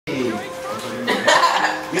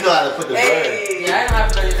You know how to put the word. Yeah, I know how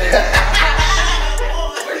to put your face.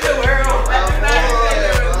 Where's the word on?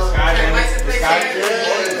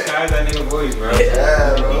 Disguise that nigga voice, bro.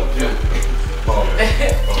 Yeah, bro.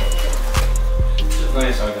 Go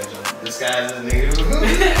ahead, start that joke. Disguise the nigga. What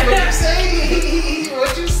you say?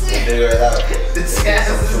 What you say? Figure it out. Disguise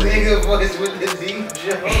the nigga voice with the deep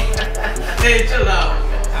joke. Hey, chill out.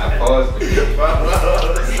 I paused. I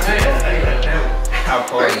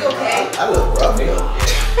paused. Are you okay? I look rough, yo.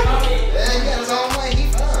 Yeah, he got his own way. He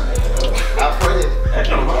fine. I put it. That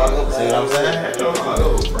don't hard. See what I'm saying? That don't hard.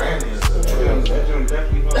 Brandy and stuff. That don't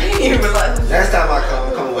definitely hard. You realize? Next time I come,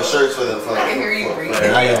 I'm coming with shirts for them. I can hear you breathing.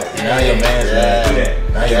 Now your man's mad.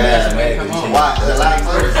 Now your man's mad. Why? July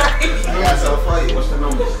 1st. I got something for you. What's the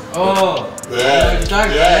number? Oh. Yeah. July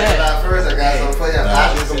July 1st. I got something for you.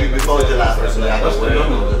 It's gonna be before July 1st. What's the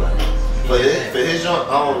number? For his joint,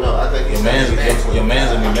 I don't know. I think your man's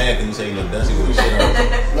gonna be mad because you say you look dusty with your shit on.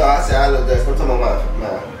 No, I said I look dusty. I'm talking about my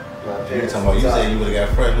parents. You said you would have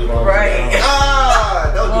got fresh. Right.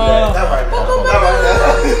 Ah, don't do that. Not right now. Not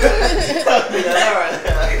right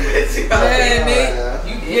now. Yeah, Nick.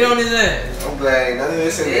 You get on his ass. I'm glad none of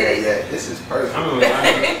this in there yet. This is perfect.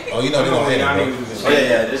 Oh, you know they don't hate it, bro.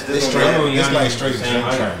 Yeah, this It's like straight drink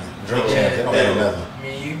train. Drink champs. They don't hate nothing.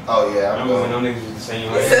 Oh yeah, I'm when going. them niggas was the same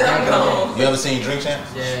You ever seen Drink Champs?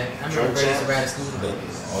 Yeah, I'm going to bring this around school.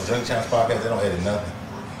 On Drink Champs podcast, they don't edit nothing.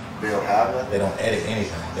 They don't have nothing? They don't edit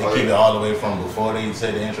anything. They keep it all the way from before they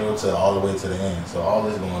say the intro to all the way to the end. So all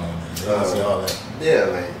this going on there. They don't see all that. Yeah,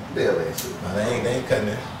 man. No, they ain't cutting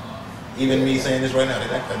it. Even me saying this right now, they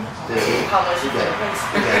not cutting it. How much you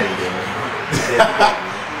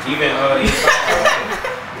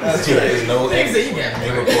There's no edit. They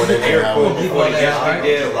record it. They record before the guests get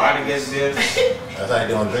there, why the guests there. That's how they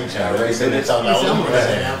do on Drink Champs. They say they talk about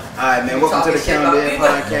Alright, man, welcome to the Countin Deadz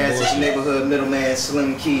Podcast. It's your neighborhood middleman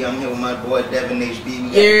Slim Key. I'm here with my boy Devin HB. We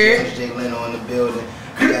got J Leno in the building.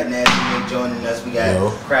 We got Nasty Nick joining us. We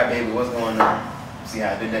got Crab Baby. What's going on? See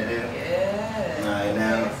how I did that deal? Yeah. Alright,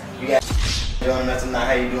 now we got joining us tonight.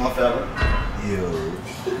 How you doing, fella?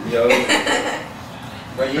 Yo.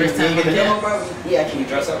 Bro, you ain't get the demo, bro? Yeah, can you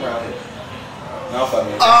dress up around here? No, fuck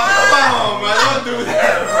me. Oh, man, don't do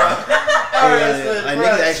that, bro. Like,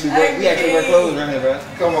 niggas actually wear clothes around here, bro.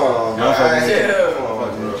 Come on, man.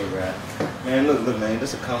 Fucking with you, bro. Man, look, man,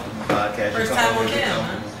 this is a comfortable podcast. First time on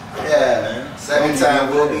camera. Yeah, man. Second time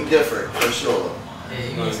will be different, for sure. Yeah,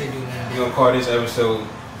 you gonna say do that. We're gonna call this episode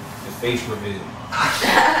the face reveal.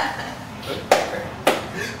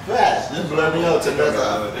 Flash, just blur me out to the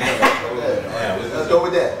time. Let's go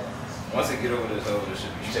with that. Once I get over this,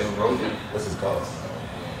 you said Rogan. What's this called?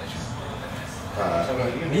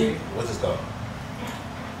 What's this called?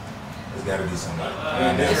 There's gotta be somebody.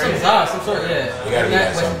 Some sort, yeah. It gotta be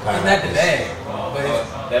like some It's not the bag,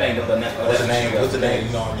 but that ain't the banana. What's the name? What's the name?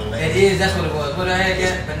 You know the name? it is. That's what it was. What I had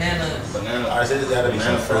got? Banana. I said there's gotta be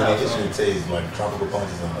some fruity. This shit tastes like tropical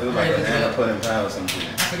punches on It was like banana pudding pie or something. I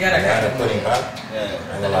forgot I got banana it. pudding pie. Yeah. I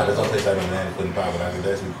ain't gonna lie, this don't taste like banana pudding pie, but I could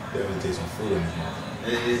definitely taste some food in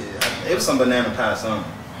this. It was some banana pie, something.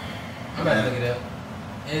 I'm about to look it up.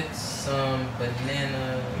 It's some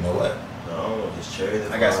banana. You know what? No, it's cherry.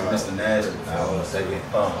 I got some Mr. Nasty. Hold on a second. You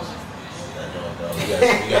got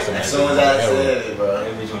some. as soon as I said it, bro.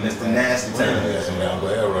 Mr. Nasty time. You got some down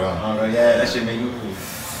bro. Yeah, that shit make you.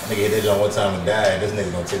 Nigga hit that joint one time and died. This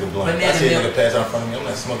nigga gonna take a blunt. Banana I see a milk. nigga pass out in front of me. I'm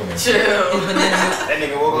not smoking that. Chill. It's banana milk. That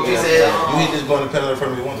nigga woke up. He Yeah. said, You hit this blunt and pass out in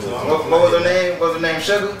front of me once. what was her name? What was her name?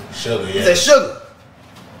 Sugar? Sugar, He yeah. said, Sugar.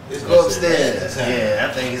 This Go bitch said, upstairs. "Man, Yeah, I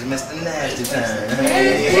think it's Mr. Nasty time.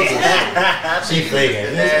 She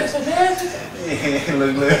faking. Look.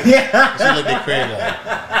 She looked at Craig like.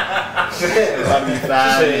 About to be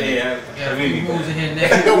 5 minutes. Yeah, we moves in here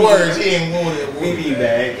next. The words, he ain't wounded. We be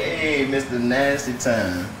back. Hey, Mr. Nasty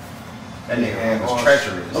time. That nigga hand was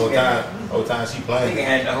treacherous. Whole time she playing. Nigga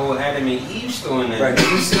had the whole Adam and Eve store in there. Bro,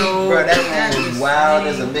 that one was wild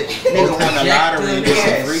as a bitch. Nigga won the lottery and did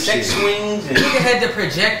some freak Sex shit. swings and Nigga had the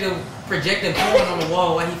projecting porn on the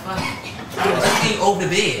wall while he fucking. He was sitting over the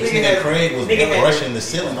bed. Nigga Craig was brushing the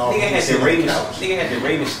ceiling off. nigga had the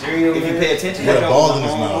Rey Mysterio. If you pay attention, With a that ball was in a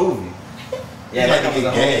his whole mouth. movie. Yeah, that like was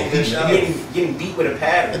a gay. whole show. Getting beat with a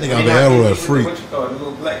paddle. That nigga on the Elroy freak. What you call it?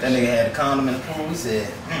 Little black. That nigga had a condom in the porn. He said,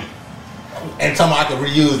 And tell me I could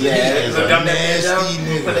reuse it. yeah, He is a dump that bitch out. nasty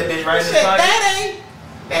nigga. Put that bitch right in his pocket.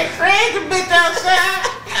 That crazy bitch outside.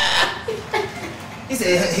 He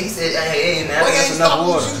said, hey, now that's enough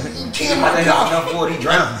water. king of my God. Enough water, he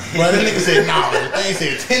drowned. But the nigga said, nah, they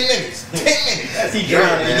said 10 minutes. 10 minutes. He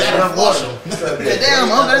drowned. You gotta flush him. Damn,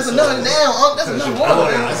 Unc, that's enough. Damn, Unc, that's enough water.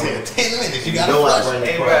 I said 10 minutes. You gotta flush him.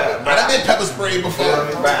 Hey, bro. I've been pepper sprayed before. I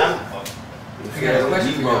got a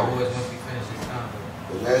question for y'all boys once we finish this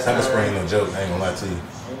convo. Pepper spray ain't no joke. I ain't gonna lie to you.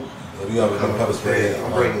 If you ever come pepper spray,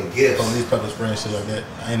 I'm bringing gifts. Police pepper spray and shit like that.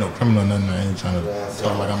 I ain't no criminal, nothing. I ain't trying to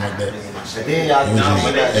talk like I'm like that. And then y'all It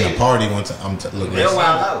was just in a party one time. Look,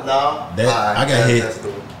 I got hit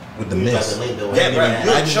with the mist. Yeah, bro.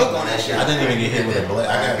 You choke on that shit. I didn't even get hit with a blade.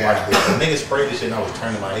 I got like the nigga sprayed this shit and I was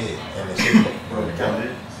turning my head and the shit broke down.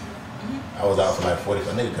 I was out for like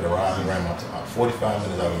 45. Nigga could have robbed me around my 45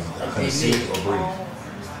 minutes. I couldn't see or breathe.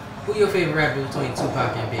 Who your favorite rapper between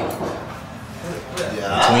Tupac and Biggie?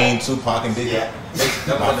 Between Tupac and Biggie,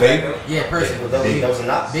 my favorite. Yeah, personally. That was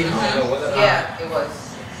not. Biggie. Yeah, it was.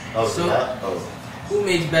 So, who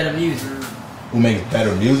makes better music? Who makes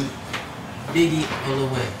better music? Biggie or Lil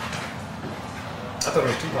Wayne? I thought it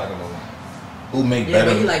was Tupac and Lil Wayne. Who make Yeah,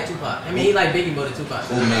 better? but he like Tupac. I mean, he like Biggie more than Tupac.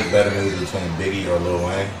 Who make better music between Biggie or Lil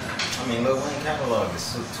Wayne? I mean, Lil Wayne catalog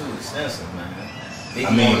is too extensive, man.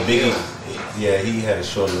 Biggie, yeah, he had a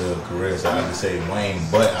short-lived career, so I could say Wayne,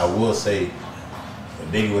 but I will say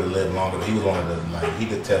Biggie would have lived longer. He was one of the, like, he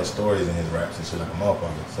could tell stories in his raps and shit like a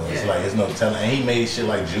motherfucker. So it's like, it's no telling. And he made shit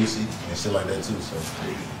like Juicy and shit like that too. So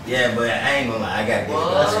yeah, but I ain't gonna lie, I gotta give it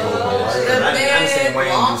Good I understand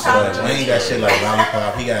Wayne do so much. Wayne got shit like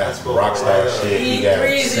Lollipop. He got rockstar shit. He got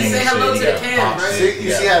singing shit. He got pop shit.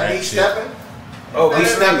 You see how B stepping? Oh, B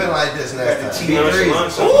stepping like this next time. T3.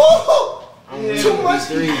 Too much.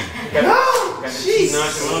 No, jeez.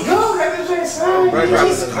 Go, got the drink, son. Drop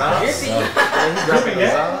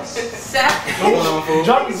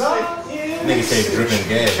his off. Nigga say dripping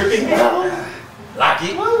gas. Lock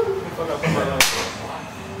it.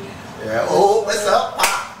 Yeah. Oh, what's up?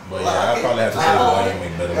 But yeah, I probably have to say Wayne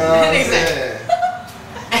make better music.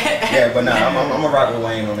 Yeah, but nah, I'm gonna rock with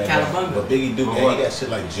Wayne on that. Calabunga. But Biggie do, man, he got shit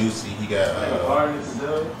like Juicy. He got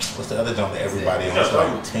what's the other joint that everybody on? There's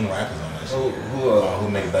like 10 rappers on that shit. Who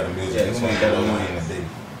make better music? Yeah, who make better Lil music? Wayne and Biggie.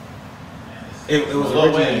 It was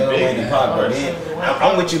originally Lil Wayne and Pac, but then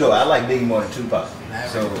I'm with you though. I like Biggie more than Tupac.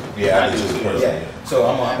 So yeah, I do too personally. Yeah. So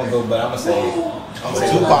I'm gonna go, but I'm gonna say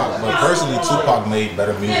Tupac. But personally, Tupac made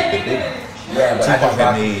better music than Biggie. Yeah, but Tupac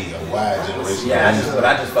had made a wide generation. Yeah, I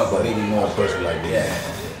just fuck with Biggie more. I personally like Biggie.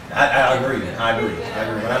 Yeah. I agree. When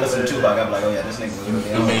I listen to Tupac, I'm like, oh yeah, this nigga was really.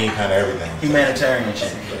 He made kind of everything. Humanitarian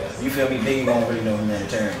shit. You feel me? Biggie don't really know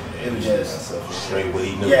humanitarian. It was just straight what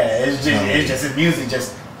he knew. Yeah, it's just his music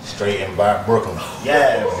just straight in Brooklyn.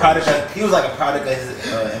 Yeah, product. He was like a product of his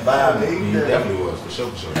environment. He definitely was for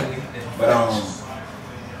sure. But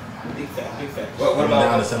big fact. What about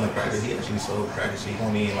down to selling crack? He actually sold crack. He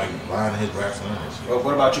won't even like line his raps and all that shit.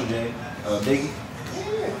 What about you, Jay? Biggie?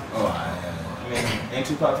 Oh, I mean, ain't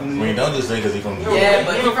Tupac from New York? I mean, don't just say because he's from New York. Yeah,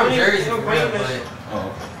 but he's from Jersey, for real, but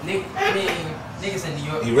niggas in New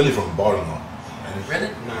York. He really from Baltimore. Really?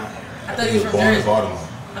 Nah. I thought he was from born Jersey. in Baltimore.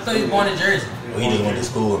 I thought he was born in Jersey. Well, he just went to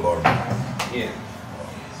school in Baltimore. Yeah.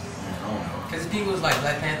 Because his people was like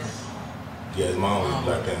Black Panther. Yeah, his mom was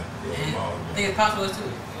Black Panther. Yeah, his And mom I was think his pops was too.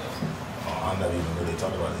 I never even really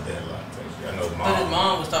talked about his dad a lot. I know his mom. But his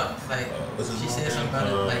mom was talking, like, what's his she mom said name? something about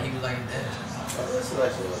it, like he was like his dad.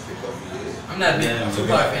 I'm I'm not a big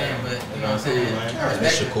Tupac fan, but you know what I'm saying? I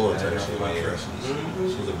That's respect Shakur type shit. Yeah,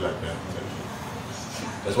 she's a Black Panther.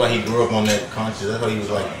 That's why he grew up on that conscious. That's why he was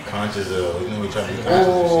like conscious of, you know, he tried to be conscious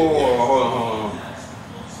of shit. Yeah. Hold on.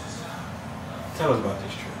 Tell us about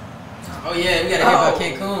this trip. Oh yeah, we gotta hear about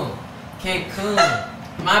Cancun.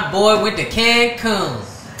 Cancun. My boy went to Cancun.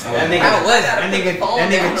 How was it? That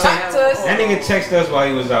nigga texted us while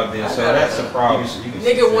he was out there, so that's a problem.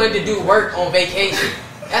 Nigga wanted to do work on vacation.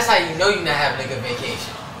 That's how you know you're not having a good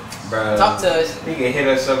vacation. Bruh. Talk to us. Nigga hit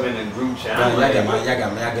us up in the group chat. Y'all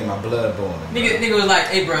got my blood boiling. Nigga was like,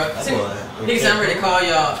 hey bro, nigga said I'm ready to call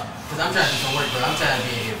y'all, cause I'm trying to do some work, bro. I'm trying to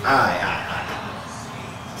be in here. Alright.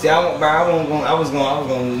 See, I was gonna, you know, I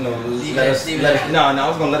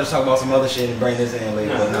was gonna let us talk about some other shit and bring this in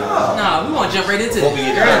later. But nah, we wanna jump right into it.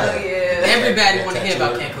 Everybody wanna hear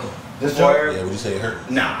about Cancun. This joint? Yeah, would you say it hurt?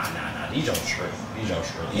 Nah. These joints straight.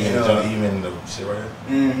 Even the shit right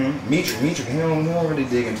here? Mm-hmm. Metric, he don't really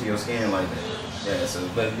dig into your skin like that. Yeah, so,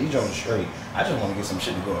 but these joints straight. I just want to get some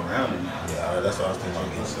shit to go around it. Yeah, that's what I was thinking about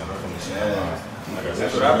getting something from the shit.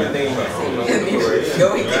 That's what I've been thinking about.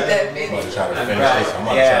 Go and get that I'm finish. gonna try to finish this. I'm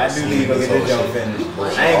gonna Yeah, try I to do see need to go this get whole this jump shit. finished. All the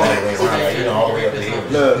I ain't way around, like, you know, all the way up to here.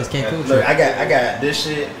 Look, This can't cool. look, I got this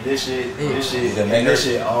shit, and this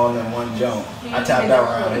shit all in one jump. I tapped out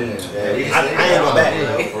around here. I ain't go back. I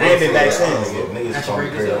ain't been back since. Niggas told me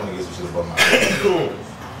crazy. I'm gonna get some shit above my head.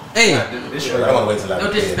 Hey, I wanna wait till I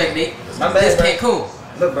no disrespect, Nate. My This bad, bro.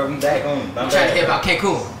 Cancun. Look, bro, we back on. I'm trying to hear about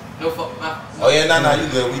Cancun. No fuck. Oh yeah, nah, you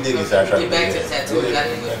good. We did get sidetracked. Get back to the tattoo.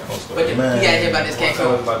 But you Man. gotta hear about this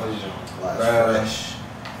Cancun. Bro.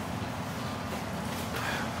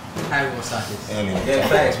 How we gonna start this? Yeah,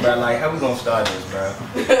 facts, bro. Like, how we gonna start this, bro?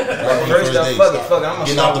 First First day, up, fuck it. I'm gonna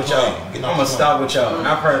Getting start off with the y'all. plane. Getting I'm off gonna the start with y'all.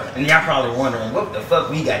 And y'all probably wondering, what the fuck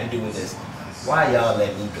we got to do with this? Why y'all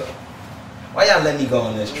let me go? Why y'all let me go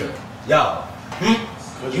on this trip? Y'all. You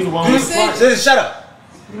the one with the flights. Shut up.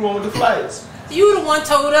 You the one with the flights. You the one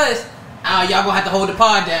told us, y'all gonna have to hold the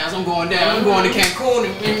pod down. So I'm going down. I'm going to Cancun.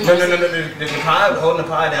 No. The holding the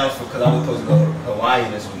pod down because I was supposed to go to Hawaii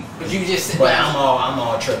this week. But you just said, But I'm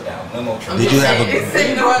all tripped out. No more trip. Did you have a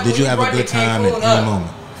brought good the time Cancun in the up.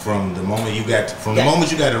 moment? From the moment you got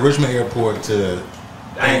to Richmond Airport to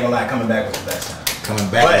I ain't gonna lie, coming back was the best time. coming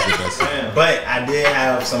back was the best time. But I did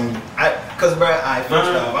have some, cause bro,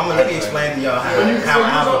 first off, let me explain to y'all how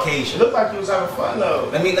I vacation. Looked like you was having fun though.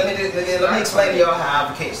 Let me explain to y'all how I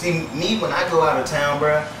vacation. See, me when I go out of town,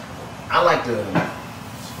 bro, I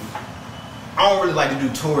don't really like to do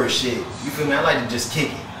tourist shit. You feel me? I like to just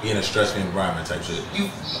kick it. Be in a stressful environment type shit. When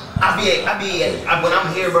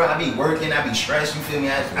I'm here, bro, I be working, I be stressed. You feel me?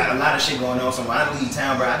 I got a lot of shit going on. So when I leave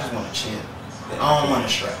town, bro, I just want to chill. I don't want to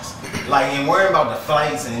stress. Like, and worrying about the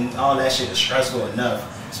flights and all that shit is stressful enough,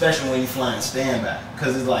 especially when you flying standby.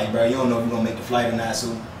 Cause it's like, bro, you don't know if you're gonna make the flight or not.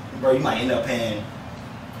 So, bro, you might end up paying.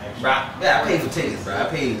 Bro, I paid for tickets, bro. I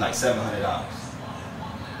paid like $700.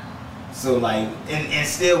 So like, and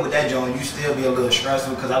still with that joint, you still be a little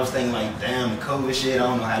stressful because I was thinking like, damn, the COVID shit, I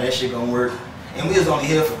don't know how that shit gonna work. And we was only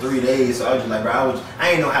here for 3 days, so I was just like, bro,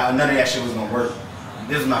 I didn't know how none of that shit was gonna work.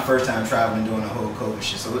 This was my first time traveling doing the whole COVID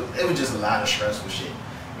shit, so it was just a lot of stressful shit.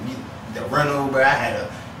 The rental, bro, I had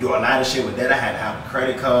to do a lot of shit with that. I had to have a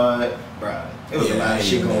credit card, bro. It was a lot of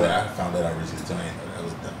shit going on. I found that out recently too. That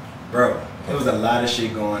was dumb. Bro, it was a lot of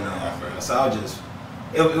shit going on. So I was just.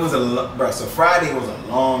 It was bro. So Friday was a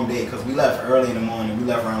long day because we left early in the morning. We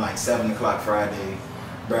left around like 7 o'clock Friday,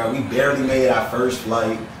 bro. We barely made our first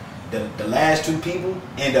flight. The last 2 people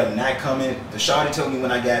ended up not coming. The shawty told me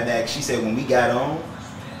when I got back. She said when we got on,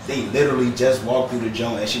 they literally just walked through the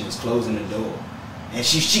joint as she was closing the door, and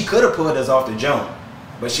she could have pulled us off the joint,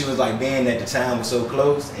 but she was like, being that the time was so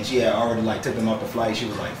close, and she had already like took them off the flight. She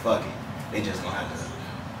was like, fuck it, they just gonna have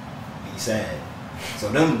to be sad. So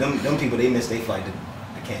them people, they missed their flight to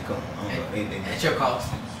Cancun. At your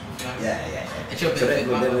cost. Yeah. At your So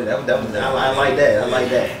benefit. I like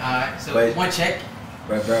that. Alright, so But- one check.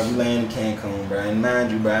 Bro, we landed in Cancun, bro. And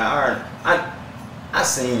mind you, bro, I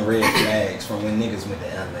seen red flags from when niggas went to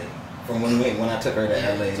LA. From when I took her to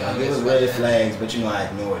LA. Like, it was red flags, but you know, I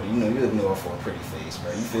ignored it. You know, you ignore it for a pretty face,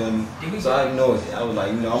 bro. You feel me? So I ignored it. I was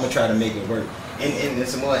like, you know, I'm gonna try to make it work. And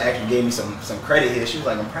someone actually gave me some credit here. She was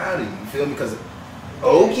like, I'm proud of you. You feel me? Because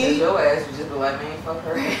Okie? Your ass would just be like, man, fuck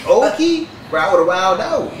her. Okie? Bro, I would've wilded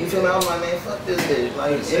out. You feel me? I was like, man, fuck this bitch.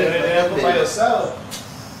 Like, By bitch. yourself.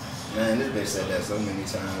 Man, this bitch said that so many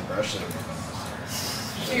times, bro. I should've been.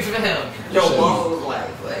 Shoot for the hell. Your mom was like,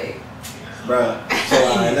 Bruh, so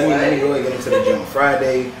let me go ahead and get into the jump.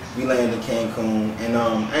 Friday, we landed in Cancun, and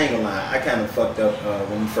I ain't gonna lie, I kind of fucked up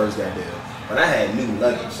when we first got there. But I had new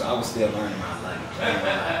luggage, so I was still learning my luggage. I ain't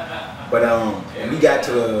gonna lie. But when we got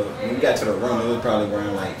to the room, it was probably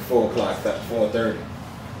around like 4 o'clock, 4:30.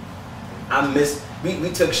 We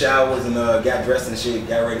took showers and got dressed and shit,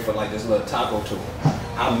 got ready for like this little taco tour.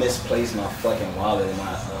 I misplaced my fucking wallet and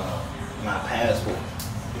my passport.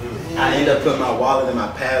 I ended up putting my wallet and my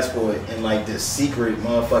passport in like this secret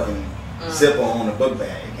motherfucking zipper on the book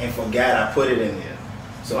bag and forgot I put it in there.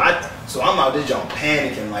 So I'm out this jump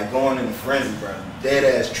panicking, like going in a frenzy, bro. Dead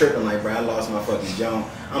ass tripping, like, bro, I lost my fucking jump.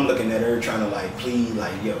 I'm looking at her trying to like plead,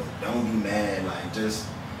 like, yo, don't be mad, like just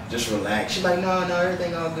relax. She's like, no,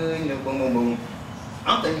 everything all good, you know, boom, boom, boom.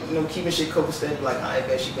 I'm thinking, you know, keeping shit copacetic, like, I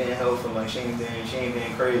bet she been helpful, like she ain't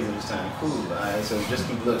been crazy this time. Cool, alright, so just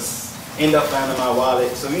keep looking. End up finding my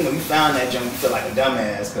wallet. So, you know, you found that junk, you feel like a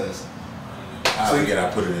dumbass, cause I forget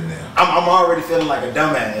I put it in there. I'm already feeling like a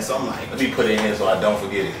dumbass, so I'm like, Let me put it in here so I don't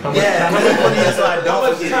forget it. yeah, let me put it in so I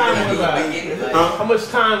don't forget it. How much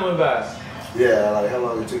time went by? Yeah, like how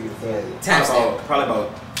long it took you to find it? Timestamp. Probably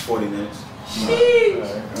about 40 minutes.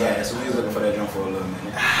 Yeah, so we was looking for that jump for a little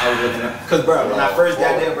minute. I was looking up, cause bro, when I first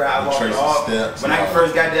got there, bro, I walked off. When I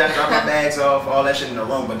first got there, I dropped my bags off, all that shit in the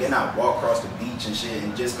room. But then I walked across the beach and shit,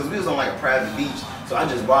 and just cause we was on like a private beach, so I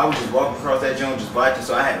was just walking across that joint, just watching.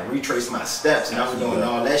 So I had to retrace my steps, and I was doing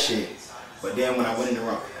all that shit. But then when I went in the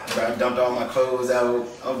room, bro, I dumped all my clothes out.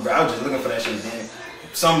 I was just looking for that shit. Then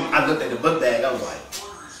I looked at the book bag. I was like,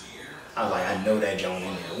 I know that joint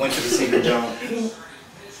in there. Went to the secret joint,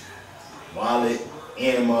 wallet.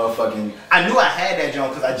 And motherfucking, I knew I had that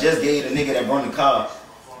joint because I just gave the nigga that run the car,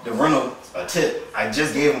 the rental, a tip. I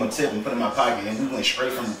just gave him a tip and put it in my pocket, and we went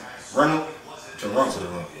straight from rental to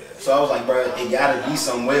rental. So I was like, bro, it gotta be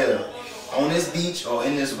somewhere on this beach or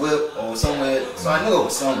in this whip or somewhere. So I knew it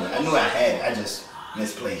was somewhere. I knew I had it. I just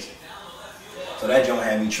misplaced it. So that joint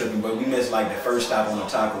had me tripping, but we missed like the first stop on the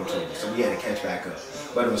taco tour, so we had to catch back up.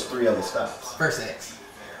 But it was 3 other stops. First X.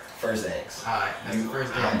 Alright, that's the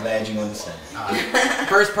first I'm glad you understand.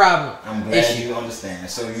 First problem. I'm glad you understand.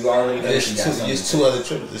 So you already know There's two other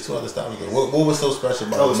trips. There's 2 other stops. What was so special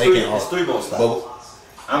about making all? It's 3 more stops.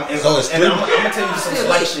 I'm gonna tell you some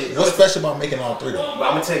slight shit. What's special about making all 3 though?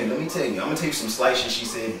 But let me tell you some slight shit she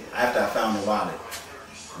said after I found the wallet.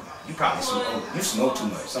 You probably smoke too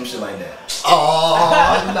much, some shit like that.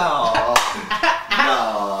 Oh no.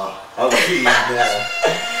 Oh, geez, man.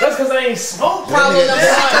 That's because I ain't smoked. Problem number 1.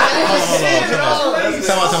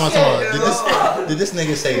 Come on. Did this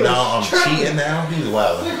nigga say, no, I'm cheating now? He was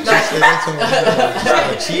wild.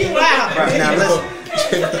 Cheating? Wow. Now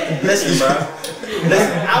listen, bro.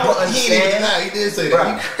 Listen, I will understand. He did say bro,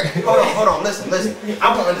 that. Hold on. Listen. I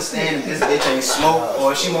will understand if this bitch ain't smoke,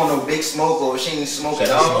 or if she want no big smoke, or if she ain't smoke at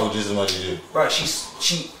all. She smoke just as much as you. Bro,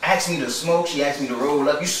 she asked me to smoke. She asked me to roll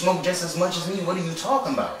up. You smoke just as much as me. What are you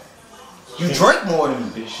talking about? You drink more than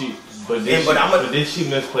me. Did she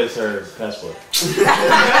misplace her passport? He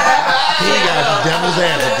got devil's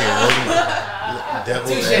advocate.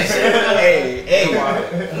 Devil's advocate. Hey,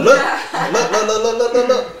 look.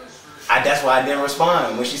 That's why I didn't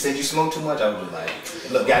respond. When she said you smoke too much, I was like,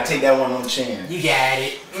 look, gotta take that one on the chin. You got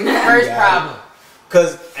it. First problem.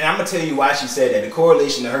 And I'm gonna tell you why she said that. The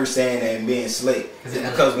correlation to her saying that and being slick is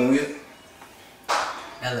because when we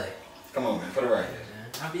LA. Come on, man, put it right here.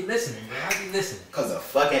 I'll be listening, bro. Cause of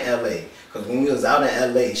fucking LA. Cause when we was out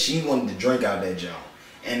in LA, she wanted to drink out that joint.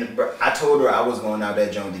 And I told her I was going out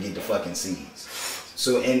that joint to get the fucking seeds.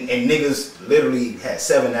 So and niggas literally had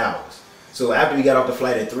 7 hours. So after we got off the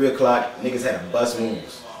flight at 3 o'clock, niggas had a bus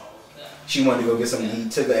moves. She wanted to go get something to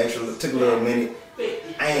eat, took a little minute.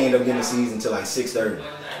 I ain't end up getting the seeds until like 6:30.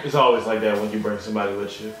 It's always like that when you bring somebody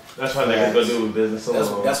with you. That's why niggas go do business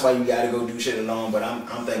alone. That's why you gotta go do shit alone. But I'm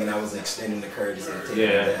thinking I was extending the courtesy to take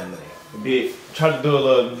it down there. Try to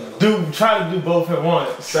do both at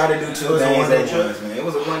once. Try to do 2 things at once, man. It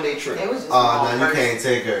was a 1-day trip. It was just No, you can't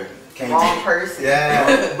take her. wrong person.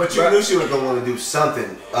 Yeah, but you knew she was gonna want to do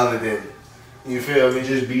something other than, you feel me,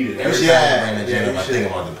 just beat it. Every time I think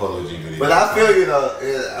about the Polo G video. But I feel you though.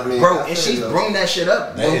 I mean, bro, and she bring that shit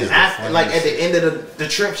up. After, like at the end of the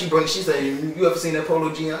trip, she said, "You ever seen that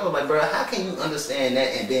Polo G?" And I was like, bro, how can you understand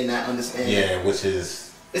that and then not understand? Yeah, that? Which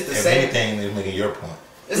is it's the if same anything is making your point.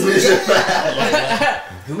 It's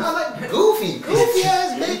like goofy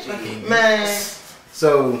ass bitch, man.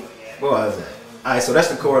 So what was that? All right, so that's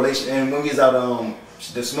the correlation. And when we was out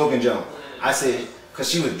the smoking jump, I said. Cause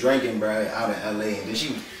she was drinking, bro, out in LA, and then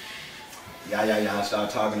she was, y'all started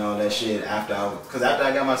talking all that shit after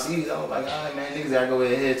I got my CDs, I was like, all right, man, niggas gotta go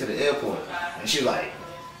ahead to the airport, and she was like,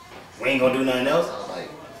 we ain't gonna do nothing else.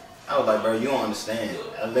 I was like, bro, you don't understand.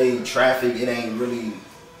 LA traffic, it ain't really,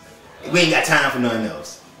 we ain't got time for nothing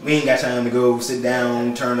else. We ain't got time to go sit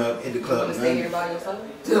down, turn up, hit the club. You stay here by yourself?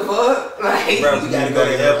 The fuck? Like, bro, we gotta go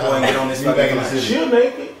to the airport and get on this fucking flight. She'll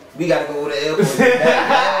make it. We gotta go to the airport. Go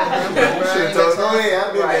ahead,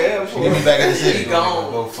 I'll be there. We'll be back at the city.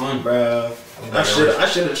 Go fun, bro. I should have. I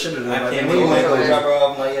can't believe you ain't go drop her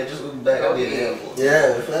off. I'm like, yeah, just Uber back. I'll be at the airport.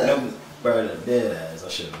 Yeah, no, bro, dead ass. I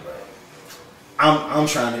should have, bro. I'm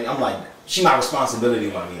trying to. I'm like, she my responsibility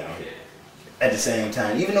while we out here. At the same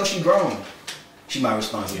time, even though she grown, she my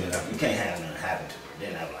responsibility. You can't have nothing happen to her.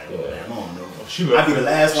 Then I'm like, oh damn, I don't know. I be the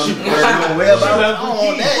last one to worry about. I don't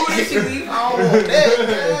want that. I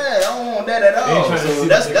don't want that at all.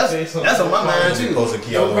 So that's on my mind too. Post a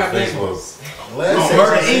key on Facebook.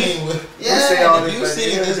 Yeah, you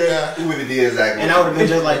seen this guy? He would have did exactly. And I would have been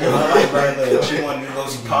just like this. Like, bro, she wanted me to go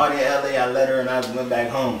see party in LA. I let her, and I went back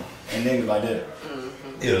home. And niggas like that.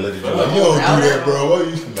 He'll look at you like, you don't do that, bro. What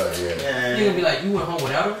you like? You gonna be like, you went home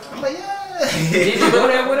without her? I'm like, yeah. Did you go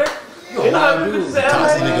there with her? You a lot of dudes.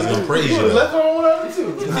 Toxic niggas gonna praise you. Left on whatever too.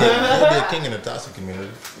 You'll be a king in the toxic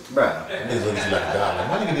community. Bruh. Niggas look at you like a god. Like,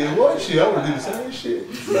 my nigga did what shit? I would do the same shit.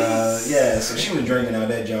 Yeah, so she was drinking out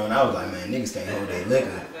that joint. I was like, man, niggas can't hold their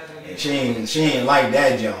liquor. And she ain't like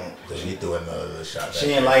that joint. So she threw another little shot. She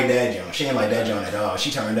ain't like that joint. She ain't like that joint at all. She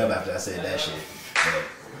turned up after I said that shit. But,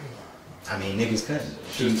 I mean, niggas couldn't.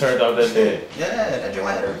 She was turned off that day. Yeah, that joint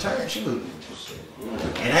had her turn. She was.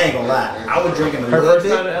 And I ain't gonna lie, I was drinking a Her little first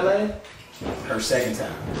bit. time in LA? Her second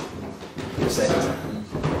time.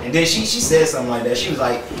 And then she said something like that. She was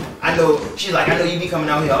like, I know you be coming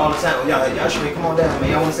out here all the time. Oh, y'all should come on down,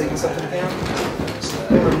 man. Y'all wanna say something to the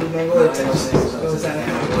camera? Man, go ahead, take us.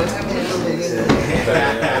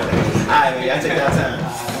 Alright, man, y'all take y'all time.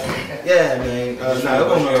 Yeah, man. No, it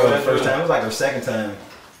wasn't her first time. It was like her second time.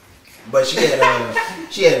 But she was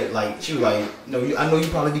like, no, I know you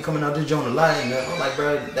probably be coming out this joint a lot. And I'm like,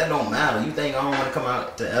 bro, that don't matter. You think I don't want to come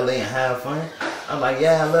out to LA and have fun? I'm like,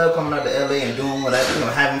 yeah, I love coming out to LA and doing what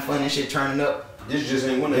having fun and shit, turning up. This just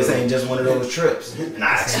ain't one of This those. ain't just one of those trips. And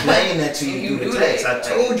I explained that to you through the text. I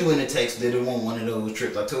told you in the text that it wasn't one of those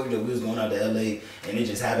trips. I told you that we was going out to LA and it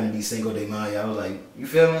just happened to be Cinco de Mayo. I was like, you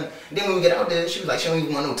feel me? And then when we get out there, she was like, she don't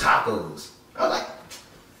even want no tacos. I was like,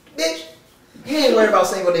 bitch, you ain't worried about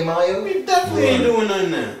Cinco de Mayo. We definitely ain't doing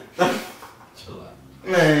nothing now.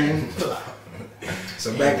 Man.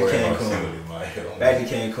 So back to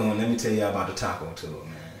Cancun. Let me tell y'all about the taco tour,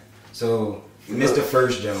 man. So we missed the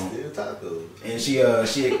first joint. Still tacos. And she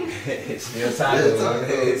still tacos.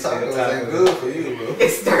 Tacos ain't good for you, bro.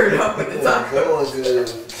 It's stirred up with the taco. Good.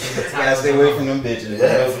 Gotta stay away from them bitches.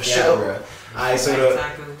 Yeah, for sure. Bro. Alright,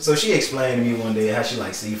 so she explained to me one day how she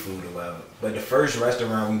likes seafood or whatever. But the first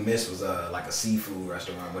restaurant we missed was like a seafood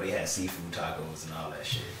restaurant where they had seafood tacos and all that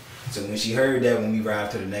shit. So when she heard that, when we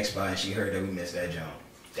arrived to the next spot and she heard that we missed that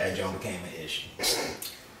joint became an issue.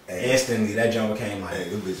 Instantly, that joint became like,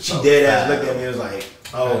 she dead ass looked at me and was like,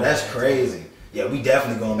 oh, that's crazy. Yeah, we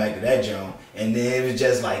definitely going back to that joint. And then it was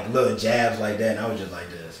just like little jabs like that, and I was just like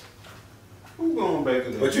this. Who going back to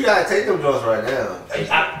that? But you gotta take them joints right now.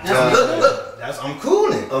 Look, I'm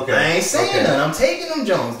cooling. Okay. I ain't saying nothing. I'm taking them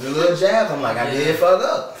Jones. The little jabs, I'm like, I did fuck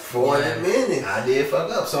up. 40 minutes. I did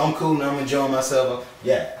fuck up. So I'm cooling. I'm enjoying myself.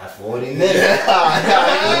 Yeah, I 40 minutes.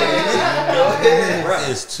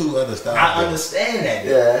 It's two other styles. I understand that.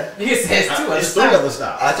 Yeah. He says two. It's three other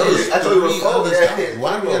styles. I told you three before. other styles.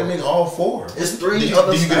 Why do we gotta make all four? It's three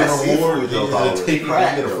other Do you get styles. an award? Do you get a ticket? Do you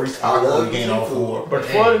get a free taco? You gain all four. But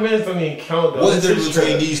 40 minutes don't even count though. What's the difference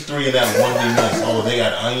between these three and that 1 minutes? Oh, they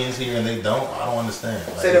got onions here and they don't? I don't understand.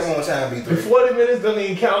 Like, Say that one more time, The B3. 40 minutes don't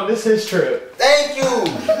even count. This is his trip. Thank you.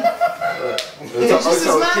 This is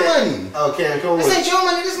my money. Oh, Cancun. This ain't your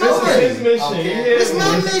money. This is my This is his money. mission. Okay. Yeah. This is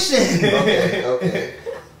my mission. Okay.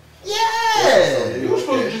 Yeah. You were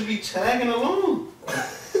supposed to just be tagging along.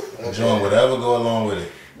 John, whatever, go along with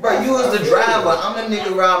it. Bro, you was the driver. I'm the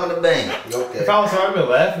nigga robbing the bank. Okay. If I was her, I'd been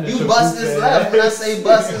laughing. You bust his left when I say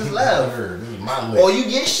bust his left. This is my lick. Or you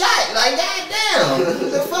get shot. Like,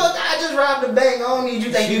 goddamn. The fuck? I just robbed the bank. I don't need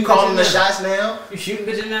you. Think you calling the shots now? You shooting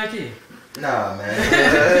bitches now, kid? Nah,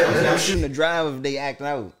 man. I'm shooting the driver if they act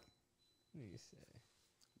out.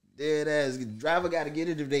 Dead ass. Driver got to get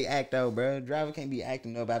it if they act out, bro. Driver can't be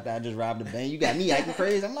acting up after I just robbed the bank. You got me acting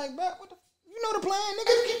crazy. I'm like, bro, what the? You know the plan,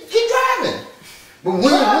 nigga. Keep driving. But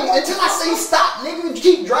when until I say stop, nigga,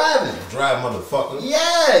 keep driving. Drive, motherfucker.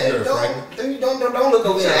 Yeah. You're Don't look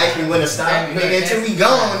over there and ask me when to stop, nigga. Until we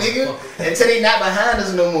gone, nigga. Until they not behind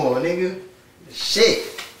us no more, nigga.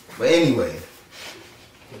 Shit. But anyway.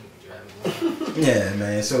 Yeah,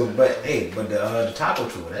 man. So, but the taco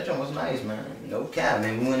tour, that joint was nice, man. No cap,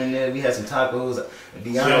 man. We went in there. We had some tacos. To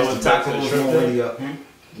be honest, the tacos weren't really up.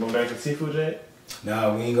 Going back to seafood, Jay?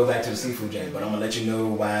 No, we ain't go back to the seafood joint. But I'm gonna let you know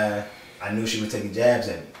why I knew she was taking jabs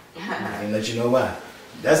at me. And let you know why.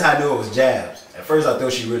 That's how I knew it was jabs. At first, I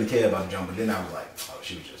thought she really cared about the jump, but then I was like, oh,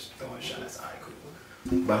 she was just throwing shots. All right, cool.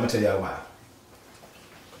 But I'm gonna tell y'all why.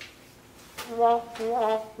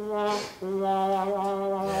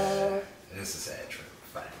 Yeah, it's a sad trip.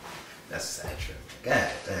 Fine. That's a sad trip. God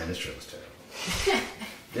damn, this trip was terrible.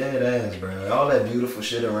 Dead ass, bro. All that beautiful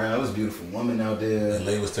shit around. It was a beautiful woman out there.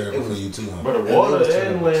 LA was terrible for you too, huh? But the water was and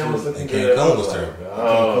terrible, land was too. looking And good. Cancun was terrible.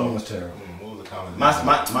 Cancun was terrible. What was the comment? My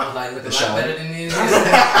Like looking a lot better than these. I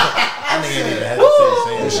think ain't even had to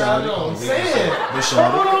say They driving on sand. Good Hold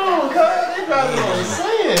Sean. on, cuz. They driving on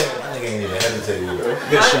sand. I think ain't even hesitate with it.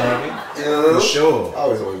 Good Sean. For sure. I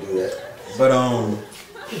always want to do that. But I mean,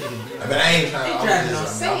 I ain't trying. driving on I'm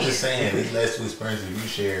sand. just saying these last two experiences you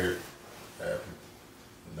shared,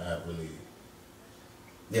 not really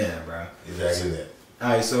yeah, bro. exactly that.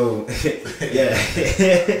 Alright, so yeah.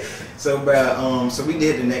 So bro, so we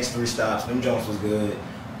did the next 3 stops. Them joints was good.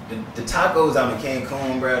 The tacos out in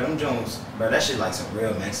Cancun, bro, them joints, bro, that shit like some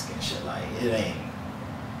real Mexican shit. Like it ain't.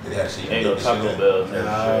 It actually Ain't no Taco Bell.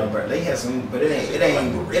 Nah, bro, they have some, but it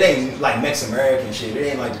ain't like Mexican American shit. It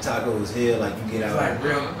ain't like the tacos here, like you get out. Like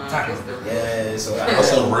real tacos. Yeah, so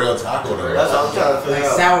What's a real taco though? That's what I'm trying to figure Like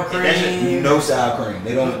out. sour that shit, cream. no sour cream.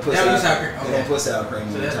 They don't put They don't sour use cream. sour cream. They don't put sour cream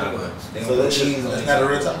So in the that's what it tacos. was. They So don't put that's cheese on It's the not a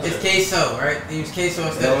real tacos. taco. It's queso, right? They use queso They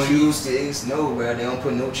instead don't of cheese. use this, no, bro. They don't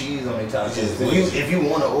put no cheese on their tacos. Just If you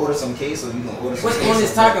want to order some queso, you can order some What's queso. on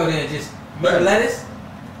this taco then? Just Bro. lettuce?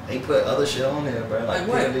 They put other shit on there, bro. Like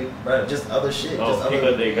what? Bro, just other shit. Oh, just pico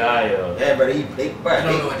other. de gallo. Yeah, bro. Bro, I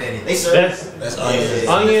don't know what that is. They serve. That's onions.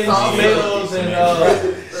 Onions, Sauce. tomatoes, and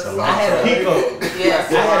I had a pico.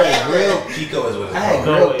 Yes. I had a grill. Pico is what it's I had called.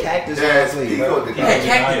 No, grilled wait. cactus Yeah, last week, bro. pico de You had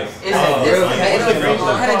cactus. It's Oh, real potato cactus.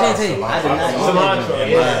 from How did that taste? I did not eat Cilantro, that.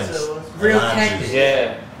 yeah. Real cactus.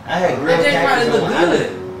 Yeah. I had grilled That thing cactus. probably look on-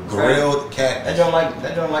 good. Grilled cat. That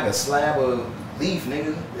joint like a slab of leaf,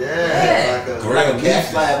 nigga. Yeah. Grilled Like a leaf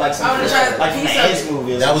cactus. slab, like some I would've tried like a from the piece of Ants it.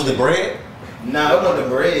 movie. or That was some the bread? shit. Nah, it wasn't the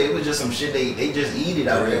bread. It was just some shit they just eat it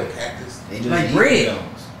out there. Grilled cactus. They just Like eat bread. the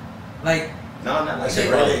joints. Like, No, not That like shit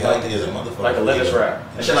that. probably Like healthy as a motherfucker. Like a lettuce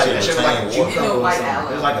wrap. that shit like a retain water. cucumber or White something. aloe.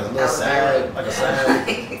 It was like a little Aloe side, like a side.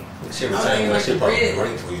 That shit I was retain thinking that like shit the probably bread.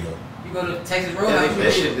 great for you though. you go to Texas Yeah, Roadhouse,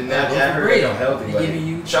 that shit did not. go I for heard bread. it unhealthy, They but giving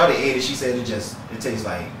you Shawty ate it. She said it tastes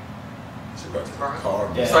like. Shit probably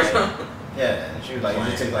carb. Yeah. Sorry. Yeah, she was like, it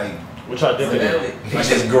just tastes like What y'all dipping in? It's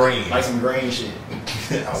just green. like some green shit.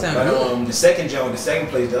 Sound But good. the second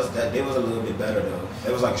place, they was a little bit better though.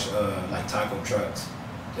 It was like taco trucks.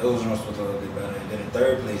 Those ones was a little bit better. And then the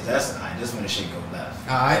third place, that's alright. This when the shit go left.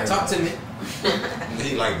 Alright, talk to me.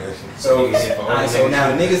 He like that shit. So, Yeah, for all alright, the so niggas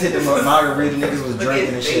now who- niggas hit the margarita. Niggas was Look at drinking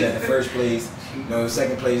and his shit face. at the first place. You know,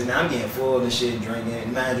 second place. Now I'm getting full and shit,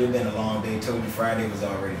 drinking. Mind you, it been a long day. Told you Friday was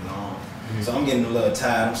already long. So I'm getting a little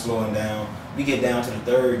tired. I'm slowing down. We get down to the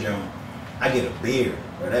third jump. I get a beer.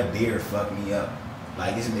 Bro, that beer fucked me up.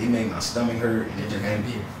 Like it made my stomach hurt. And it just made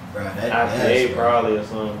beer. Bro, that IPA probably or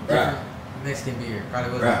something. Bruh. Mexican beer.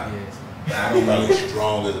 Probably was Bruh. beer. I don't Probably know.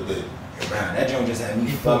 strong as a bitch. Bro, that joint just had me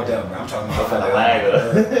Before. fucked up, bro. I'm talking about Fucking like,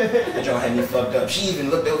 lager. that joint had me fucked up. She even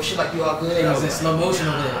looked over. She like, you all good? It I was in like, slow motion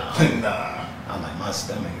over there. Nah. I'm like, my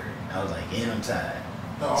stomach hurt. I was like, and I'm tired.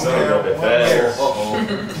 No, So, I'm a bit fast.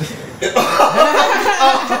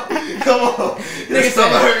 Come on. Nigga Stomach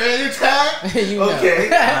said- hurt anytime? You know. Okay.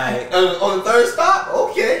 Alright, On the third stop?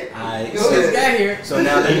 Okay. alright. Go Just ahead. got here. So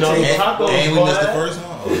now let me You know, tell you. tacos, And we boy. missed the first one?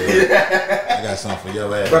 Oh, yeah. I got something for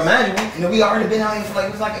your ass. But mind you, we already been out here for like,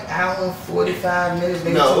 it was like an hour and 45 minutes,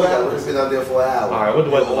 maybe No, 2 we hours. been out there for an hour. Alright, what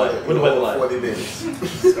the weather like? What the weather like? 40 minutes.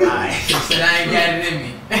 Alright. He said I ain't got it in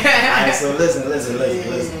me. Alright, so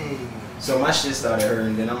listen. So my shit started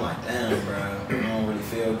hurting, then I'm like, damn, bro, I don't really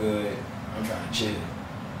feel good. I'm trying to chill.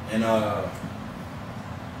 And I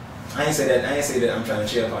ain't say that I'm trying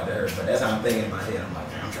to chill about that hurt, but that's how I'm thinking in my head. I'm like,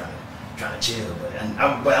 man, I'm trying to chill, but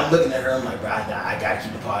I'm looking at her. I'm like, bro, I gotta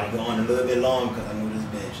keep the party going a little bit longer because I know this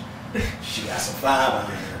bitch. She got some fire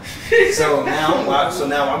behind her. So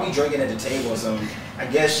now while we drinking at the table or something, I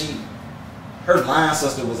guess her line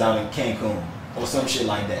sister was out in Cancun or some shit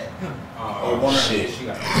like that. Or one of her- shit. She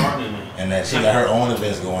got a partner in it. And that she got her own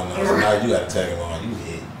events going on. So now you got to tag along. You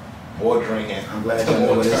hit. More drinking. I'm glad y'all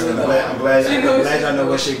know where this. I'm glad y'all know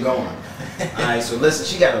where shit going. Alright, so listen,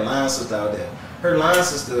 she got a line sister out there. Her line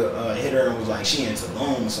sister hit her and was like, she in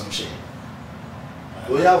Tulum or some shit.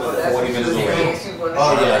 Well, y'all was 40 minutes away.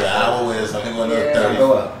 Oh, yeah, like an hour away or something. Going up Yeah. 30.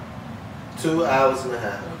 Go up. 2 hours and a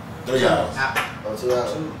half. 3 hours. Oh, 2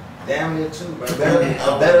 hours. Damn near 2, bro.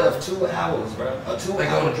 A better of 2 hours, bro. A 2 Like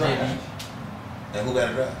hour going to drive. JB. And who got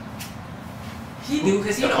to drive? He do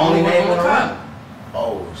because he The the only only one name on the on the car.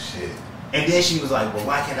 Oh, shit. And then she was like, well,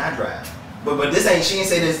 why can't I drive? But she ain't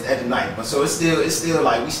say this at the night. But so it's still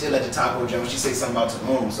like, we still at the taco joint. She say something about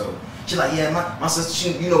Tulum. So she like, yeah, my sister,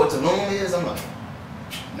 you know what Tulum is? I'm like,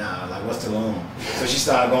 nah, like what's Tulum? So she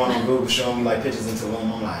started going on Google showing me like pictures in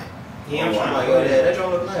Tulum. I'm like, I'm like, oh yeah, that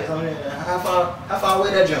joint look nice. I mean, how far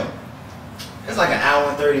away that jump? It's like an hour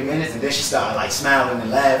and 30 minutes, and then she started like smiling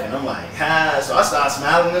and laughing. I'm like, ha! So I started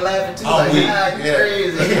smiling and laughing too. Oh, Like, we- ah, you yeah.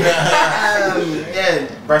 crazy.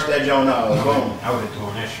 Yeah, brush that joint off. Boom. I would have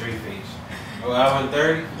doing that straight face. Oh, hour and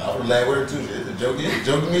 30? I would laugh with her too. It's a joke. It's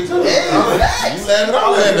joking me too. Yeah, relax. You laughing?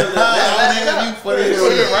 I'm laughing. You funny as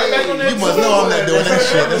shit. Right back on that You must know I'm not doing that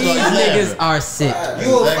shit. That's why These you niggas laughing. are sick.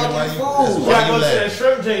 You a Exactly why fucking you- fool. that's You why gotta go to laugh. that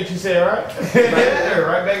shrimp joint you said, right?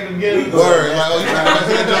 Right back to the beginning. Word. Like, oh, you trying to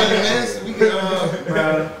see the joke, man? We can,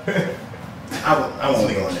 Bro, I won't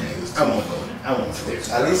go there. I won't go there. I won't switch.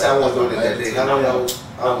 At least I won't go to that day. I don't know.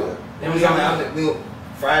 Then we out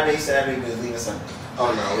Friday, Saturday, we was leaving Sunday.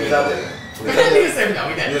 Oh no, we was out there. We was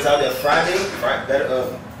out there Friday,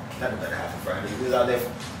 not the better half of Friday. We was out there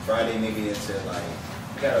Friday maybe until like,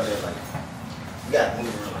 we got out there like, we got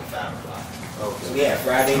moving around like 5 o'clock. Okay. So we had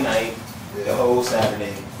Friday night, the whole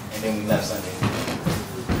Saturday, and then we left Sunday.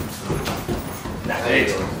 Not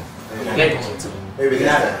Maybe we're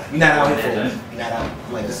not out here for a week. We're not out,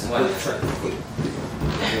 like this is a quick trip.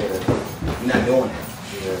 We're not doing that.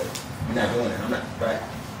 We're not doing that. I'm not, right?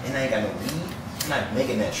 And I ain't got no weed. I'm not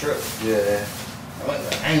making that trip. Yeah.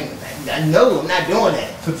 I know I'm not doing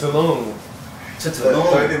that. To Tulum.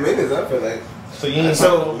 30 minutes, I feel like. So you ain't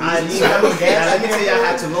let me tell y'all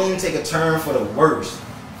how Tulum take a turn for the worst.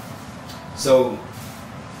 So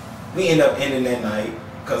we end up ending that night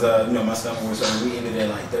because my stomach was hurting. We ended at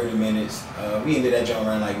like 30 minutes. We ended that joint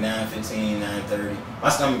around like 9:15, 9:30. My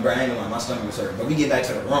stomach, bro, I ain't gonna lie, my stomach was hurting. But we get back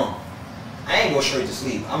to the room. I ain't go straight to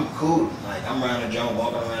sleep. I'm cool. Like I'm around the joint,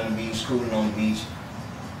 walking around the beach, cooling on the beach,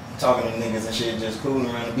 talking to niggas and shit, just cooling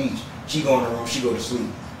around the beach. She go in the room, she go to sleep.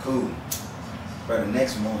 Cool. But the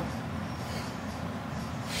next morning,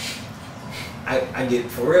 I get,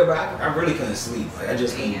 for real, bro, I really couldn't sleep. Like I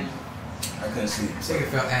just couldn't. I couldn't sleep. So Nigga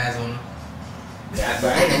felt ass on her. yeah, but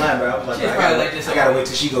I ain't gonna lie, bro. I was like, I gotta wait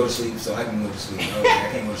till she go to sleep so I can go to sleep. I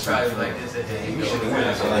can't go to sleep. Probably like this. We should have went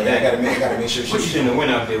out So there. like, I gotta make sure she. What you shouldn't have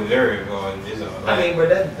went out there with her going. I mean, but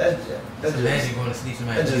that's That's imagine going to sleep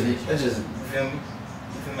somebody. that's just, you feel me?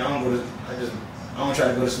 I don't try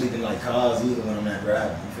to go to sleep in like cars either when I'm not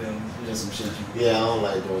driving. You feel me? It's just some shit you. Yeah, I don't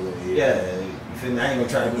like doing it either. Yeah, you feel me? I ain't gonna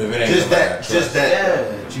try to do Just that. Yeah.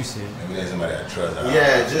 What you said? Maybe there's somebody I trust.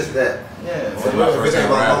 Yeah, just that. Yeah. Well, my first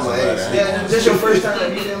time around somebody. Yeah, this your first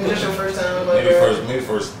time. You feel me? This your first time. Like, Maybe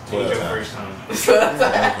first 12 Your times. first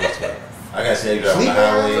time. I gotta see how you drive on the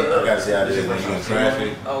highway. I gotta see how this is when you in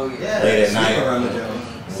traffic. Oh yeah. Yeah. Late at sleep night. around the joint.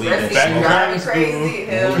 Especially Back if in you're driving grammar crazy.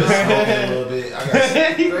 Hell Moving no. a little bit. I gotta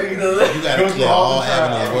see. You gotta clear all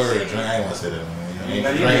avenues. Word, drink. I ain't wanna say that. You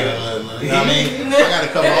know what I mean? I gotta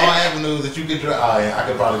cover all avenues that you could drive. Oh, yeah, I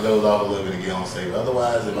could probably doze off a little bit and get on safe.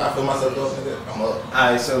 Otherwise, if I feel myself dozing, I'm up.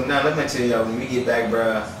 Alright, so now let me tell y'all, when we get back,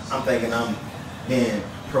 bruh, I'm thinking I'm being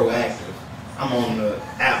proactive. I'm on the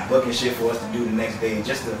app booking shit for us to do the next day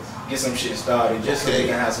just to get some shit started, just so we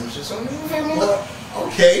can have some shit. So,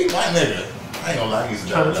 Okay, my nigga. I ain't gonna lie, you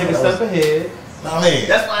Trying to take a step ahead. I mean,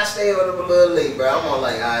 that's why I stayed up a little late, bro. I'm on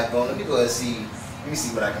like, alright, bro, let me go and see. Let me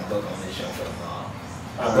see what I can book on this show for tomorrow.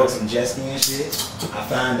 I booked some jet ski and shit. I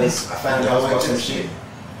found out some shit.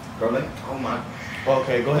 Bro, oh my.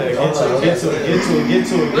 Okay, go ahead. Get to it.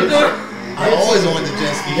 I always wanted the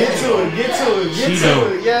jet ski. Get to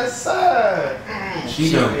it. Yes, sir.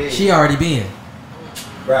 She already been.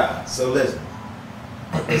 Bruh, so listen.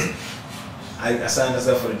 I signed us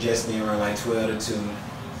up for the jet ski around like 12 to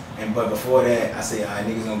 2. But before that, I said, alright,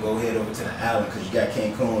 niggas gonna go head over to the island because you got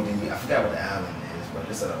Cancun. Then I forgot what the island is, but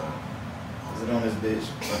it's is it on this bitch?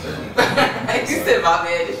 You said my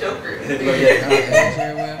bad, it's your crib. My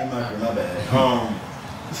bad.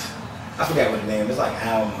 I forgot what the name is. It's like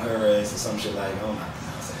Almaraz or some shit like. I don't know how to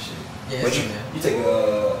pronounce that shit. Yeah, but you take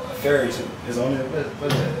a ferry to. It's on there.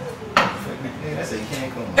 What is that? That's a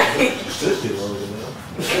Cancun. This shit over there.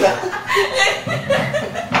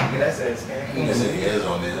 That's a Cancun. That's it. It's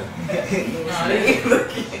on there. No,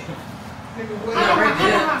 right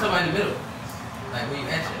there. I'm talking about in the middle. Like where you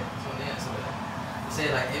enter. It's on there. So it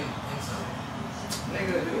said like M something.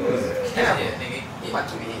 Nigga, what is it? Give it here, nigga.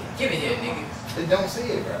 Give it here, nigga. They don't see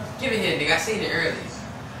it, bro. Give it here, nigga. I seen it earlier.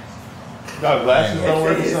 Y'all glasses don't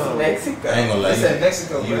work or something. Mexico. I ain't gonna lie. It's in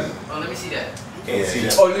Mexico, bro. Oh, let me see that. Can't see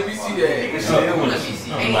that. Oh, let me see that. Let me see.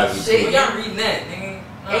 You might be Ain't Well, shit. y'all reading that, nigga.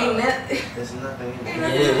 Ain't nothing. There's nothing in Ain't there.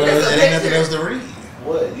 nothing. Well, That's a there ain't nothing picture. else to read.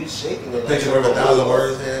 What? You shaking it? Picture of 1,000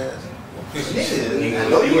 words there. I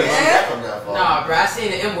know you ain't seen that from that far. Nah, bro, I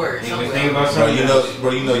seen the M word. Niggas think about Bro, something. you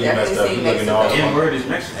know you messed up. You looking all N word is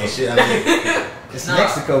Mexico. ain't shit. I mean, It's Nah.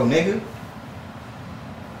 Mexico, nigga.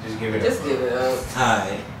 Just give it Just up. give it up.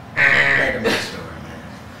 Alright. Back to my story, man.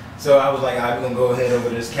 So I was like, alright, we're gonna go ahead over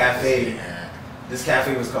to this cafe. This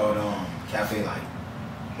cafe was called Cafe like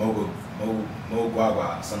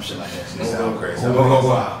Mogwagwa, some shit like that. It sound crazy.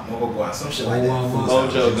 Mogwagwa, some shit like that.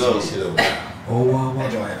 Mojo go. Shit over there.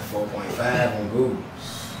 That joint had 4.5 on Google.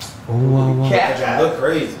 That Cat. joint look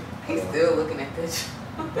crazy. He's still looking at this.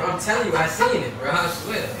 Bro, I'm telling you, I seen it, bro. I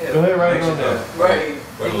swear. Go ahead, write it on there. Right.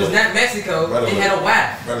 It was not Mexico. It had a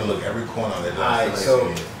Y. Brother, look every corner of that. Alright,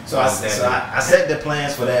 so I set the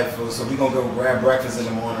plans for that. So we gonna go grab breakfast in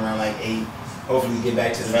the morning around like 8. Hopefully we get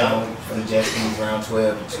back to the town for the jet skis around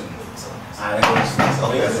 12 to 2. So I go to sleep. So I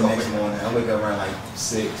wake up the next morning. I wake up around like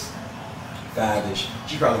 6, 5-ish.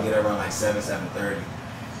 She probably get up around like 7, 7:30.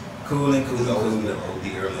 Cooling. OD early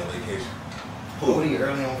on vacation. OD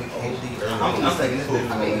early on vacation. I'm thinking this bitch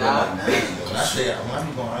I mean, like 9. When I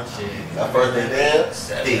be going out shit. My birthday dance.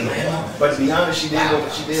 But to be honest, she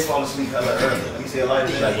did fall asleep hella early. Let me see a light.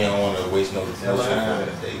 Like you don't want to waste no time.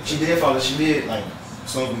 She did like as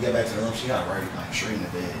soon as we get back to the room, she got right like straight in the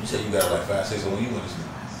bed. You said you got like 5, 6 when you went to sleep.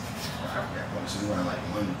 I went to sleep around like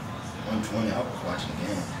 1:20. I was watching the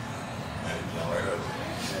game. Right up.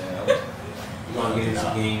 Yeah, I was. We're gonna get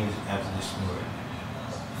into games after this story.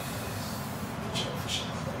 For sure.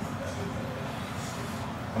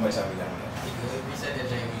 How much time we got on that? Reset that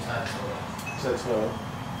Jamie side for Said 12.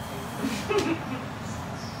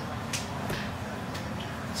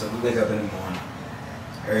 So we wake up in the morning.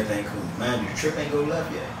 Everything cool. Mind you, the trip ain't go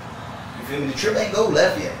left yet. You feel me? The trip ain't go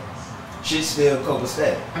left yet. Shit still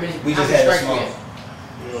copacetic. I mean, We how just many had a strikes small.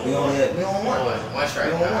 we We on one. One strike.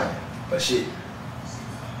 We on one. But shit,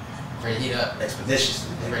 Ready to heat up. expeditiously.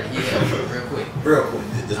 Ready to heat up real quick. Real quick.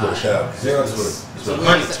 This is what a shout. Zero to This So is we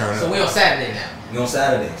what on, a turn so we on Saturday now. We on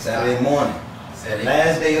Saturday morning. Saturday.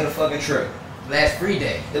 Last day of the fucking trip. Last free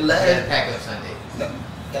day. The We last- had to pack up Sunday. No,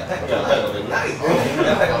 got packed up Got tonight. back on the night.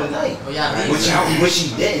 Got packed up tonight. Oh, y'all leave. Which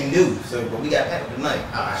she didn't do. So, but we got packed up tonight.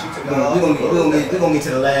 Alright. She took We're gonna get to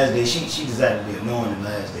the last day. She decided to be annoying the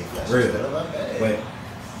last day for real. But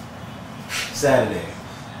Saturday,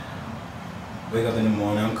 wake up in the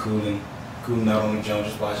morning. I'm cooling out on the jump,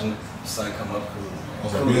 just watching the sun come up. On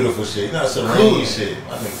some beautiful shit. Not some rainy shit.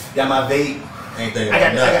 I mean, Got my vape. ain't thinking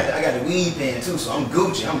about nothing. I got the weed pen too, so I'm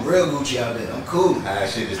Gucci. I'm real Gucci out there. I'm cool.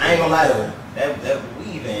 Shit is I ain't gonna lie though. That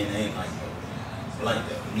weed pen ain't like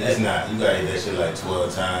that. It's not. You gotta hit that shit like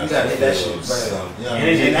 12 times. You gotta hit that shit, You know what I And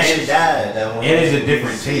mean? And that shit died. And it's a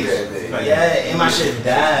different taste. Yeah, and my shit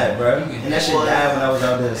died, bro. And that shit died when I was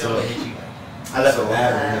out there. So It'll hit you. I left a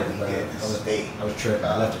battery here, Get bro. state. I was tripping.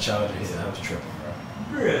 I left the charger here. I was tripping,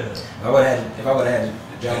 bro. Really? If I would have had the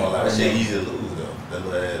Ain't jump, gonna lie, I that shit would've- easy to lose though. That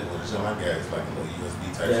little ass, what is my guy? It's like a little USB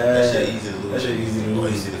type shit. Yeah, That shit easy to lose. that shit easy to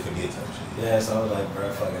lose. Easy to forget type shit. Yeah, so I was like, bro,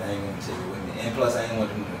 fuck it, I ain't gonna take it with me. And plus, I ain't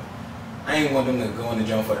want them to go in the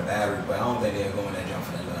jump for the battery, but I don't think they'll go in that jump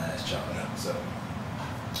for that little ass chopper. So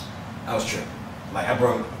I was tripping. Like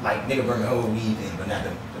nigga bring the whole weed in, but not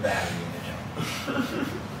the battery in the jump.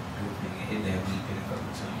 Nigga hit that weed pin a couple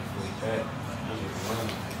times before he packed.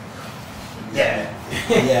 Yeah,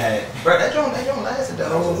 yeah, bro. That joint lasted the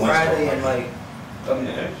whole Friday and like.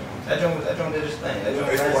 That joint did its thing. That joint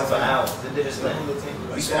lasted for hours. It did its thing.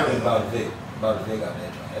 We spoke about a Vic out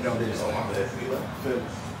that joint. That joint did its thing.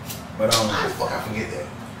 But How the fuck I forget that?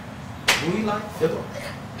 who you like? The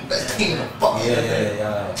best team in the fuck.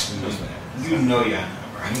 Yeah. You know y'all.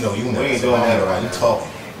 You know, you We know, ain't doing that right You now. talking.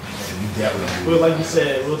 You definitely. Well, like you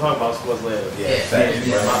said, we'll talk about sports later. Yeah, facts.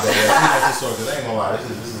 Yeah. My bad. That's just I ain't gonna lie. This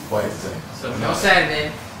is quite the thing. So we on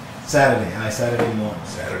Saturday. Saturday morning.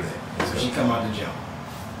 Saturday. So she come out the jump.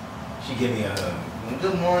 She give me a hug.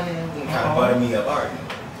 Good morning. Kind of butter me up. I already know.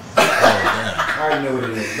 I already know what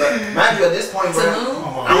it is. But mind you, at this point, bro.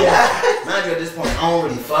 Mind you, at this point, I don't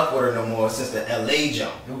really fuck with her no more since the LA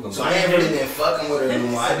jump. So I ain't really been fucking with her no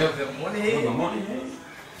more.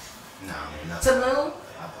 Nah, man, not. Tulum.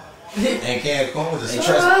 And Cancun was Hey, a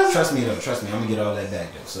trust me though. Trust me. I'm gonna get all that back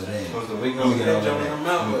though. So then, Was the week I'm gonna get all that that jump in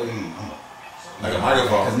back. her mouth? like a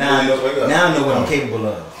microphone. Because now I know what I'm capable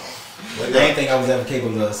of. I Wake didn't up. think I was ever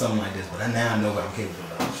capable of something like this, but now I know what I'm capable of.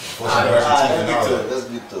 What's your version teeth and all that? Let's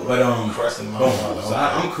get to it. But Crusting my boom. mouth. So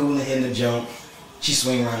I'm cooling, hitting the jump. She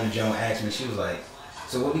swing around the jump, asked me. She was like,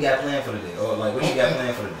 "So what we got planned for today? Or like, what you got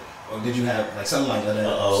planned for today? Or did you have like something like that?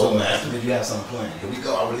 Uh-oh, So, man. did you have something planned?" Here we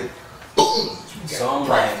go. I really. Boom. So I'm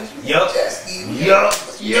like, yup.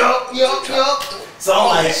 So I'm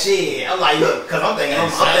like, shit. I'm like, look, cause I'm thinking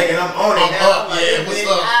I'm on it now. I'm like, Yeah, what's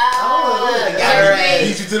up? Got her ass.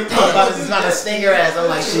 Beat you to the I was punch. about to sting her ass. I'm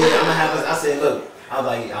like, shit, I'm gonna have I said, look, I was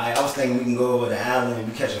like, I was thinking we can go over the island and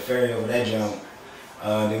we catch a ferry over that jump.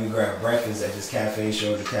 Then we grab breakfast at this cafe,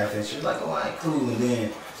 showed the cafe. She was like, oh, alright, cool. And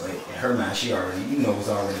then, but in her mind, she already, you know what's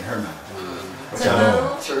already in her mind. Which I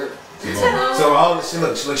know. Sure. So all this,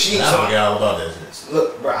 look, she ain't I forgot all about that shit.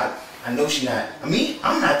 look, bro, I know she not, I'm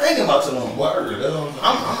not thinking about Tulum. Word.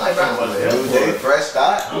 I'm like, bro, New day, fresh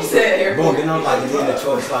start. You said airport. boom, then I'm like, and then at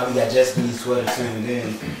 12 o'clock, we got jet skis, 12 to 2, and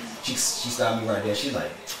then she stopped me right there. She's like,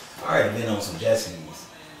 I already been on some jet skis.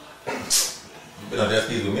 You been on jet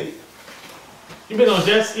skis with me? You been on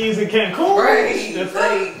jet skis in Cancun? Right. That's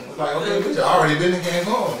Like, Like, okay, but you already been in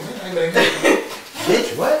Cancun. Man, I ain't been in Cancun.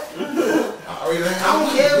 Bitch, what? I already been in I don't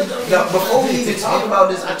care. before we even talked about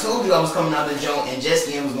this, I told you I was coming out the joint and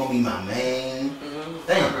Jessica was gonna be my main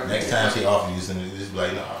thing. Next time she offer you something, just be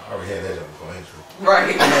like, no, I already had that job before, ain't true.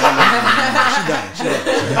 Right.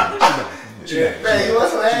 She done. Man, you want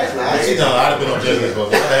some ass? Nah, She done. I'd have been on Jessica's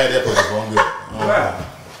before. I had that pussy before. I'm good.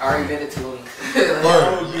 I already been to him.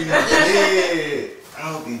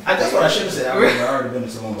 That's what I should have said. I already been to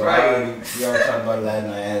someone, but we already talked about it last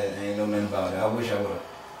night. I ain't know nothing about it. I wish I would have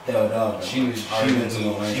held on. She was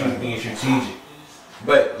being strategic.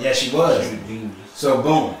 But yeah, she was. So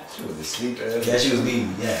boom. She was asleep early. Yeah, she was beating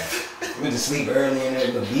me. Yeah, we went to sleep early and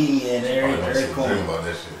it was beating me in every corner. About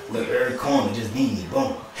that shit. Look, every corner just beat me.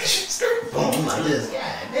 Boom. Boom. I'm like this. God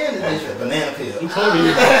damn, this bitch a banana peel. You told me you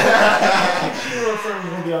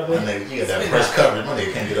My nigga, you got that press coverage. My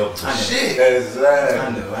nigga can't get open. Shit. That is right. I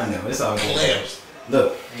know. It's all good. Clamps.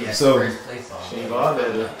 Look, Yeah, so first place off. She involved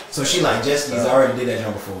in it. so she like Jessica's already did that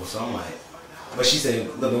jump before. So I'm like, but she said,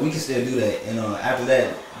 look, but we can still do that. And after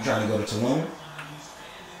that, you trying to go to Tulum?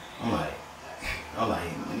 I'm like,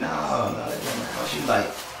 no.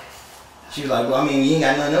 She was like, well, I mean, you ain't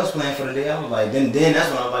got nothing else planned for the day. I was like, then that's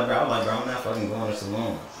when I was like, bro, I'm not fucking going to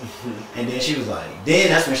Tulum. And then she was like, then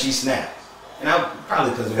that's when she snapped. And I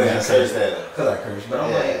probably because of the way I said that. Because I cursed. But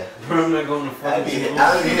I'm like, I'm not going to fucking I'm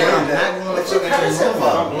not going to fucking Tulum.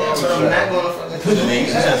 But I'm not going to fucking She Tulum.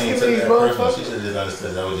 shouldn't even take that personal. She should have just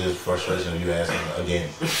understood that was just frustration of you asking again.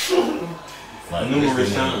 Like,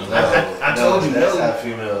 Numerous times. I told you That's no. how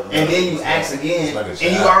female. And then you ask again, Like a and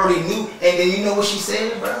child. you already knew, and then you know what she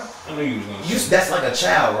said, bro? I knew you was going to That's like a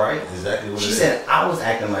child, right? Exactly what She it is. said I was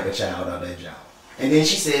acting like a child on that job. And then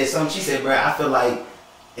she said something, she said, bro, I feel like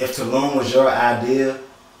if Tulum was your idea,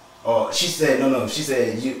 or she said, no, she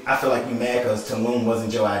said, I feel like you mad because Tulum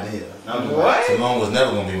wasn't your idea. And I was What? Tulum was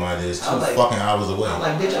never going to be my idea. It's 2 fucking hours away. I'm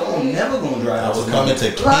like, bitch, I'm never going to drive I was Tulum. coming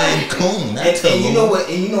to Cancun, not Tulum.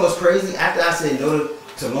 And you know what's crazy? After I said no to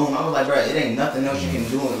Tulum, I was like, bro, it ain't nothing else you can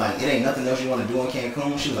do. Like, it ain't nothing else you want to do in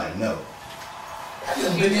Cancun. She was like, no.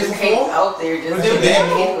 You just came out there just to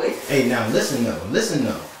anyway. Hey, now listen though.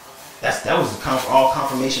 That was all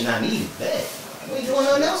confirmation I needed. Bet. We ain't doing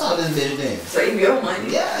nothing else on this bitch then. Save your money.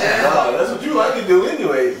 Yeah. No, that's what you like to do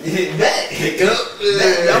anyway. Bet.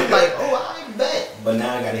 I'm like, oh, I bet. But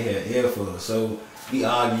now I gotta hear an earful. So we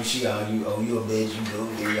argue, she argue, oh, you a bitch, you go,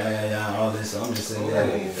 yeah, all this. So I'm just sitting there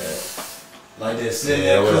like this, sitting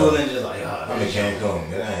there cool and just like, I'm in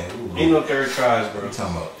Cancun. Ain't no third tries, bro. What you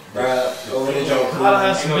talking about? bruh, over the joke. I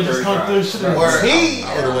had some bitches come through shit. Word. I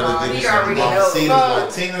would have went to He do already some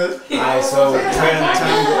knows. Martinas. Alright, so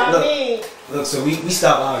look, so we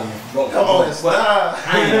stopped arguing. Come on, stop. I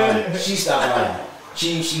ain't arguing. She stopped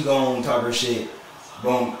arguing. She gon' talk her shit.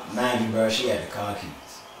 Boom, mind you, bro, she had the car keys.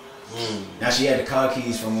 Now she had the car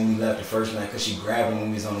keys from when we left the first night, cause she grabbed them when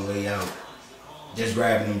we was on the way out. Just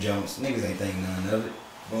grabbing them jumps. Niggas ain't think none of it.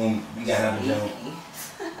 Boom, we got out the jump.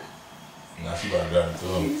 Now she about to drive into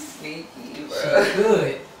him. You sneaky, bro. She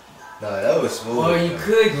could. Nah, that was smooth. Or you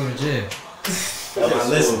could go to jail. That was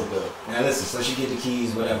listen. smooth, though. Now listen, so she get the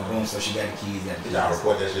keys, whatever, boom, so she got the keys, Y'all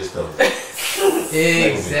report that shit stuff.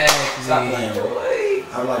 Exactly. Stop playing, bro.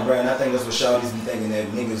 I'm like, bro, and I think that's what shawty's be thinking, that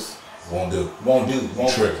niggas Won't do.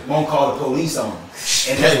 won't call the police on them.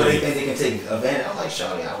 And that's what they think they can take advantage. I'm like,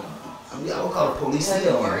 shawty, I would call the police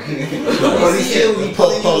here on you. Police here would be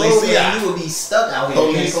pulling you over and you would be stuck out here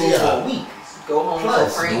in Cancun for a week. Go home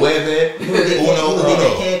Plus, for free. Nueve. You would get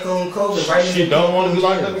Cancun COVID right in She don't want to be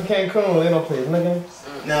locked up in Cancun. They don't play nigga.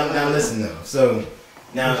 Now listen though. So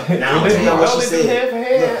now I'm gonna tell y'all what she said. Look,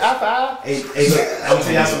 hey, look, I'm gonna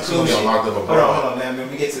tell y'all some cool shit. Hold on, man. Let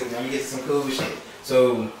me get to some cool shit.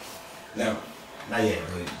 So now, not yet,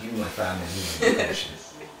 but you like 5 minutes. You like cool shit.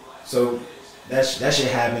 So that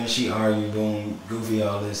shit happened. She argued, boom, goofy,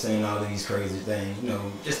 all this, saying all of these crazy things. You know,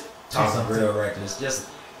 just talking real reckless, just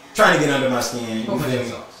trying to get under my skin. You feel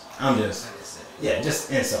me? I'm just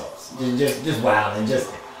insults, just wild and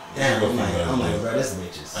just. Damn, I'm like, bro, this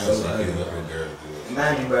bitch is so ugly.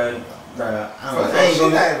 Mind you, bro, I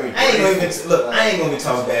ain't gonna be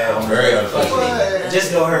talking bad on her.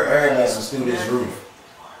 Just know her arrogance was through this roof.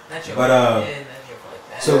 But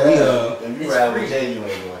so we If you ride with Jay, you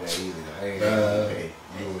ain't doing that either. I ain't gonna pay.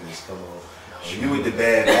 You would just come on. If you with the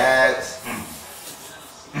bad vibes,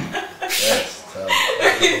 that's tough.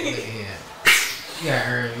 Yeah. You gotta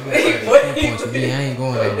earn. You gotta earn 10 points for me. I ain't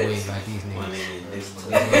going that way like these niggas. You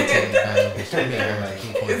gotta earn the 10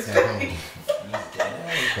 points at home.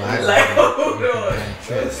 Hold on.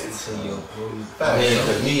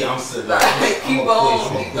 Because me, I'm sitting like, I'm a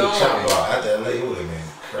quick chop bar. After LA, who man?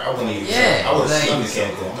 I wouldn't even. Yeah, I would have like, seen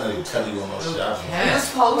something. I'm not even telling you on no shit. You're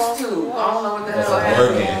supposed to. I don't know what the hell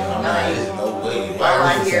working. happened. I'm not. There's no way.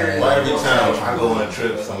 Why every time I go on a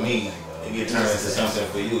trip for me, it get turned into something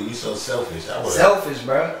for you? You so selfish. Selfish,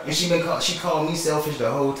 bro. And she called me selfish the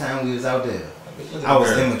whole time we was out there. I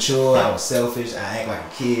was immature, I was selfish, I act like a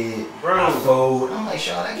kid, I fold. I'm like,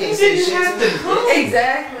 Sean, I can't say shit to you.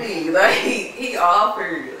 Exactly. Like, he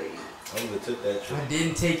offered. I even took that trip. I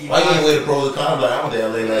didn't take you. Why you ain't weigh the pros and cons? Like, I went to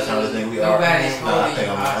LA last time. This thing we are. Nobody's I think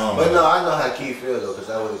I'm But no, I know how Keith feels though, because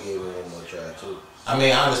I would have gave him one more try too. I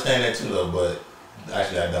mean, I understand that too though, but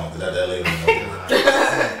actually I don't, because that LA was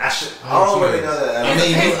I don't really know that. I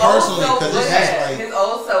mean, me personally, because it's just like his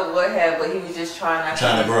old self would have, but he was just trying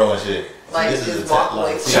to grow and shit. Like, this is just walk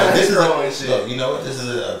away. this is look, you know what? This is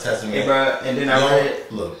a testament. Hey, bro, and then I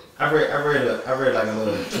read like a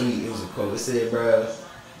little tweet. It was a quote. It said, bro,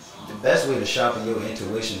 the best way to sharpen your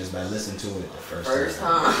intuition is by listening to it the first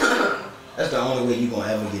time. That's the only way you're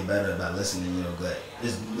gonna ever get better by listening to your gut.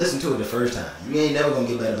 Just listen to it the first time. You ain't never gonna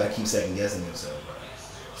get better by keep second guessing yourself, bro.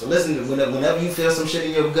 So listen to whenever you feel some shit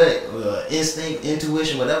in your gut, instinct,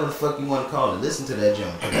 intuition, whatever the fuck you want to call it, listen to that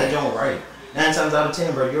joint. Cause that joint right. 9 times out of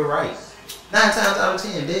 10, bro, you're right. 9 times out of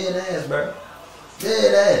 10, dead ass, bro.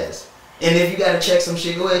 Dead ass. And if you gotta check some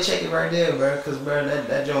shit, go ahead check it right there, bro. Cause bro,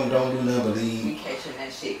 that joint don't do nothing but lead. You catching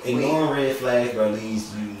that shit quick. Ignoring red flags, bro,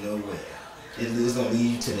 leads you nowhere. It's gonna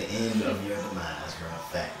lead you to the end of your demise, bro.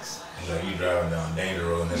 Facts. Like you driving down danger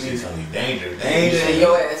road and that shit telling you danger. And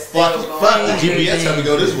your ass fuck it. GPS tell me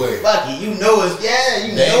go this way. Fuck it. You know it's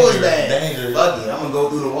bad. Danger. Fuck it. I'm gonna go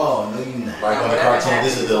through the wall. No, you not. Like on the cartoon,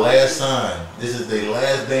 this is the last sign. This is the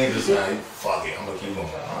last danger sign. Fuck it. I'm gonna keep going.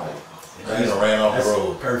 Alright. You done ran off the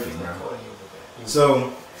road. Perfect, bro.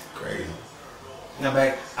 So crazy. Now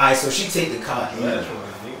back. Alright, so she take the car.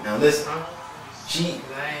 Now listen.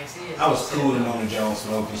 I was cooling on the Jones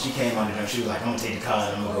smoking. She came on the Jones. She was like, I'm gonna take the car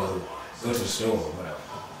and I'm gonna go to the store or whatever.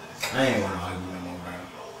 I ain't wanna argue no more, bro.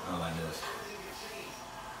 I don't like this.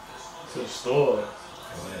 To the store.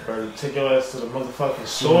 Bro, take your ass to the motherfucking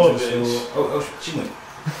store, bitch. Oh, she went.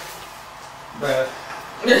 Bruh.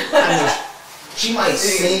 I mean, she might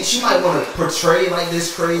sing, she might want to portray like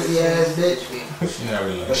this crazy ass bitch,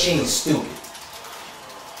 but she ain't stupid.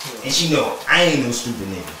 And she know I ain't no stupid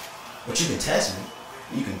nigga. But you can test me.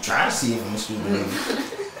 You can try to see if I'm a stupid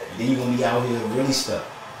nigga. Then you gonna be out here really stuck.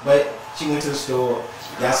 But she went to the store,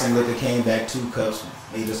 got some liquor, came back 2 cups,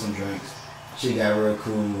 made her some drinks. She got real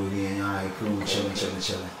cool again. Alright, cool,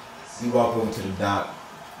 chilling. We walk over to the dock.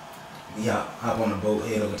 We hop on the boat,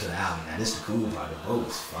 head over to the island. Now this is the cool part. The boat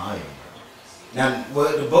was fire, bro. Now,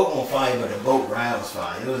 well, the boat on fire, but the boat ride was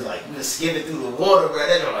fire. It was like you just skimming through the water, bro.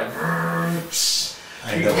 That was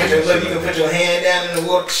like. You can put your hand down in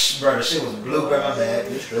the water, bro. The shit was blue, bro. My bad.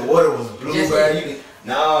 The water was blue, bro.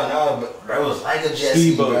 No, bro. It was like a jet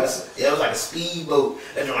ski, bro. It was like a speedboat.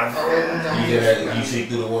 That was like. You see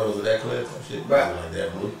through the water with that clear some shit, bro. Like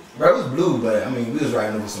that blue. Bro, it was blue, but I mean, we was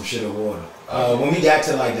riding over some shit of water. When we got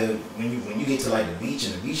to like when you get to like the beach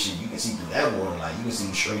and the beach shit, you can see through that water. Like you can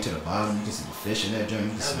see straight to the bottom. You can see the fish in that joint. You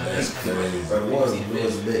can see bro, the water was blue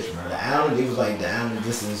as a bitch, bro. The island, it was like the island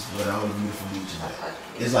distance with all the beautiful beaches.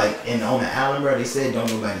 It's like, and on the island, bro, they said don't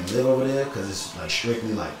nobody live over there because it's like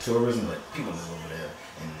strictly like tourism, but people live over there.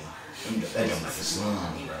 And that don't like the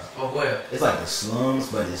slums, bro. Oh, where? It's like the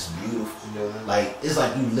slums, but it's beautiful. Like it's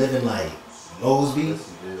like you live in like Mosby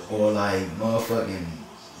or like motherfucking,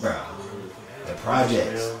 bro, the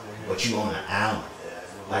projects, but you on an island,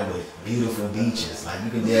 like with beautiful beaches. Like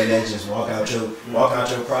you can just walk out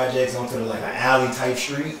your projects onto the, like an alley type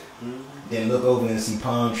street, then look over and see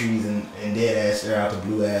palm trees and dead ass stare out the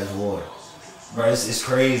blue ass water. Bro, it's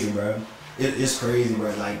crazy, bro. It's crazy,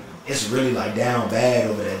 bro. Like it's really like down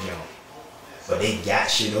bad over that joint, but they got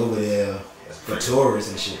shit over there for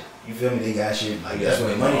tourists and shit. You feel me? They got shit like that's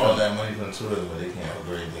where the money all that money from the tourism, but they can't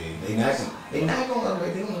upgrade. They not gonna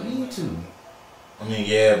upgrade. They don't need to. I mean,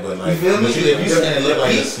 yeah, but like, you feel me? If you saying it look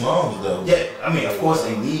like the slums though. Yeah, I mean, of course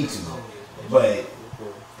they need to, but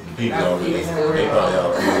the people already they probably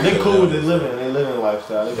out. They cool with their living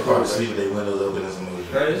lifestyle. They probably sleep with their windows open and some movies.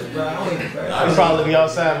 They probably be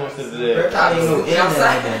outside most of the day. Probably ain't no internet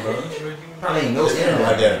like that, bro. Probably ain't no internet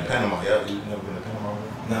like that in Panama. Yeah, you never been to Panama?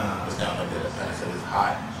 Nah, it's down like that in Panama. It's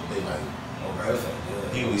hot. They like,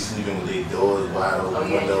 people be sleeping with their doors wide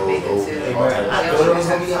open, windows open. I thought it was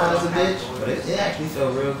gonna be hot as a bitch, but it actually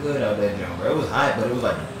felt real good out there, John, bro. It was hot, but it was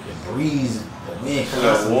like the breeze, the wind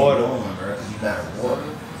constantly blowing, bro, because you got water.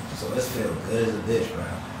 So it felt good as a bitch, bro.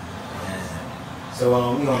 Man. So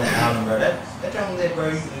we on the island, bro. That joint lit, bro.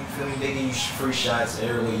 You feel me? They give you free shots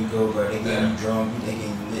everywhere you go, bro. They give you drunk, they give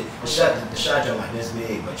you lit. The shot joint like this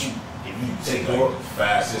big, but if you take more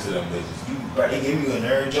fast as them bitches. Bro, they give you a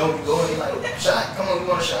nerd joint, you go and they like, shot, come on, you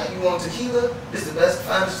want a shot? You want tequila? This is the best,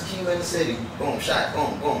 finest tequila in the city. Boom, shot,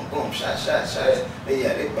 boom, boom, boom, shot. But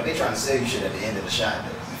yeah, they trying to sell you shit at the end of the shot,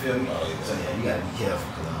 though. You feel me? So yeah, you gotta be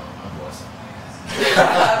careful, cause I bought some.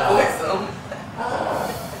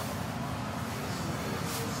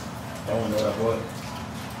 I don't know what I bought.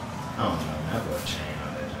 I don't know, man. I bought a chain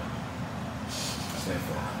on that joint. I spent $400.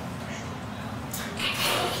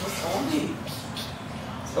 What's on it?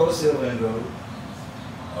 Oh, silver and gold.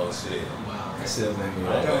 Oh shit! Wow. That's silver and gold.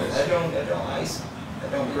 That don't ice. That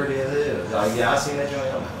don't pretty as hell. Like, yeah, I seen that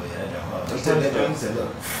joint. I'm like, oh yeah, that joint hard. He took that joint. He said, look.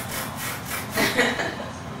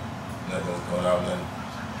 Nothing's going out, nothing.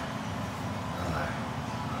 I'm like,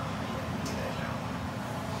 get that joint.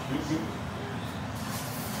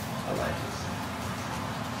 I like it.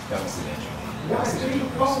 Y'all see that joint? Y'all see that joint?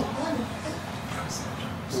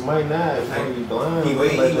 You might not. You might be blind. He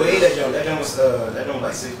weighed that joint. That joint was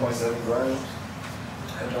like 6.7 grams.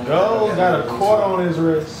 Joe got a cord on his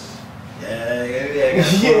wrist. Yeah, got a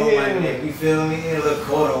cord on my neck. You feel me? A little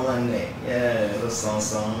cord on my neck. Yeah, a little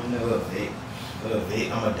song, a little Vic.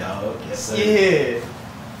 I'm a dog. Yes, sir. Yeah.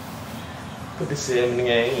 Put the 7 in the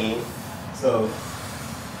game. So,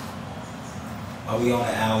 we on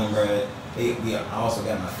the island, bro. I also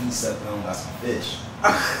got my feet sucked on by some fish.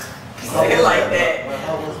 Say it like that.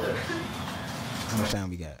 How was that? How much time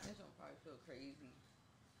we got? That don't probably feel crazy.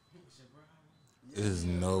 There's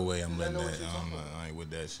no way I'm letting that. I ain't with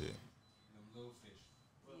that shit.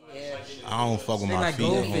 Yeah. I don't fuck with my feet.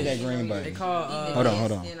 goldfish. That green bug. They call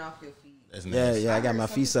Hold on. Skin off your feet. That's nasty. Yeah, I got my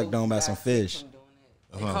feet sucked on by some fish.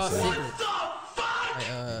 they call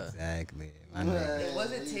cichlids. Exactly.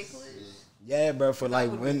 Was it ticklish? Yeah, bro. For like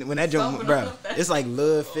when that joint, bro, it's like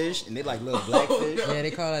little fish and they like little black fish. Yeah,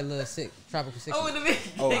 they call that little tropical cichlid.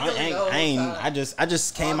 I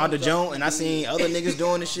just came out the joint and I seen other niggas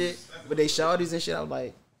doing the shit with they shawties and shit. I was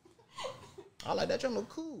like that joint look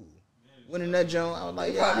cool. Went in that joint, I was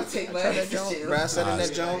like, yeah, I tried that joint. Bro, I sat in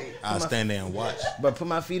that joint. I'll stand there and watch. But put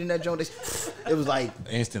my feet in that joint. It was like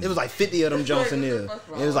instantly. It was like 50 of them joints in there.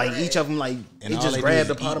 It was like each of them like And it all just they grabbed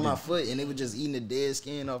do a is part of eat my them. foot and they were just eating the dead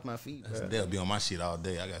skin off my feet. Bro. They'll be on my shit all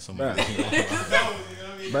day. I got so Bro. much.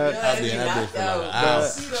 But I'll be in that bitch for like an hour.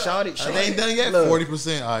 Shawty, They ain't done yet. look,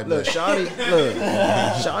 40%. All right, Look, bet.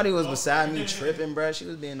 Shawty was beside me tripping, bro. She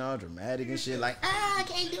was being all dramatic and shit, like, I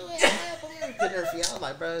can't do it. Put her feet. I was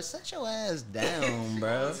like, bro, set your ass down,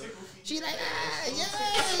 bro. She like,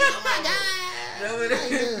 oh my god.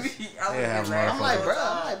 I'm like, bro.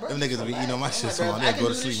 Them niggas be eating on my shit so long. They go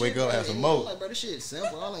to sleep, wake up, have some more. Like, bro, this shit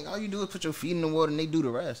simple. I'm like, all you do is put your feet in the water and they do the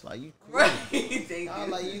rest. Like, you cool. Right. I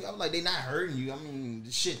was like, they not hurting you. I mean,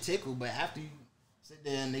 the shit tickle, but after you sit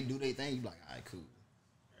there and they do their thing, you be like, all right, cool.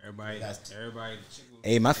 Everybody.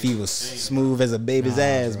 Hey, my feet was smooth as a baby's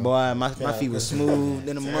ass, boy. My feet was smooth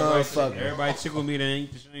than a motherfucker. Everybody tickle me, that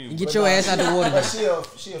ain't the same. Get your ass out the water. Though.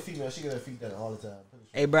 She a female. She get her feet done all the time.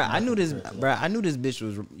 Hey, bro, I knew this bitch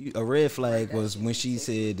was a red flag was when she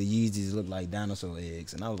said the Yeezys look like dinosaur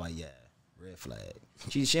eggs, and I was like, yeah, red flag.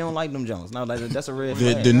 She don't like them Jones. And I was like, that's a red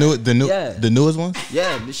flag. The newest ones?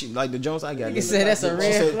 Yeah, she like the Jones I got. You said that's a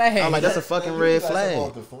red flag. I'm like, that's a fucking red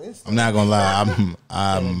flag. I'm not gonna lie.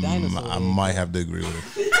 I might have to agree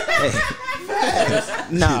with it.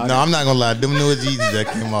 No, I'm not gonna lie. Them newest Yeezys that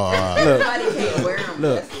came out. Nobody can't wear them.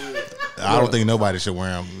 Look. I don't think nobody should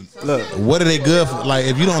wear them. Look, what are they good for? Like,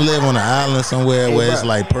 if you don't live on an island somewhere where it's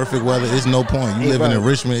like perfect weather, it's no point. You living in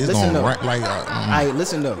Richmond, it's gonna rain like.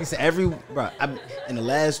 Listen though. In the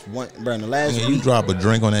last you week, drop a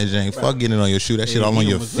drink on that jank. Fuck getting it on your shoe. That shit all on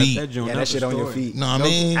your feet. Yeah, that shit on your feet. No, I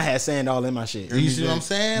mean, I had sand all in my shit. You see what I'm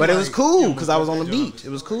saying? But it was cool because I was on the beach. It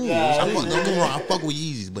was cool. Don't get me wrong. I fuck with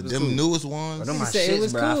Yeezys, but them newest ones. Them my said it shits,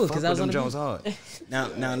 was bro. cool I fuck 'cause I was with on them the Jones hard.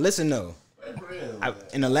 Now listen though.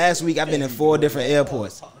 In the last week, I've been in 4 different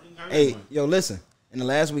airports. Hey, yo, listen. In the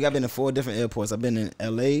last week, I've been in 4 different airports. I've been in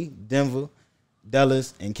L.A., Denver,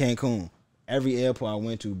 Dallas, and Cancun. Every airport I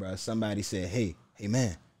went to, bro, somebody said, hey,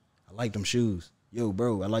 man, I like them shoes. Yo,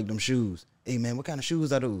 bro, I like them shoes. Hey, man, what kind of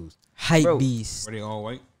shoes are those? Hype beast. Were they all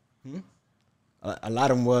white? A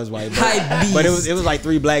lot of them was white, Hype beast. but it was like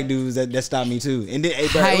 3 black dudes that stopped me too. And then, hey,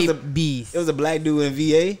 bro, Hype beast. It was a black dude in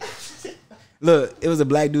VA. Look, it was a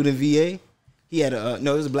black dude in VA. He had a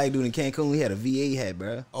no, it was a black dude in Cancun. He had a VA hat,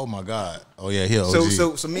 bro. Oh my God. Oh yeah, he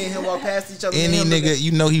OG. So me and him walk past each other. Any nigga,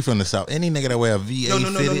 you know he from the South. Any nigga that wear a VA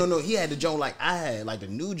No. He had the Jones like I had, like the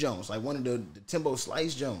new Jones, like one of the Timbo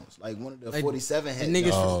Slice Jones, like one of the like 47 hats. The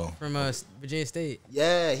niggas from Virginia State.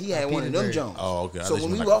 Yeah, he had one of them Jones. Oh, okay. So when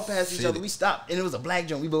we walked past each other, we stopped, and it was a black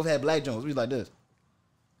Jones. We both had black Jones. We was like this.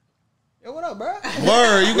 Yo, what up, bro?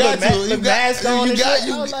 Word, you got to. You got.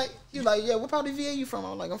 I was like. He's like, yeah, what part of VA you from?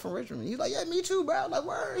 I was like, I'm from Richmond. He's like, yeah, me too, bro. I was like,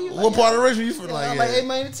 word. Like, what part of Richmond you from? I'm like, hey,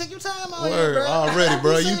 man, take your time out here, bro. Already,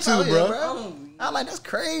 bro. You too, bro. I was like, that's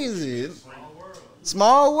crazy.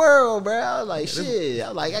 Small world, bro. I was like, shit. I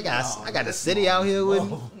was like, I got the city out here with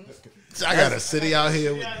me. I got a city out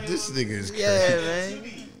here with this nigga is crazy. Yeah, man.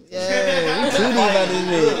 Yeah, you too deep about this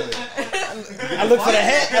nigga. I look for the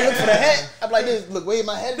hat. I'm like, this. Look, wave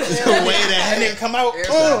my head. Wave that nigga come out.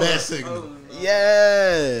 That signal.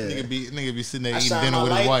 Yeah. Nigga be sitting there eating dinner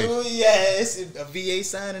with his wife. Yeah, it's a VA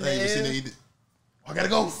sign in there. I gotta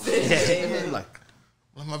go. Like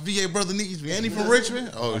my VA brother needs me. Ain't he from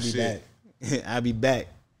Richmond? Oh shit. I'll be back.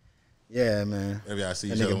 Yeah, man. Maybe I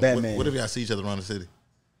see each other. What if y'all see each other around the city?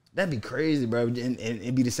 That'd be crazy, bro. And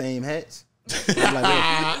it'd be the same hats.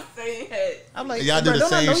 I'm like, y'all do the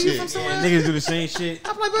same shit. Niggas do the same shit.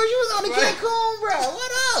 I'm like, bro, you was on the Cancun, bro.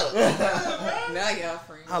 What up? Now y'all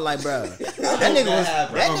friends. I'm like, bro, that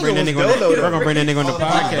nigga was dolo. We're gonna bring that nigga on the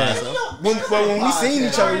podcast. When we seen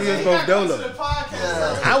each other, we was both dolo.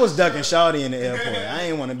 I was ducking Shawty in the airport. I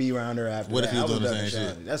ain't want to be around her after. What if that. he was doing the same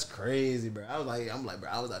shit? That's crazy, bro. I'm like, bro,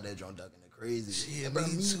 I was out there drunk ducking. Crazy shit, bro.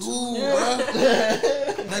 Me too, bro.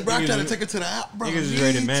 Like, bro, I tried to take her to the app, bro. Niggas is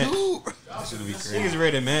ready to match. That should be crazy. Niggas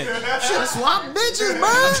ready to match. Should've swapped bitches,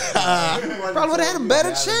 bro. Probably would've had a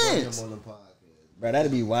better chance. Bro,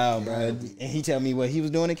 that'd be wild, bro. And he tell me what he was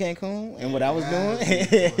doing in Cancun and what I was doing.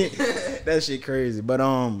 That shit crazy. But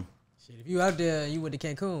shit, if you out there, you went to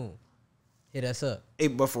Cancun, hit us up. Hey,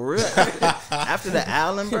 but for real, after the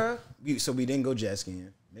island, bro. So we didn't go jet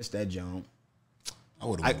skiing. Missed that jump.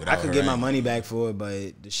 I could get my money back for it,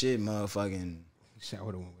 but the shit, motherfucking. I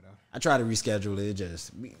would have went without. I tried to reschedule it.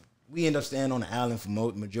 Just we end up staying on the island for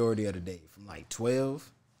majority of the day, from like 12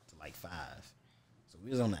 to like 5. So we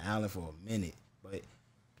was on the island for a minute, but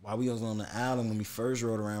while we was on the island, when we first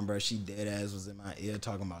rode around, bro, she dead ass was in my ear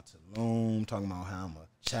talking about Tulum, talking about how I'm a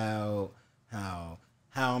child, how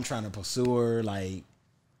I'm trying to pursue her, like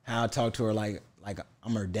how I talk to her like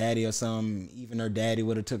I'm her daddy or something. Even her daddy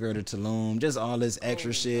would have took her to Tulum. Just all this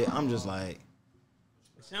extra shit. I'm just like,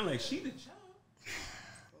 it sound like she the child.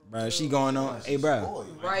 Bro, she going on. Hey, bro.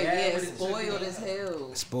 Right, yeah, spoiled as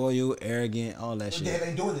hell. Spoiled, arrogant, all that shit. They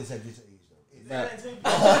ain't doing this at this age, though.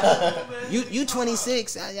 You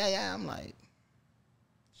 26. Yeah. I'm like,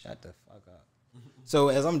 shut the fuck up. So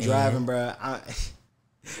as I'm driving, bro,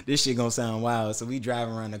 this shit gonna sound wild. So we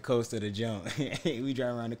driving around the coast of the jump. We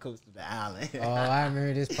driving around the coast of the island. Oh, I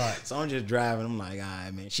remember this part. So I'm just driving. I'm like, all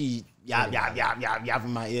right, man. She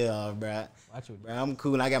yapping my ear off, bro. Bro, I'm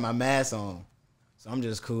cool. I got my mask on. So I'm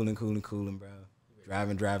just cooling, bro.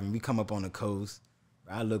 Driving. We come up on the coast.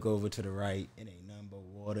 Bro, I look over to the right. It ain't nothing but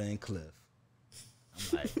water and cliff.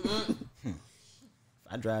 I'm like, if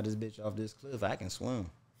I drive this bitch off this cliff, I can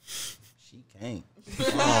swim. She can't.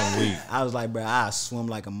 I was like, bro, I swim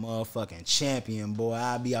like a motherfucking champion, boy.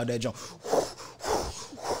 I be out there jump.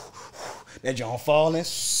 That jump falling.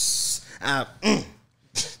 She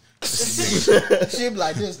be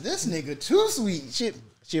like, this nigga too sweet.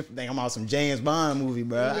 She think I'm out some James Bond movie,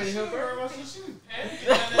 bro. You ready to help her?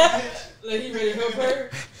 Like, he ready to help her?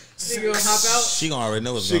 Nigga gonna hop out? She gonna already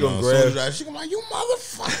know what's going on. Grab. She gonna be like, you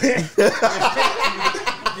motherfucker.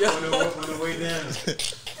 On the way down.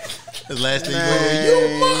 The last thing you go,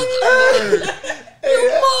 you mother.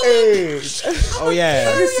 Oh yeah,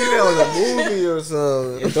 I see that on a movie or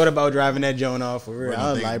something. I thought about driving that joint off for real.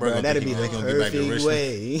 I was like, bro, that'd be the perfect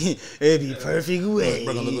way. It'd be perfect way.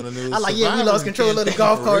 I like, yeah, we lost control of the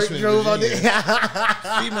golf cart, drove out there.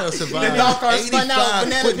 Female survived. The golf cart spun out,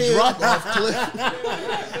 banana peel. Drop off cliff.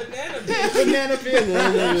 Banana peel. She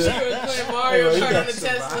was playing Mario Kart on the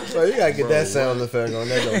Tesla. Bro, you gotta get that sound effect on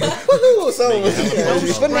that.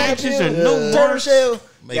 Banana peel. Turtle shell.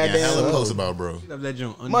 Making a hella post about, bro.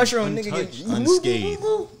 Mushroom nigga get unscathed.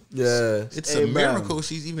 Yeah, it's a miracle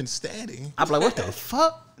she's even standing. I'm like, what the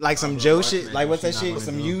fuck? Like some Joe shit? Like what's that shit?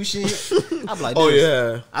 Some you shit? I'm like, oh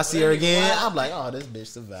yeah. I see her again. I'm like, oh, this bitch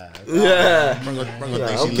survived. Yeah. Bring her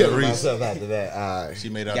I'm killing myself after that. All right. She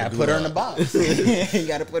made out. Gotta put her in the box. You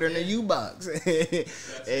gotta put her in the U box.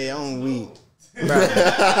 Hey, I'm weak.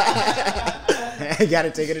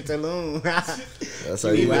 Gotta take her to Tulum. That's how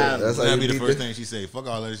you. That's how That'd you be the beat first thing she say. Fuck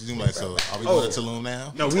all that. She's like, so are we going to Tulum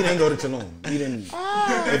now? No, we didn't go to Tulum. We didn't.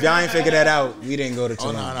 If y'all ain't figured that out, we didn't go to Tulum.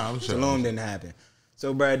 Oh, no, I'm sure. Tulum didn't happen.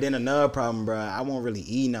 So, bro, then another problem, bro. I won't really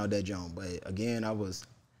eating out that joint, but again,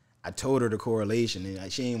 I told her the correlation,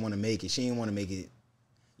 and she didn't want to make it. She didn't want to make it.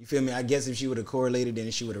 You feel me? I guess if she would have correlated, then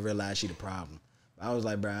she would have realized she the problem. But I was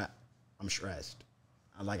like, bro, I'm stressed.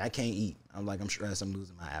 I'm like, I can't eat. I'm like, I'm stressed. I'm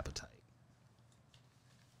losing my appetite.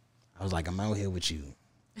 I was like, I'm out here with you.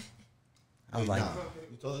 I was like,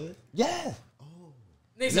 you told her? Yeah. Oh.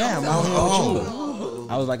 Yeah, I'm out here with you.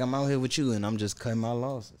 I was like, I'm out here with you, and I'm just cutting my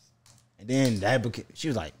losses. And then she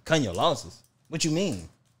was like, cutting your losses? What you mean?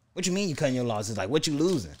 What you mean you cutting your losses? Like, what you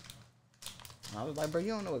losing? I was like, bro,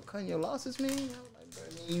 you don't know what cutting your losses mean? I was like, bro,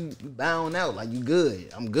 you bound out. Like, you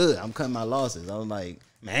good. I'm good. I'm cutting my losses. I was like,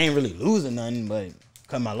 man, I ain't really losing nothing, but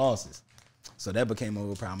cutting my losses. So that became a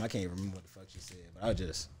real problem. I can't remember what the fuck she said, but I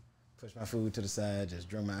just pushed my food to the side, just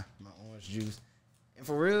drink my orange juice. And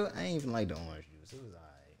for real, I ain't even like the orange juice. It was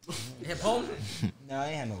all right. Had Paul? No, I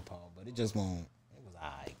ain't had no Paul, but it just won't. It was all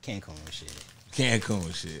right. Cancun shit.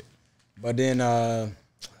 Cancun shit. But then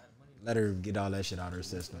let her get all that shit out of her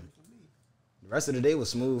system. The rest of the day was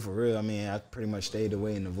smooth for real. I mean, I pretty much stayed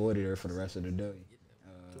away and avoided her for the rest of the day.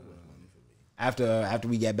 After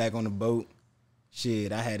we got back on the boat,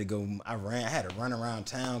 shit, I had to go. I had to run around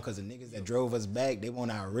town because the niggas that drove us back, they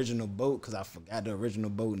want our original boat because I forgot the original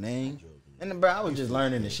boat name. And bro, I was just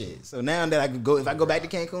learning the shit. So now that I could go, if I go back to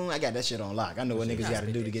Cancun, I got that shit on lock. I know what niggas got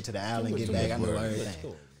to do to get to the island, get back. I know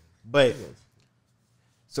everything. But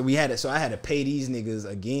so I had to pay these niggas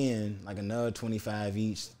again, like another $25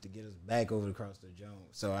 each to get us back over across the joint.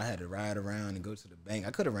 So I had to ride around and go to the bank.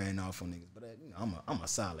 I could have ran off on niggas, but I'm a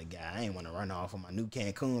solid guy. I ain't want to run off on my new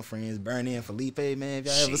Cancun friends, Bernie and Felipe, man. If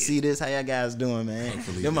y'all ever see this, how y'all guys doing, man?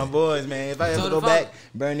 They're my boys, man. If I ever go back,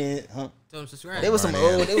 Bernie, Told them subscribe. They was some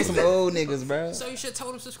old niggas, bro. So you should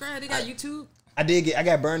told them subscribe. They got YouTube. I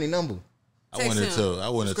got Bernie number. I wouldn't have told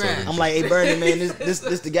him. I'm like, hey Bernie, man, this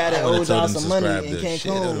the guy that owed y'all some money in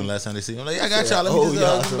Cancun. Last time they see him, like, I got y'all. Let me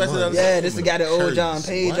just this the guy that owed y'all and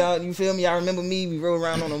paid y'all. You feel me? Y'all remember me? We rode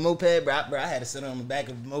around on a moped, bro. I had to sit on the back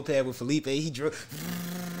of the moped with Felipe. He drove.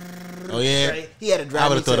 Oh yeah, he had to drive. I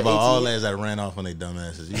would have thought about all that that ran off on they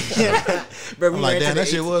dumbasses. Bro, I'm like, damn, that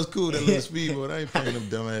shit was cool. That little speedboat. I ain't paying them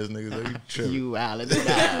dumbass niggas. Like, you tripping? You out?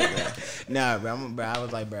 Nah, bro. I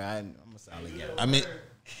was like, bro, I'm a solid guy. I mean.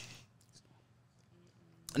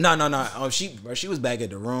 No. Oh, she was back at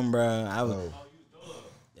the room, bro. I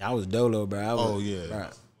was dolo, bro. Yeah. Bro.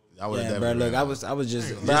 Look, I was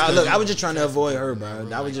just trying to avoid her, bro.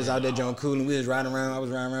 I was just out there John cooling. We was riding around. I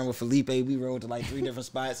was riding around with Felipe. We rode to like 3 different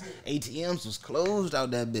spots. ATMs was closed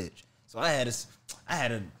out that bitch. So I had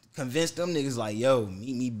to convince them niggas like, yo,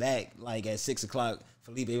 meet me back like at 6 o'clock.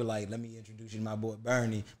 Felipe was like, let me introduce you to my boy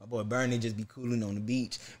Bernie. My boy Bernie just be cooling on the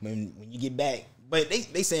beach when you get back. But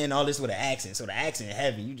they saying all this with an accent, so the accent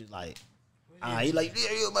heavy. You just like, he like,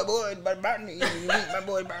 yeah, my boy Bernie, my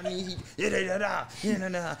boy Bernie. Then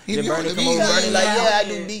Bernie come over, Bernie like, yeah, I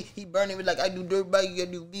do B. He Bernie was like, I do dirt bike, I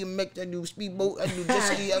do BMX, I do speedboat, I do jet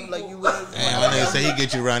ski. I'm like, you. Man, my nigga say he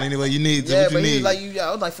get you around anyway you need. Yeah, what but you he need. was like,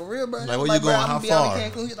 I was like, for real, bro. Like, where you going? How far?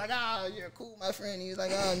 He's like, you're cool, my friend. He was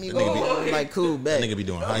like, me. Like, cool, bet. That nigga be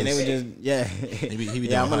doing heists. And they were just, yeah. He be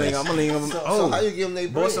doing I'm gonna link him. So how you give him they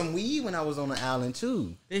bought some weed when I was on the island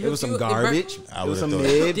too. It was some garbage. It was some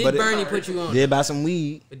mid. Did Bernie put you on? Did buy some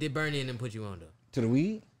weed. But did Bernie and them put you on though? To the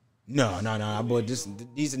weed? No. I bought this.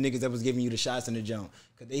 These are niggas that was giving you the shots in the jump.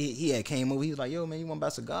 Cause he had came over. He was like, yo man, you want to buy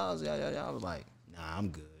cigars? Yeah. I was like, nah, I'm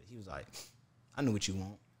good. He was like, I know what you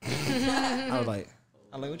want. I was like,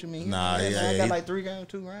 what you mean? Nah, I got like 3 grams,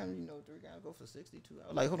 2 grams. You know, 3 grams go for 62. I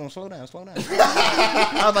was like, hold on, slow down.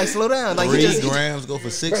 I was like, slow down. Like 3 grams go for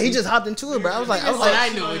 60. Bro, he just hopped into it, bro. I was like, I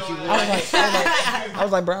know what you want. I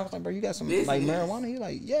was like, bro, you got some like marijuana? He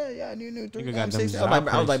like, yeah, I knew 3 grams, 60.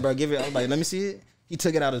 I was like, bro, give it. I was like, let me see it. He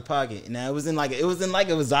took it out of his pocket. Now it was it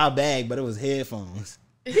was our bag, but it was headphones.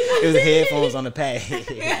 It was headphones on the pack.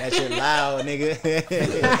 That shit loud, nigga.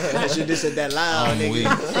 This shit that loud, nigga.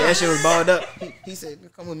 Yeah, that shit was balled up. He said,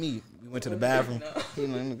 come with me. We went to the bathroom. He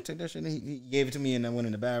like, take that shit. He gave it to me and I went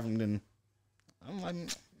in the bathroom. Then I'm like, man,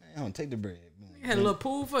 I don't take the bread. He had a little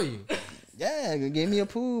pool for you. Yeah, gave me a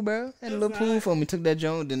pool, bro. Had a little pool for me. Took that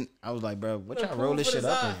joint. Then I was like, bro, what y'all roll this shit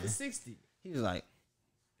up in? 60. He was like,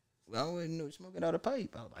 well, I already knew smoking out a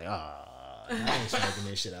pipe. I was like, I ain't smoking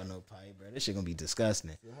this shit out no pipe, bro. This shit gonna be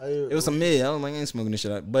disgusting. It was some mid. I was like, I ain't smoking this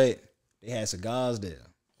shit out. But they had cigars there.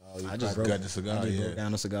 I just broke down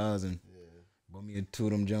the cigars and bought me 2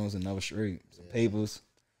 of them Jones and I was straight. Some papers.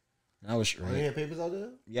 And I was straight. You had papers out there?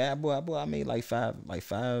 Yeah, I made like five. I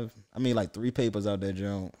made like 3 papers out there,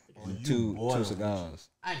 Joe. And two cigars.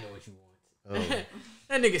 I know what you want. Oh.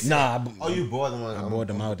 That nigga said. Nah, you bought them? I bought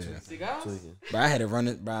them out there. Cigars? But I had to run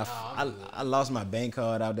it, bro. I lost my bank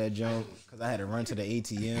card out that junk because I had to run to the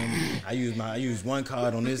ATM. I used one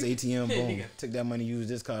card on this ATM. Boom, took that money, used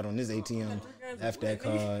this card on this ATM. Left that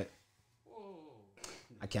card.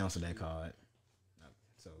 I canceled that card.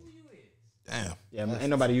 So damn. Yeah, ain't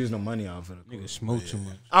nobody use no money off of it. Nigga smoke too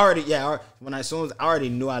much. I already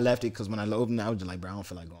knew I left it because when I opened it, I was just like, bro, I don't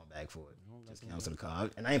feel like going back for it. Just cancel the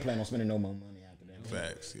card, and I ain't planning on spending no more money after that.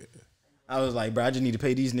 Facts, yeah. I was like, bro, I just need to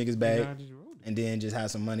pay these niggas back, and then just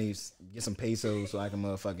have some money, get some pesos, so I can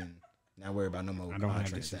motherfucking not worry about no more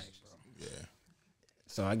transactions. Yeah.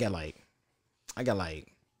 So I got like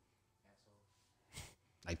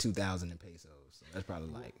 2,000 in pesos. So that's probably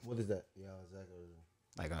like what is that? Yeah, exactly.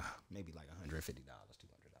 Like maybe like $150,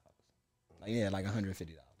 $200. Like $150.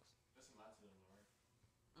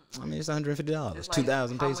 I mean, it's $150.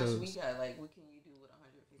 2,000 pesos. How much we got? Like, what can you do with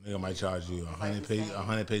 150? Nigga might charge you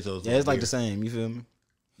 100 pesos. Yeah, it's like the same. You feel me?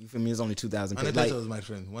 It's only 2,000 pesos. 100 pesos, my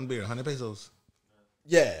friend. One beer, 100 pesos.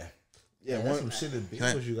 Yeah. Yeah, that's some shit in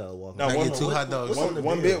beers you gotta walk. No, I get 2 hot dogs.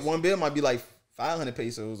 One bill might be like 500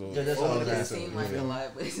 pesos or 400 pesos. It seems like a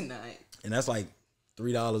lot, but it's not. And that's like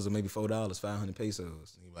 $3 or maybe $4, 500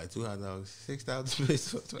 pesos. You like 2 hot dogs, 6,000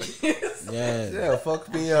 pesos. Yeah,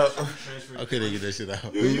 fuck me up. I couldn't get that shit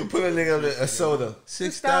out. When you put a nigga up a soda,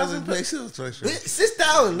 6,000 pesos.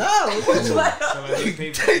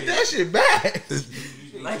 $6,000. Take that shit back.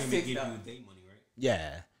 Like $6.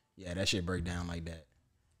 Yeah, that shit break down like that.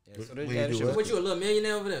 Yeah, so what you a little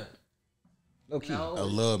millionaire over there? Low key. No. A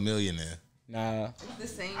little millionaire. Nah. It's the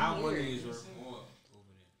same Our here. money is worth more over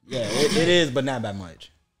there. Yeah, it is, but not by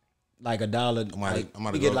much. Like $1. I'm gonna go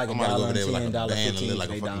over there with like a band and live like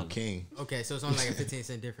a fucking king. Okay, so it's only like a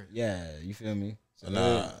 15-cent difference. Yeah, you feel me? So I'm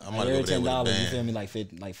gonna go over there with a band. You feel me? Like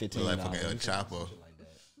 $15. Like fucking El Chapo.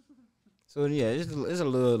 So yeah, it's a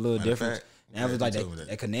little difference. Now if it's like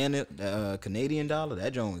that Canadian dollar,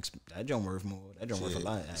 that joint worth more. That joint worth a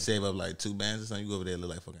lot. Save up like 2 bands or something. You go over there and look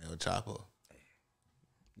like fucking El Chapo.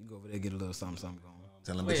 You go over there, get a little something going.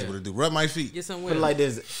 Tell them bitches what to do. Rub my feet. Get some Put it like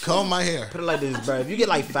this. Comb my hair. Put it like this, bro. If you get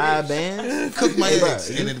like 5 bands, cook my eggs,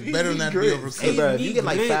 and it's better than be overcooked. Hey, bro, if you get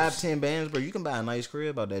like 5-10 bands, bro, you can buy a nice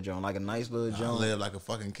crib out that joint, like a nice little joint. I live like a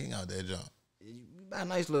fucking king out there, John. You buy a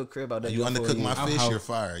nice little crib out there. You undercook my fish, you're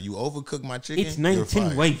fire. You overcook my chicken, it's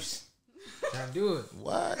 19 waves. Can't do it.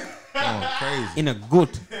 What? Going crazy. In a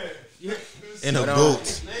goat. In a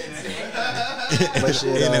goat.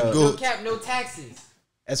 In a goat. No cap, no taxes.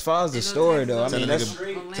 As far as the story, though, I mean, that's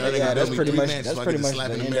pretty much the end of the story.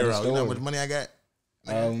 You know how much money I got?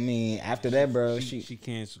 I mean, after that, bro, she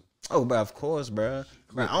canceled. Oh, bro, of course, bro.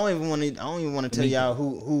 I don't even want to tell y'all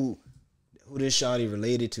who this shawty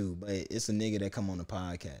related to, but it's a nigga that come on the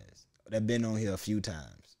podcast that been on here a few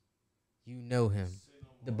times. You know him,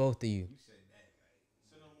 the both of you.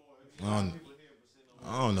 I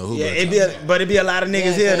don't know who. Yeah, it'd be a lot of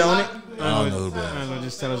niggas here, don't it? I don't know who that. I'm gonna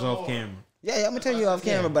just tell us off camera. Yeah, I'm gonna tell you off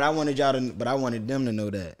camera, but I wanted them to know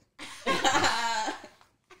that.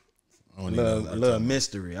 A little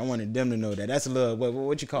mystery. I wanted them to know that. That's a little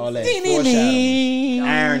what you call that? Foreshadowing,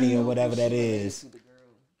 irony or whatever that is.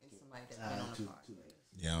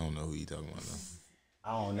 Yeah, I don't know who you talking about though.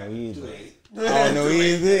 I don't know either.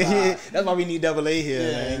 That's why we need Double A here,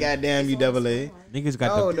 man. Goddamn you, Double A. Niggas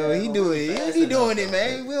got he do it. He be doing it,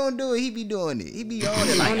 man. We don't do it. He be doing it. He be on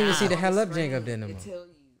it. I don't even see the hell up jank up there no more.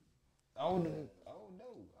 Oh no,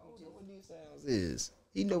 what these sounds is.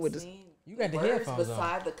 He know what this. You got the headphones on.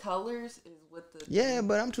 Beside the colors is what the. Yeah,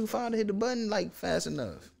 but I'm too far to hit the button like fast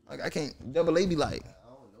enough. Like I can't. Double A be like.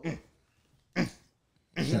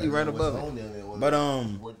 He be right above it. But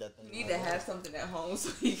you need to have something at home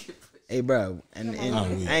so you can. Hey, bro, and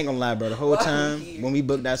I ain't gonna lie, bro. The whole time when we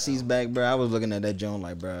booked our seats back, bro, I was looking at that joint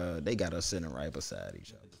like, bro, they got us sitting right beside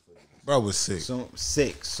each other. Bro was sick. So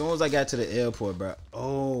sick. Soon as I got to the airport, bro.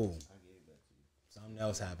 Oh, something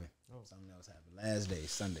else happened. Last day,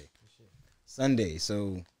 Sunday.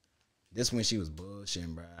 So this when she was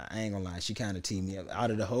bullshitting, bro. I ain't gonna lie. She kind of teed me up.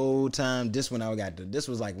 Out of the whole time, this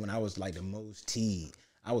was like when I was like the most teed.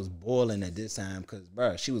 I was boiling at this time because,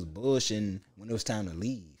 bro, she was bullshitting when it was time to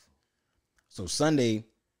leave. So Sunday,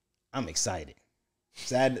 I'm excited.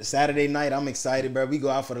 Saturday night, I'm excited, bro. We go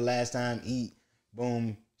out for the last time, eat,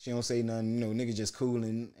 boom. She don't say nothing, niggas just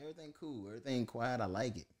cooling. Everything cool, everything quiet. I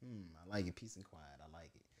like it. I like it, peace and quiet. I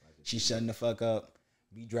like it. She shutting the fuck up.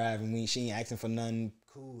 We driving. She ain't asking for nothing.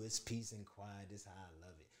 Cool, it's peace and quiet. This is how I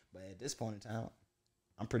love it. But at this point in time,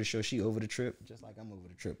 I'm pretty sure she over the trip, just like I'm over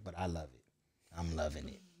the trip, but I love it. I'm loving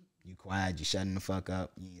it. You quiet, you shutting the fuck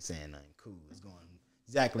up, you ain't saying nothing. Cool. It's going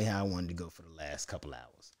exactly how I wanted to go for the last couple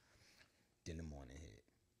hours. Then the morning hit.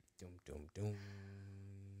 Doom, doom, doom.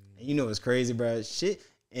 And you know what's crazy, bro? Shit.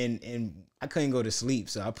 And I couldn't go to sleep,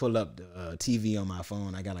 so I pull up the TV on my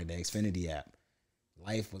phone. I got like the Xfinity app.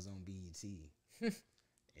 Life was on BET.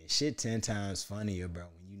 And shit 10 times funnier, bro,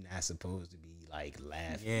 when you not supposed to be like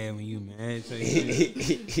laughing. Yeah, when you mad.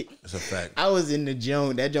 That's a fact. I was in the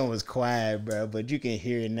joint. That joint was quiet, bro, but you can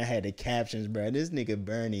hear it, and I had the captions, bro. This nigga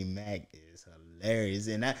Bernie Mac is hilarious.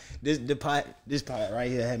 And this part right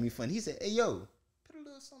here had me funny. He said, hey, yo, put a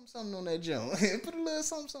little something on that joint. Put a little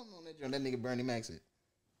something on that joint. That nigga Bernie Mac said.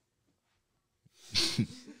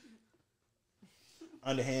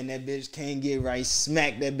 Underhand that bitch can't get right.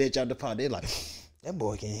 Smack that bitch out the pot. They're like, that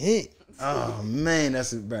boy can hit. Oh man,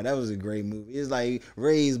 that was a great movie. It's like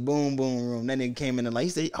Ray's Boom Boom Room. That nigga came in and like he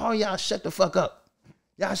said, "Oh y'all shut the fuck up.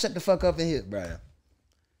 Y'all shut the fuck up in here, bro."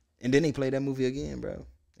 And then they played that movie again, bro.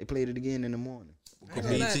 They played it again in the morning.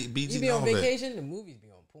 BT you be on vacation, the movies be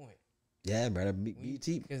on point. Yeah, bro.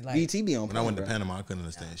 BT like, be on point. When I went to Panama, I couldn't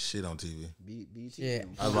understand shit on TV. BT. Yeah.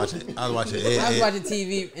 I was watching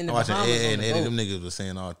TV in the Bahamas. Ed and Eddie. Them niggas was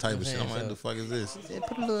saying all type of shit. I'm like, what the fuck is this? He said,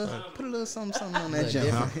 put a little something on that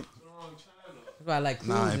jump. That's why I like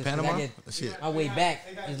cruising. Nah, in Panama? I get my way back.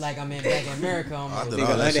 It's like I'm back in America. I thought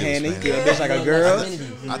all that shit was a bitch like a girl.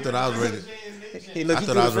 I thought I was ready. I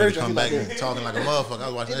thought I was ready to come back and talking like a motherfucker. I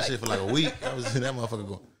was watching that shit for like a week. I was in that motherfucker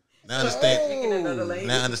going. Now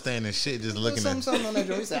understanding shit, just looking at something on that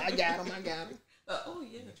joint. He said, I got him. Oh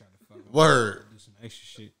yeah. Word. Do some extra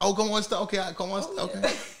shit. Oh, come on, okay, come on,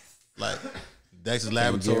 okay. Like Dexter's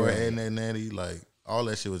Laboratory and Natty, like all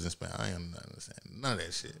that shit was in Spanish. I ain't understand none of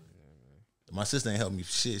that shit. My sister ain't help me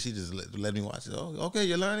shit. She just let me watch it. Oh, okay,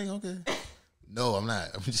 you're learning, okay. No, I'm not.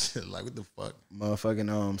 I'm just like, what the fuck,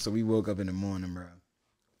 motherfucking. So we woke up in the morning, bro,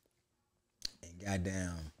 and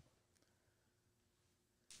goddamn.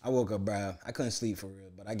 I woke up, bro. I couldn't sleep for real,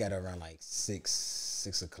 but I got around like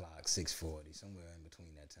 6 o'clock, 6:40, somewhere in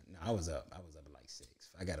between that time. No, I was up at like 6.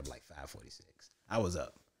 I got up like 5:46. I was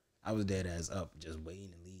up. I was dead ass up, just waiting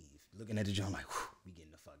to leave. Looking at the joint like, we getting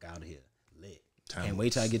the fuck out of here. Lit. Can't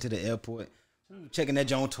wait till I get to the airport. Checking that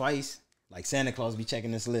joint twice. Like Santa Claus be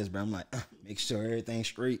checking this list, bro. I'm like, make sure everything's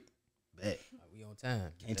straight. Bet. We on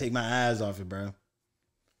time. Can't take my eyes off it, bro.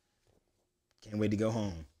 Can't wait to go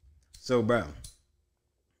home. So, bro.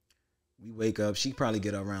 We wake up. She probably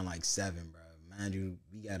get up around like 7, bro. Mind you,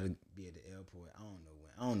 we gotta be at the airport. I don't know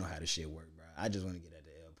when. I don't know how this shit work, bro. I just want to get at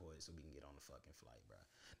the airport so we can get on the fucking flight, bro.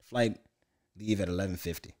 The flight leave at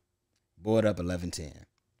 11:50. Board up 11:10.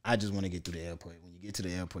 I just want to get through the airport. When you get to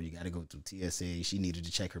the airport, you gotta go through TSA. She needed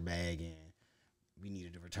to check her bag in. We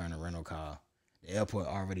needed to return a rental car. The airport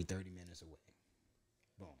already 30 minutes away.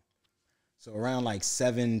 Boom. So around like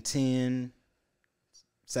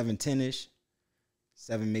 7:10-ish.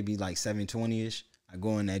 7, maybe like 7:20-ish. I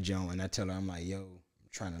go in that joint and I tell her, I'm like, yo, I'm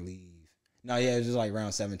trying to leave. No, yeah, it was just like around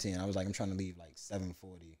 7:10. I was like, I'm trying to leave like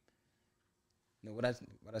 7:40. No, what I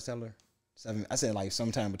tell her? I said like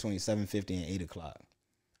sometime between 7:50 and 8 o'clock.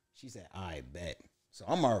 She said, I bet. So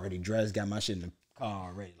I'm already dressed, got my shit in the car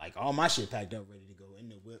already. Like all my shit packed up, ready to go in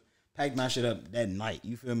the whip. Packed my shit up that night.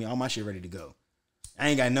 You feel me? All my shit ready to go. I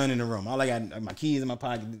ain't got none in the room. All I got my keys in my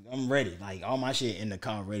pocket. I'm ready. Like all my shit in the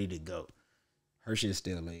car ready to go. Her shit's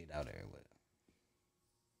still laid out everywhere.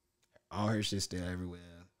 All her shit's still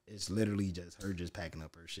everywhere. It's literally just her just packing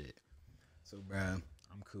up her shit. So, bro, I'm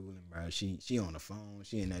cooling, bro. She on the phone.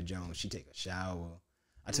 She in that joint. She take a shower.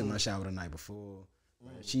 I took my shower the night before.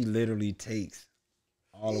 She literally takes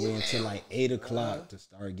all the way until like 8 o'clock to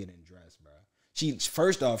start getting dressed, bro.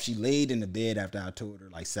 First off, she laid in the bed after I told her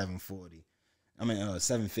like 7:40.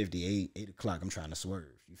 7:58, 8 o'clock. I'm trying to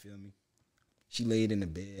swerve. You feel me? She laid in the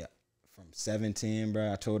bed from 7:10,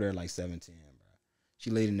 bro. I told her like 7:10, bro. She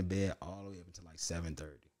laid in the bed all the way up until like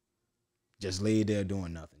 7:30. Just laid there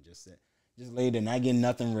doing nothing. Just laid there, not getting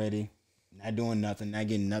nothing ready, not doing nothing, not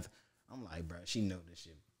getting nothing. I'm like, bro, she know this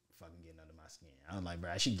shit fucking getting under my skin. I'm like,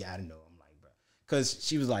 bro, she gotta know. I'm like, bro, cause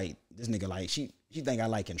she was like, this nigga like she think I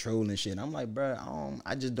like controlling shit. I'm like, bro,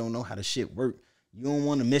 I just don't know how the shit work. You don't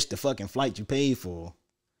want to miss the fucking flight you paid for.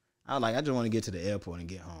 I was like, I just want to get to the airport and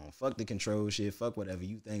get home. Fuck the control shit. Fuck whatever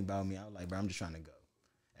you think about me. I was like, bro, I'm just trying to go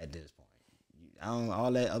at this point.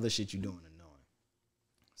 All that other shit you doing annoying.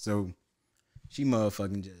 So she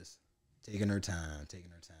motherfucking just taking her time,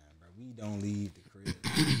 bro. We don't leave the crib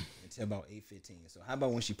until about 8:15. So how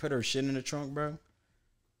about when she put her shit in the trunk, bro?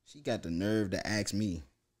 She got the nerve to ask me,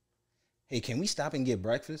 hey, can we stop and get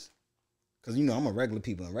breakfast? Because, you know, I'm a regular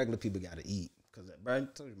people, and regular people got to eat. Cause bro, I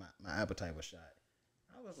told you my appetite was shot.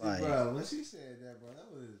 I was like, bro, when she said that, bro,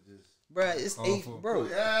 that was just. Bro, it's 8, bro.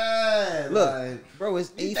 Yeah, look, like, bro, it's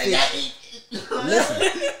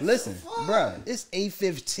 8:15. Listen, bro, it's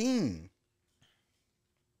 8:15.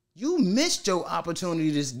 You missed your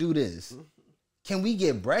opportunity to do this. Can we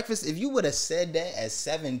get breakfast? If you would have said that at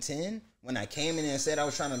 7:10, when I came in and said I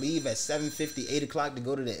was trying to leave at 7:50, 8 o'clock to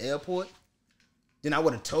go to the airport, then I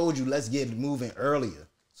would have told you let's get moving earlier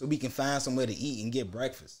so we can find somewhere to eat and get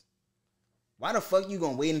breakfast. Why the fuck you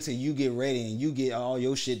gonna wait until you get ready and you get all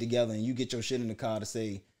your shit together and you get your shit in the car to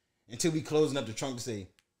say, until we closing up the trunk to say,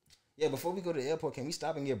 yeah, before we go to the airport, can we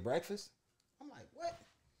stop and get breakfast? I'm like, what?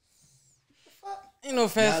 The fuck? Ain't no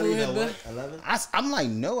fast food here, bro. 11? I'm like,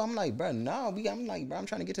 no. I'm like, bro, no. I'm like, bro, I'm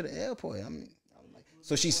trying to get to the airport. I'm like,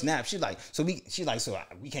 so she snapped. She's like, so we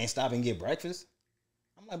can't stop and get breakfast?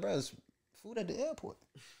 I'm like, bro, it's food at the airport.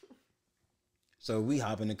 So we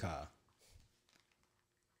hop in the car.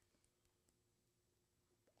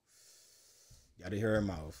 Gotta hear her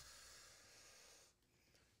mouth.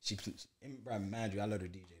 Bro, mind you, I let her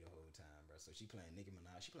DJ the whole time, bro. So she playing Nicki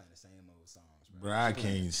Minaj. She playing the same old songs, bro. Bro, I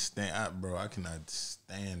can't stand. I cannot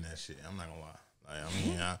stand that shit. I'm not gonna lie. Like, I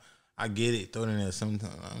mean, I get it. Throw it in there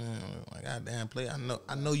sometimes. I mean, like, goddamn, play. I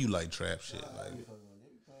know you like trap shit. Like,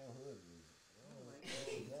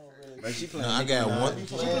 but she playing. No, I got one.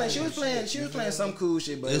 She was playing some cool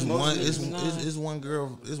shit, but it's one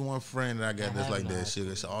girl, it's one friend that I got that's like that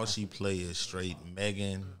shit. So all she play is straight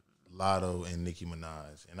Megan, Lotto, and Nicki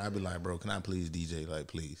Minaj, and I be like, bro, can I please DJ, like,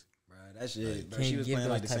 please? Bro, that shit. Like, bro, she was playing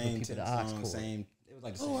like the same song, same. It was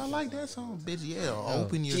like the same. Oh, I like that song, bitch. Yeah,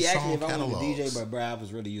 open your she asked me song if I wanted catalog. to DJ, but bro, I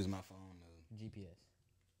was really using my phone though. GPS.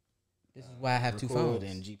 This is why I have 2 Record phones.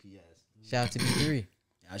 and GPS. Shout out to B3.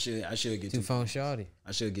 I should get 2 phones, shawty.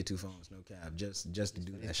 I should get 2 phones, no cap, just to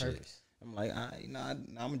do that shit. Purpose. I'm like,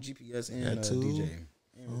 I'm a GPS and Got 2 DJ.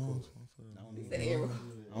 And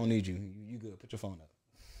I don't need you. You good? Put your phone up.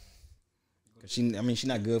 Cause she's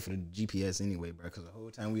not good for the GPS anyway, bro. Cause the whole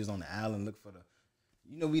time we was on the island looking for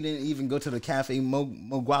we didn't even go to the cafe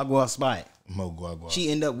Moguagua spot. Moguagua. She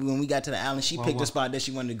ended up when we got to the island. She picked the spot that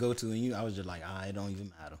she wanted to go to, and I was just like, it don't even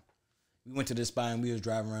matter. We went to this spot and we was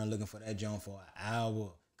driving around looking for that joint for an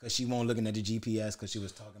hour. Cause she wasn't looking at the GPS cause she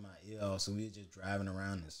was talking about ill. So we was just driving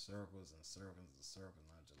around in circles and circles and circles. And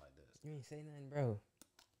I was just like this. You ain't say nothing, bro.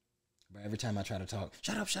 But every time I try to talk,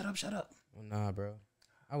 shut up. Well, nah, bro.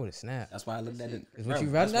 I would have snapped. That's why I looked at it. Cause what you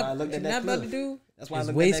running up, what you not about to do? That's why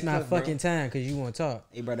I waste my fucking time because you want to talk.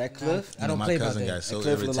 Hey, bro, that cliff. I don't play about that. My cousin got so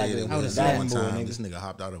irritated like with a one time. board, This nigga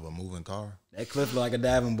hopped out of a moving car. That cliff look like a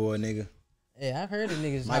diving board, nigga. Yeah, I've heard of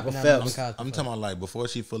niggas. Michael hopping Phelps. out of I'm talking about like before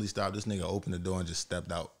she fully stopped, this nigga opened the door and just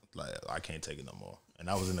stepped out. Like, I can't take it no more. And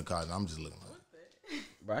I was in the car and I'm just looking like,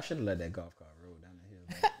 bro, I should have let that golf cart roll down the hill.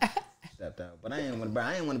 Stepped out, but I ain't want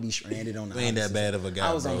to be stranded on the. We ain't that bad of a guy.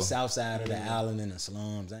 I was bro. on the south side of the island in the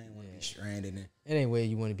slums. I ain't want to be stranded in. It ain't where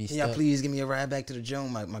you want to be. Can y'all please give me a ride back to the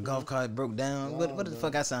joint? My golf cart broke down. What the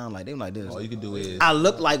fuck I sound like? They like this. All you can do is I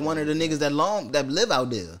look like one of the niggas that live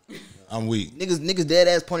out there. I'm weak. Niggas dead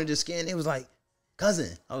ass pointed their skin. It was like,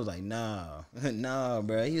 cousin. I was like, nah,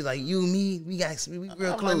 bro. He was like, you, me, we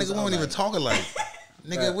real close. Nigga won't even talk alike.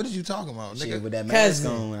 Nigga, what is you talking about? Nigga, shit, with that mask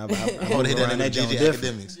on. I would hit that nigga DJ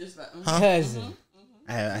Academics. Huh? Cousin.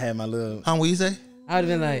 I had my little. What you say? I would have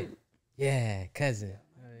been like, yeah, cousin.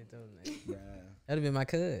 That'd have been my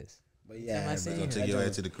cuz. But yeah, I'm gonna take your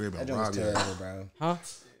ass to the crib and rob you, bro. Huh?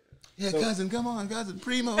 Yeah, cousin, come on, cousin,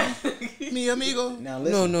 primo, mi amigo. Now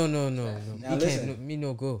listen. No. Now Me listen. can't, me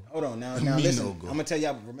no go. Hold on, now listen. I'm gonna tell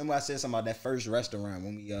y'all. Remember I said something about that first restaurant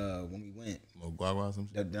when we went. Moguagua, some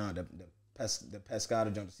shit. The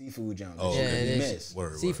pescado joint, the seafood joint. Oh, yeah, okay. it Missed.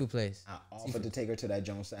 Word. Seafood place. I offered to take her to that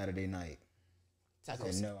joint Saturday night. I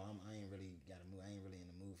Tacos. said no, I ain't really got a mood. I ain't really in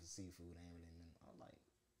the mood for seafood.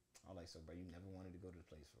 I was like, so bro, you never wanted to go to the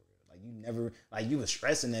place for real. Like you never, like you was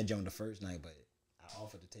stressing that joint the first night, but I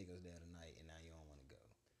offered to take us there tonight, and now you don't want to go.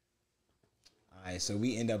 All right, so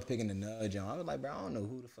we end up picking the nudge on. I was like, bro, I don't know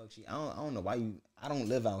who the fuck she. I don't know why you. I don't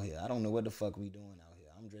live out here. I don't know what the fuck we doing out here.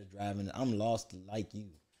 I'm just driving. I'm lost like you.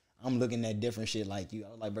 I'm looking at different shit like you. I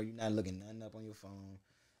was like, bro, you're not looking nothing up on your phone.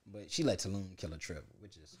 But she let Tulum kill a trip,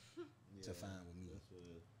 which is to fine with me.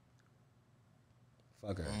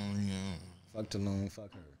 Fuck her. Fuck Tulum.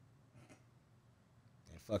 Fuck her.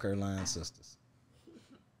 And fuck her lying sisters.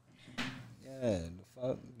 Yeah, the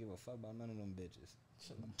fuck. Give a fuck about none of them bitches.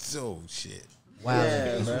 So shit. Wow.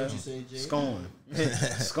 Yeah, bro. What you say, Jay? Scorn,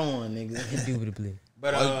 nigga. Indubitably.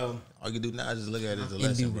 But all you can do now is just look at it as a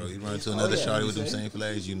lesson, bro. You run into another shawty with them same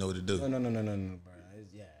flags, you know what to do. No, bro.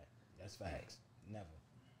 Yeah, that's facts.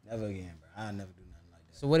 Never again, bro. I'll never do nothing like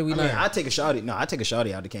So what did we learn? I take a shawty. No, I take a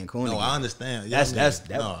shawty out to Cancun. No, I understand.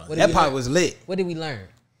 That part was lit. What did we learn?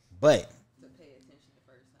 But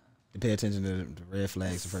to pay attention to the red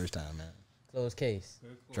flags the first time, man. Closed case.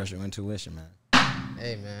 Trust your intuition, man.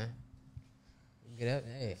 Hey, man. Get up.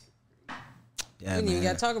 Hey. Yeah, we ain't even man.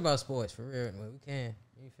 got to talk about sports for real. Well, we can.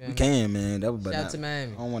 You feel We me? can, man. That was, Shout out to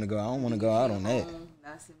Miami. I don't want to go. I don't want to go out on that.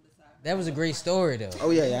 That was a great story, though. Oh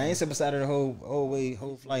yeah. I ain't sit beside her the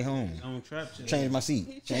whole flight home. Changed my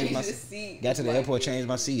seat. Changed my seat. Got to the airport. Changed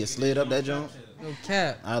my seat. It slid up that jump. No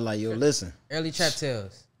cap. I was like, yo, listen. Early trap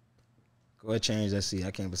tails. Go ahead, change that seat. I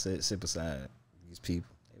can't sit beside these people.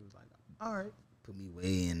 They was like, all right, put me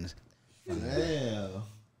way in. Damn.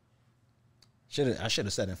 I should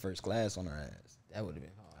have sat in first class on her ass. That would have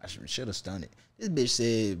been hard. I should have stunned it. This bitch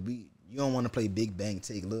said, you don't want to play big bank,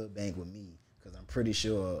 take little bank with me, because I'm pretty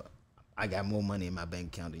sure I got more money in my bank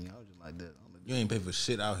account than you. I was just like that. You ain't pay for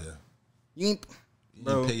shit out here. You ain't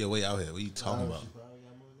pay your way out here. What you talking about?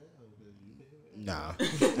 Nah.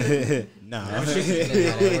 Once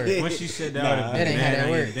she said that, that ain't how that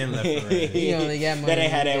work. Then left her ass. You only got money. That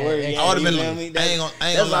ain't how that work. I would have been like, I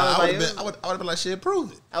ain't gonna lie. I would have been like, shit,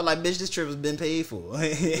 prove it. I was like, bitch, this trip has been paid for.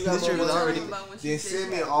 This trip is already. Then send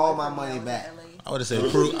me all my money back. I would have said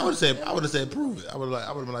prove. I would have said prove it. I would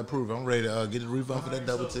have been like prove it. I'm ready to get a refund for that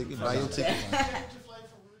double ticket. Buy your ticket.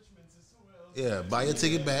 Yeah, buy your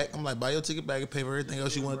ticket back. I'm like, buy your ticket back and pay for everything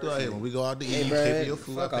else you want to do out here. When we go out to eat, you pay for your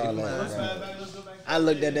food. I pay for mine. I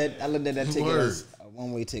looked at that ticket as a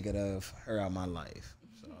one-way ticket of her out my life.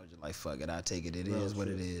 So I was just like, fuck it, I take it. It is what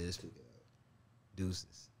it is.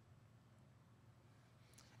 Deuces.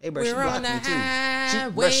 Hey, bro, she blocked me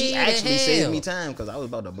too. She actually saved me time because I was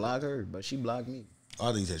about to block her, but she blocked me.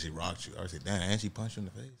 All these said she rocked you. I said, damn, and she punched you in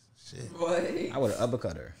the face. Shit. What? I would have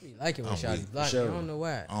uppercut her. I be liking when Shawty block. Sure. I don't know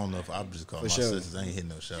why. I don't know if I just call For my sure. sisters. I ain't hitting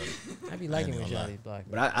no Shawty. I be liking when Shawty block.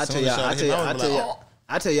 But I Some tell of the y'all, Shawty hit me, I was like,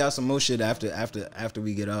 I tell y'all some more shit after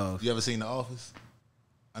we get off. You ever seen The Office?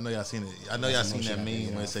 I know y'all seen it. I know y'all seen that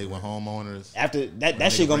meme when it say when homeowners. After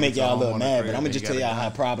that shit gonna make y'all a little mad, but I'm gonna just tell y'all how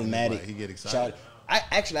problematic. He get excited.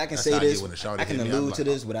 I can That's say how I this. get when a shawty I can hit me. I'm allude like, to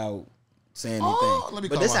this without saying Oh, anything. let me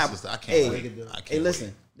But call this my how, sister. I can't wait. I can't hey,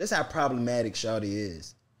 listen. This how problematic Shawty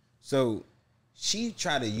is. So she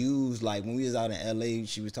tried to use, like, when we was out in LA,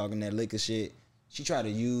 she was talking that liquor shit. She tried to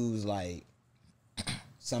use, like,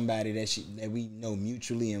 somebody that we know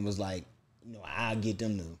mutually and was like, you know, I'll get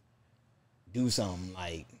them to do something.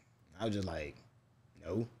 Like, I was just like,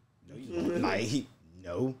 no, you don't. Like,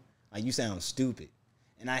 no. Like, you sound stupid.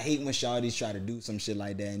 And I hate when shawties try to do some shit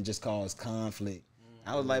like that and just cause conflict.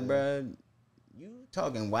 I was like, bruh, you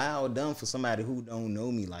talking wild dumb for somebody who don't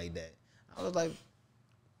know me like that. I was like,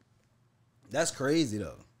 that's crazy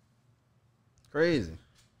though. Crazy.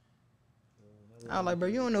 I was like, bro,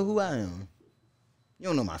 you don't know who I am. You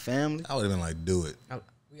don't know my family. I would have been like, do it.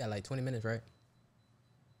 We got like 20 minutes, right?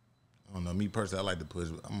 I don't know. Me personally, I like to push.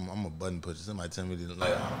 I'm a button pusher. Somebody tell me to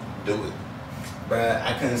like, do it. Bruh,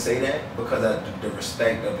 I couldn't say that because of the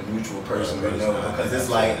respect of the mutual person we know. Because it's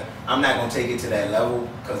like, I'm not going to take it to that level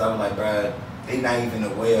because I was like, bruh, they not even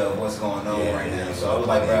aware of what's going on right now. So I was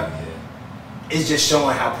like, bruh, it's just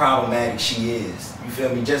showing how problematic she is. You feel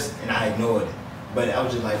me? And I ignored it. But I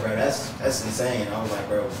was just like, bruh, that's insane. I was like,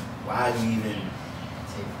 bro, why are you even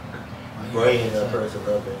bringing that person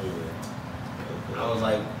up anyway? I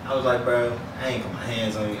was like, bro, I ain't put my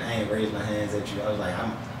hands on you. I ain't raised my hands at you. I was like,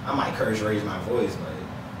 I might raise my voice, but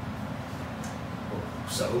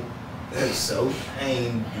so I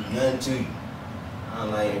ain't do nothing to you.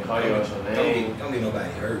 I'm like, don't get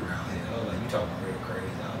nobody hurt around here. I was like, you talking real crazy.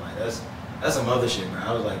 I was like, that's some other shit, bro.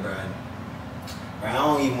 I was like, bro, I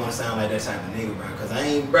don't even want to sound like that type of nigga, bro, because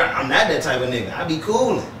I'm not that type of nigga. I be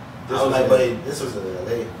cooling. I was like, but this was in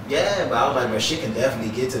LA. Yeah, but I was like, bro, shit can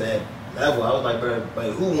definitely get to that level. I was like, bro,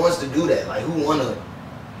 but who wants to do that? Like, who want to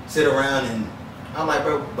sit around and I'm like,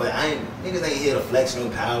 bro, but niggas ain't here to flex no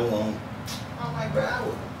power on. I'm like, bro, I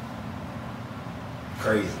would.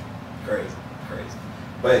 Crazy.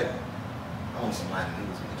 But I want some light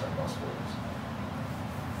news when you talk about sports.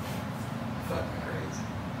 Fucking crazy.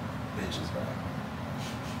 Bitches, bro.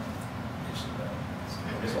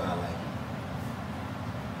 That's why I like it.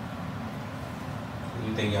 Who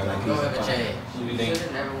you think y'all like? Don't ever change. Who you You think?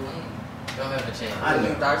 should never win. Don't ever change. I know.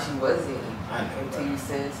 You thought she wasn't. I know, Until bro. you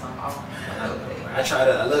said something. I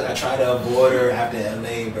try to avoid her after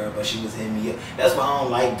LA, bro, but she was hitting me up. That's why I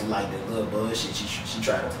don't like the little bullshit she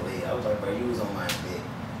tried to play. I was like, bro, you was on my dick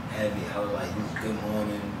heavy. I was like, good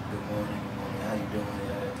morning, how you doing?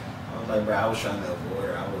 I was like, bro, I was trying to avoid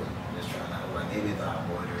her. I was just trying to, like, maybe if I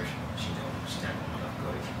avoid her, she's not gonna want to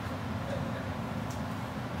go to you.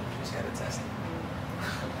 Just gotta test it.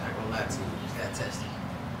 lie to you. You just got tested.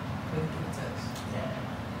 Put it through the test. Yeah.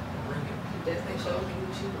 Bring it. They showed me who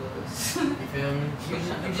she was. You feel me?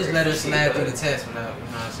 You just let her slide through the test without, you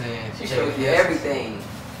know what I'm saying? She showed you everything.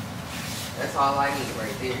 That's all I need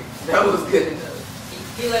right there. That was good enough.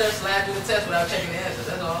 He let her slide through the test without checking the answers.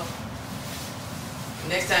 That's all.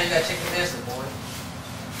 Next time you gotta check the answers, boy.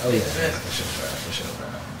 Oh yeah, for sure.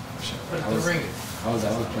 Put it through the ringer. I was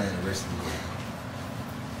playing the rest of the game.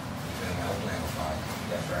 I was playing with fire.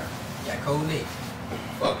 That's right. Yeah, cold Nick.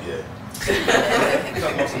 Fuck yeah.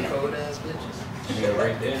 Talking about some cold ass bitches. Yeah,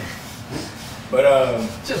 right there. But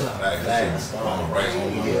Chill out. like that's right on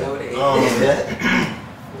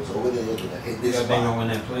Over there looking at hit this They spot. don't win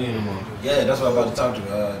that play anymore. Yeah, that's what I'm about to talk to.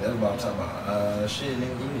 That's what I'm about to talk about. Shit,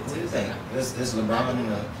 nigga, what do you think? This LeBron and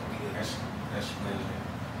That's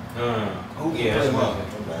who yeah, play that's well?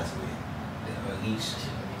 From last week. The East.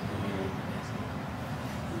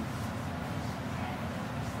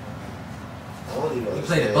 I don't even We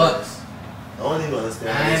play the understand. Bucks. I don't even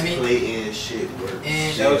understand how this Miami. play-in shit works.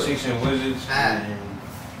 And Celtics and Wizards Ah. and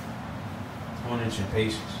Hornets and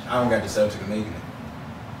Pacers. I don't got the Celtics making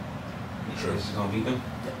it. Sure. This is gonna beat them.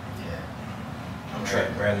 Yeah. I'm Trap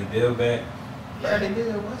trapped. Bradley Beal back. Bradley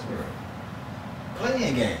Beal, Westbrook.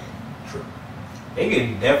 Playing game. True. They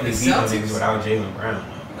can definitely The beat them Celtics? niggas without Jalen Brown.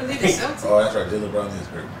 was he the Celtics? Oh, that's right. Dylan Brown is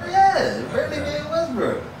great. Yeah, Bradley Beal,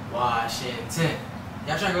 Westbrook. Washington.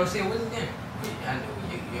 Y'all trying to go see a Wizards game? I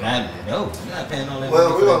know you. No, you're not paying all that. Well,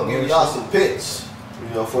 money we're for gonna that give y'all shit. some picks,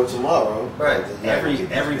 for tomorrow. Right. Yeah, Every give you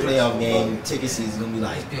picks. playoff game ticket seat is gonna be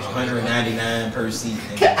like $199 per seat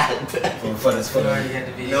for the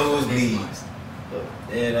nosebleeds.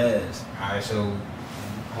 Yeah, that is. Alright, so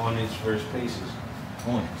Hornets versus Pacers.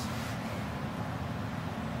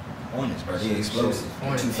 Hornets, bro. They explosive.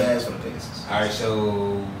 Hornets. Too fast for the Pacers. Alright,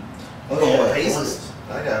 so Hold on, what? Pacers?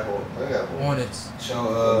 I got one. Hornets. so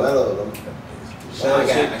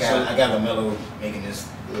I got LaMelo making this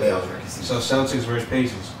playoff record season. so Celtics versus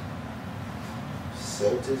Pacers.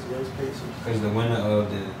 Celtics versus Pacers. Because the loser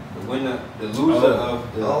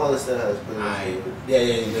of I don't understand how it's played.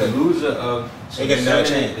 Yeah. the loser of They get another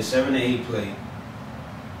chance. the 7 to 8 play.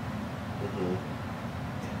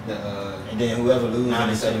 And then whoever loses in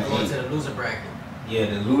the 7 Going and to 8. the loser bracket. Yeah,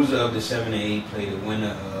 the loser of the 7 to 8 play the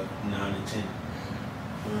winner of 9 and 10.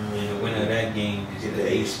 And the winner of that game is Get the the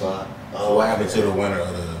 8 8 spot. spot. So what happened to the winner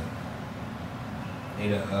of the? They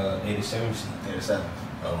the 7 seed. They're the 7.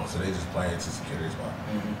 Oh, so they just playing to secure their spot.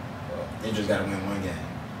 They just gotta win one game.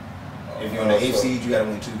 If you're on the 8th seed, you gotta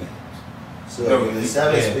win 2 games. So No, in the yeah.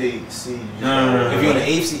 7th seed, No. If you're on the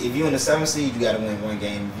 8th seed, if you're in the 7th seed, you gotta win 1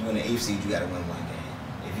 game. If you're in the 8th seed, you gotta win 1 game.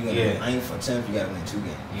 If you're in the 9th or 10th, you gotta win 2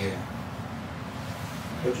 games. Yeah.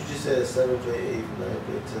 But you just said 7 play 8, 9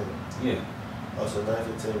 play 10. Yeah. Oh, so 9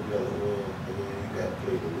 and 10 you gotta win, and then you gotta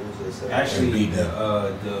play the loser. 7. Actually,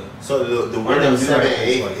 so the winner of 7 and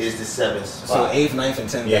 8 is the 7th spot. So 8th, 9th, and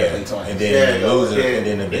 10th gotta play twice. And then the loser, and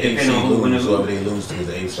then the It 8th depends seed on who win lose, the whoever loser. they lose to is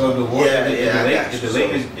the 8th So seed. the Warriors,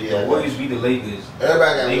 if the Warriors beat the Lakers,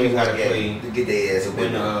 everybody got to Lakers win gotta one game play to get their ass the a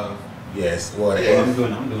winner winner. of. Yes, well, the Yeah. 8th,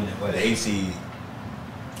 I'm doing that. But the 8th seed,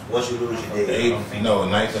 Once you lose, you the dead. 8th, no,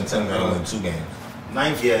 9th and 10th gotta win 2 games.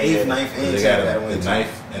 9th, Yeah, 8th, yeah. 9th, and They 10th gotta, gotta the win 2. 9th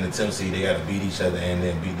and the 10th seed, they gotta beat each other and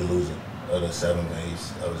then beat the loser of the 7th and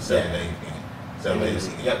 8th, of the 7th and 8th game. 7th and 8th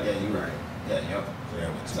seed. Yep, yeah, you're right. Yeah, yep. So they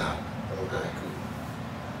gotta win 2. Stop. Okay. Alright, cool.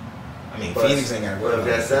 I mean, But- Phoenix ain't got to Well, if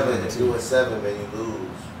that's 7, if if you win 7, then you lose.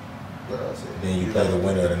 What I said. Then you play the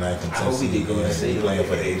winner of the 9th and I 10th hope we seed, did go and ahead then and you playing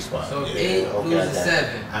for the 8th spot. So if Yeah. 8 okay, loses I got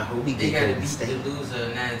 7, I hope we they did gotta go beat State. the loser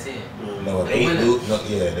 9 and 10. No, if The 8 winner- lose, no,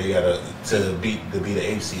 yeah, they gotta to be the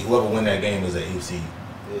 8th seed. Whoever win that game is the 8th seed.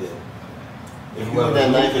 Yeah. If you win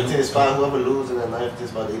that 9th and 10th spot, whoever loses in that 9th and 10th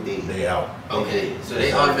spot, they dead. They out. Okay, so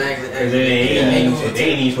they automatically. Because they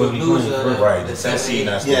ain't supposed to be loser playing for Right, the 10th seed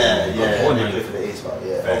not Yeah, supposed to be. yeah. Okay. They play for the 8th spot.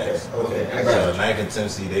 Yeah. Facts. Okay. I So got the you. 9th and 10th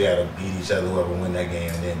seed, they gotta beat each other. Whoever win that game,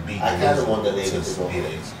 and then beat I the kinda loser want the Lakers to to go be the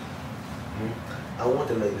home. 8th seed. I want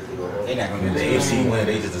the Lakers to go home. They're not going to If lose. the 8th seed win,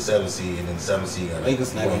 they just the 7th seed, and then the 7th seed gotta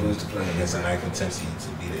Lakers not gonna win lose to play against the 9th and 10th seed to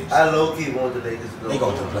be the 8th seed. I low key want the Lakers to go They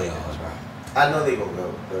going to home. the playoffs, bro. I know they gonna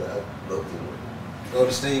go, but I low key want. Go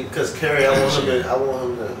to State. Because Curry, I want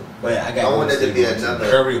him to. But I got. I want that to be Golden State another.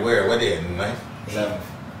 Curry where? What they at? 9th? 7th.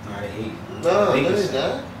 Not 8. No, Lakers they're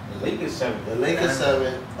not. The Lakers 7. The Lakers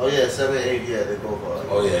 7. Oh yeah, 7, 8. Yeah, they both are.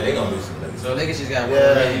 Oh yeah, they gonna lose to the Lakers. So Lakers just got one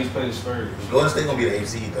Yeah. game. He's playing the Spurs. Golden State gonna be the 8th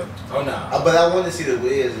seed though. Oh, no. But I want to see the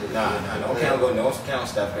Wiz. Nah, don't count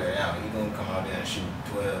Steph Curry out. He gonna come out there and shoot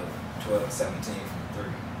 12, 17 from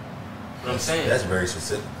 3. What I'm saying. That's very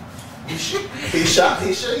specific. He shot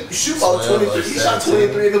about 12 or 23. He shot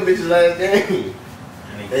 17. 23 of them bitches last game.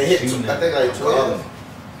 And They hit, shooting I think like 12.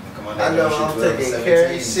 Come on, I know I'm taking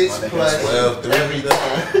carry 6 plus 12, 3 every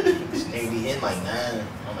time. This nigga be hitting like 9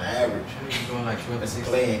 on the average. He's going like 12 That's a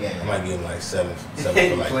 16. playing game. I might give him like 7 for like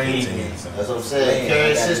 15. That's what I'm saying.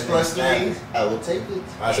 Carry 6 plus 3. I will take it.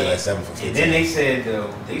 I say like 7 for 15. And then they said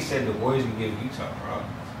the Warriors can give Utah problems.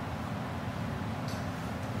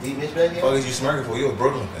 D-Mitch back What in? is you smirking for? You a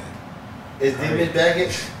Brooklyn fan. Is D-Mitch back in?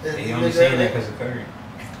 They only saying that because of Curry.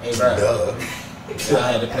 Hey, bro. Duh. Y'all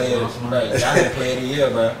had to play it. Right. Y'all had to play of the year,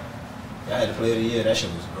 bro. Y'all had to play of the year. That shit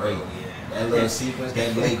was great. That little sequence,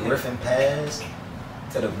 that Blake Griffin pass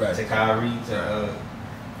to the bro. To Kyrie, to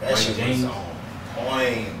That shit James. was on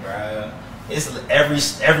point, bro. It's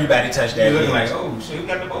everybody touched that. He looking bitch. like, oh, shit, he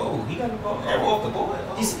got the ball. He got the ball. Oh, off the ball.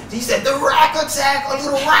 Oh. He said the rack attack, a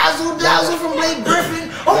little razzle dazzle from Blake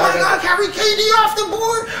Griffin. Oh my God, Kyrie KD off the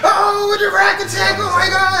board. Oh, with the rack attack. Oh my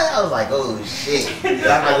God. I was like, oh shit.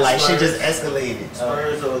 Like shit just escalated.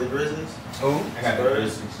 Spurs over the Grizzlies? Who? I got the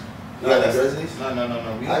Grizzlies. You got the Grizzlies? No. I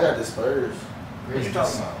got the Spurs. What you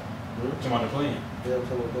talking about? Talking about the playing. Yeah, I'm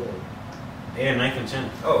talking about that. They're 9th and 10th.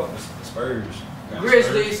 Oh, the Spurs.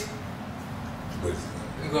 Grizzlies. But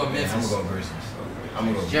We go Memphis. I'm gonna go Grizzlies. I'm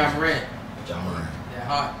gonna go Ja Morant. John Moran. They're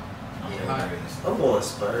hot. I'm Yeah, going hot. Grizzlies. I'm going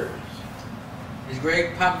Spurs. Is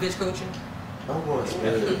Greg Popovich coaching? I'm going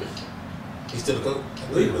Spurs. he's still the coach.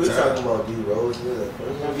 We talking about D Rose. We're I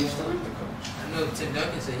know Tim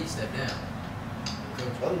Duncan said he stepped down.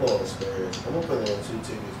 Coach. I'm going Spurs. I'm gonna put it on 2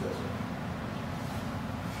 tickets. That's it.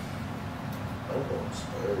 I'm going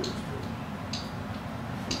Spurs. Dude.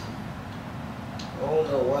 I don't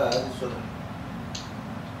know why. I just feel like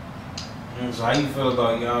So how you feel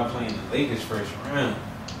about y'all playing the Lakers first round?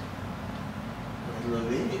 a little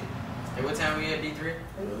bit. Hey, what time we at, D3?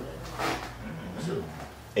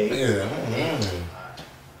 Yeah.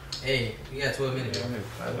 Hey, we got 12 minutes. 12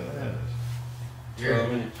 Yeah.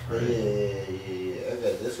 minutes. Yeah. I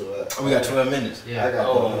got this one. Oh, we got 12 minutes. I Yeah. got the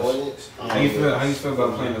Hornets. How you feel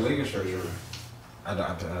about playing the Lakers first round?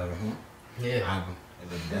 Yeah.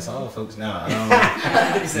 That's all, folks. Now,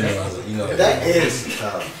 You know That is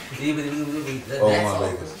tough. Oh, my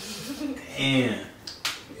Lakers. Damn.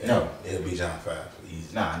 No. It'll be John 5.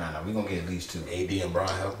 Easy. Nah. We gonna get at least 2. AD and Bron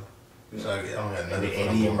healthy. So I don't got nothing for AD them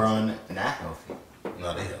and boys. Bron not healthy.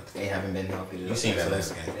 No, they healthy. They haven't been healthy. You seen that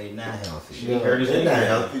last game. They not healthy. He hurt his They not ankle.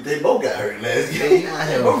 healthy. They both got hurt last game. They not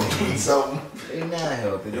healthy. Something. They not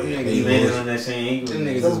healthy. Them Yeah, niggas, He landed on that same ankle. them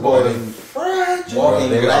niggas Those is boys walking. fragile. Walking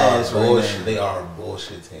They glass are right bullshit. now. They are a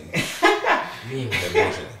bullshit team. Me and They're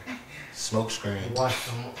bullshit. Smoke screen. watch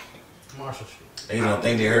Marshall Street. They gonna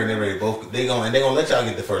think they hurt and they ready both. They gonna let y'all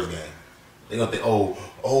get the first game. They gonna think, oh,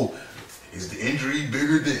 is the injury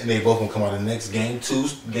bigger than? And they both gonna come out of the next game 2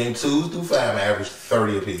 through 5 and average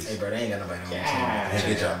 30 apiece. Hey, bro, they ain't got nobody on the team.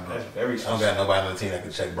 Hey, get y'all. That's very I don't got nobody on the team that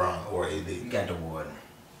can check Brown or AD. You got the Warden.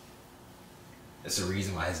 That's the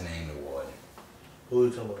reason why his name the Warden. Who are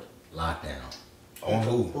you talking about? Lockdown. On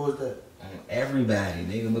who? Who was that? On everybody,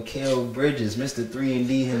 nigga. Mikal Bridges, Mr.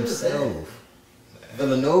 3&D himself.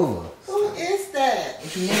 Villanova. Who is that?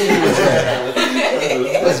 What you mean?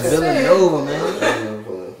 What's Villanova, man?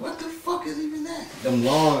 What the fuck is even that? Them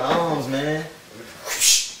long arms, man.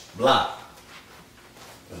 Block.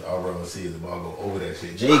 That's all we're gonna see is the ball go over that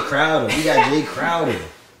shit. Jay Crowder. We got Jay Crowder.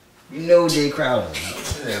 You know Jay Crowder.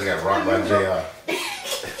 They got rocked by JR.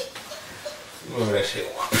 You remember that shit?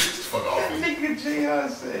 Fuck off. Nigga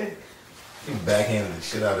JR said. He backhanded the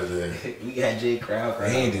shit out of there. We got Jay Crowder.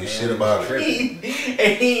 He ain't do shit about it. He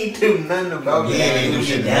ain't do nothing about He that. ain't do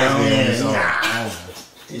shit down down there. there.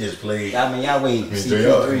 He just played. I mean, y'all wait. JR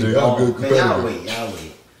CP3 ball. good Man, y'all competitor. wait.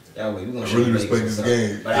 We gonna I show really you respect Lakers this and game.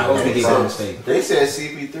 stuff. But I hope we get Golden State. They said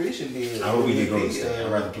CP3 should be. I hope we get Golden State.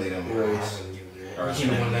 I'd rather play them. He should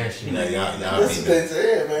have won last You know, year. y'all That's what beat they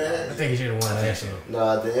said, I man. think he should have won last year.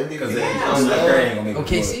 Nah, the MVP. Because they ain't gonna make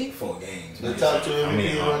OKC? 4 games. The top 2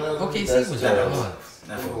 MVP runners. OKC was at the one.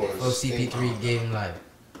 Not 4 games. Oh, CP3 gave him life.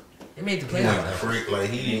 They made the He went playoffs. crazy. Like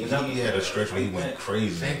he had a stretch where he went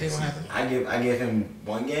crazy. Same thing will happen. I give him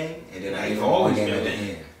 1 game, and then I give him always 1 game been at the that.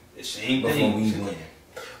 end. The same Before thing. we win.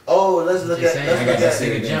 Oh, let's look Just at. saying, I got that Let's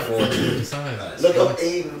nigga been jump for- with the Suns. look up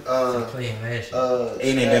Aiden. Playing last year.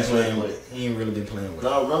 Aint ain't been playing with. He ain't really been playing with.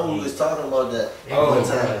 No, remember we was talking about that They all the both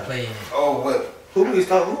time. playing. Oh, what? Who we was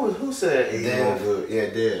talking? Who said Aiden Dev. was good? Yeah,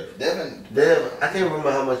 Dev. Devin, Dev. I can't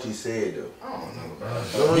remember how much he said though. I don't know, bro.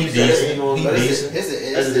 No, He said decent. Aiden was He better. decent. It's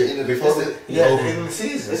the end of the Before season. yeah, the end of the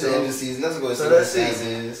season. It's the end of the season. Let's go So see what the let's see. season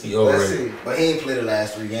is. He Let's overrated. see. But he ain't played the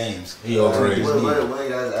last 3 games. He overrated. What you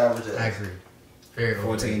guys average I at? agree. Very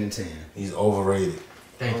 14 and 10. He's overrated.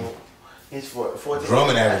 Thank you. He's 14.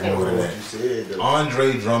 Drummond I averaged can't more than remember that. what you said though.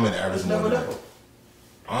 Andre Drummond averaged more than that.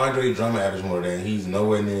 Andre Drummond averaged more than he's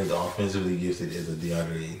nowhere near the offensively gifted as a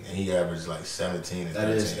DeAndre Ayton, and he averaged like 17 and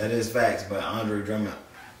 13. That is facts, but Andre Drummond.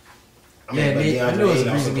 I know it's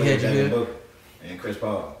the reason we had you here. And Chris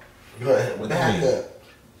Paul. What that mean?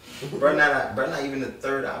 Bro, not even the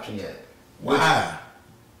third option yet. Why?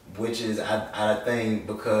 Which is I think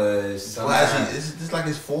because why is this like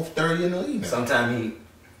his fourth, third year in the league now? Sometimes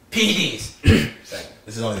PDs. Second.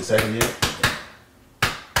 This is only the second year. I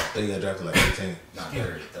think he got drafted like 18. No,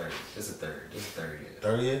 third. This is third. This is third year.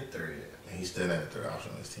 Third year? Third year. And he's still not the third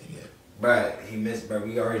option on his team yet. Bro, he missed. Bro,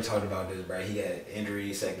 we already talked about this. Bro, he got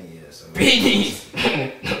injury second year. So PDs.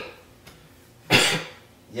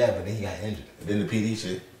 Yeah, but then he got injured. And then the PD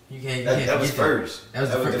shit. That was first. That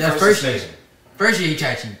was first year. First year he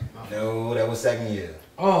tried to. No, that was second year.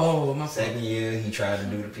 Oh, my second year he tried to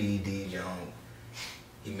do the PED Jones.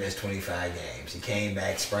 He missed 25 games. He came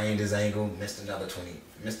back, sprained his ankle, missed another 15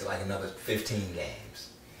 games.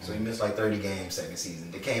 So he missed like 30 games second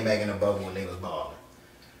season. They came back in the bubble when they was balling.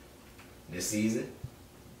 This season,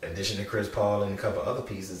 addition to Chris Paul and a couple other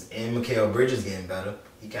pieces, and Mikal Bridges getting better,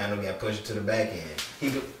 he kind of got pushed to the back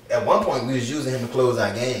end. At one point, we was using him to close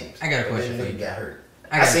our games. I got a question for you. He got hurt.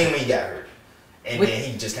 I seen when he got hurt. And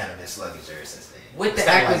then he just kind of been sluggish ever since then. With the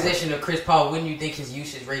acquisition of Chris Paul, wouldn't you think his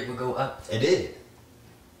usage rate would go up? It did.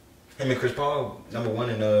 Him and Chris Paul, number one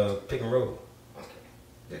in pick and roll.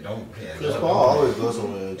 Okay. Chris Paul always goes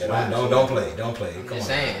somewhere. Don't play. Come on.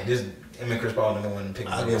 Saying. Just him and Chris Paul number one in pick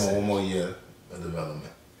and roll. I'll give him one more year of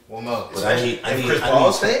development. One more. But I need Chris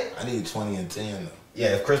Paul stay? I need 20 and 10 though.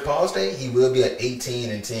 Yeah, if Chris Paul stay, he will be an 18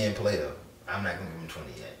 and 10 player. I'm not gonna give him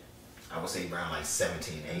 20 yet. I would say around like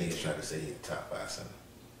 17, 18. Niggas try to say he's top 5 center.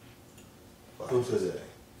 Who says that?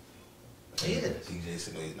 He is. BJ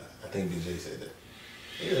said no, he's not. I think BJ said that.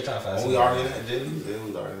 He's a top 5 center. We already in that, Jay?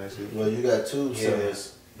 We already in that shit. Well, you got two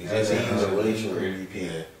centers. BJ said he's a relational MVP.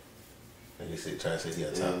 Yeah. Niggas try to say he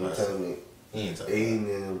a top 5 center. He ain't top 5.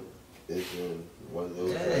 Aiden is one of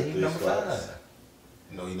those. Yeah, he's number 5.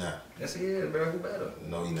 No, he not. Yes, he is, bro. Who better?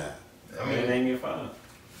 No, he not. I mean, name your 5.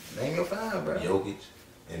 Name your 5, bro. Jokic,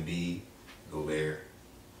 Embiid, Gobert,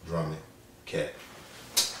 Drummond, Cat.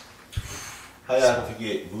 How y'all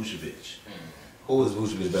forget Vucevic? Who is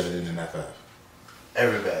Vucevic better than in that 5?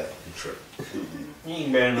 Everybody. You trip. He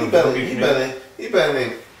ain't better than He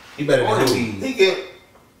better than who?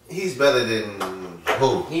 He's better than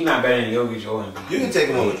who? He not better than Jokic or Embiid. You can take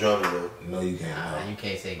him over Drummond though. No, you can't. Nah, you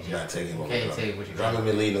can't take I'm not taking him over. You can't take what you Drummond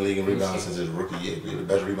been leading the league in rebounds since his rookie year. He's the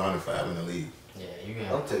best rebounding 5 in the league. Yeah, you can.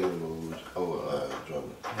 I'm taking him over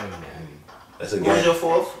Drummond. That's a game. Who's your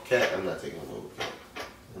 4th? Cat. I'm not taking him over Cat.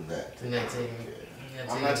 I'm not. You're not taking him.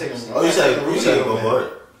 I'm not taking him. Oh, you said Gobert.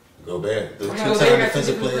 Gobert. The 2-time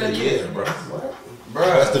defensive player of the year, bro. What? Bro,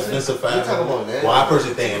 best defensive 5. We talking about that. Well, I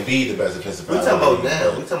personally think Embiid the best defensive 5. We talking about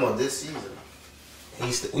now. We talking about this season.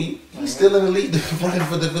 He's still in the league running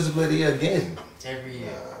for defensive player of the year again. Every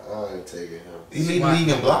year. I ain't taking him. He lead the league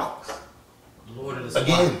in blocks. Lord of the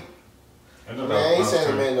again. I ain't saying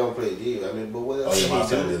the man don't play D. I mean, but what else can he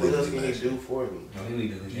do? What else can he do for me? No, he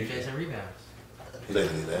lead the league. Defense and rebounds. He led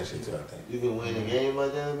the league last year too, I think. You can win a game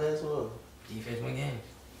like that in basketball. Defense win games.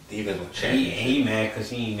 Defense won champions. He mad because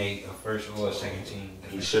he ain't made a first or a second team.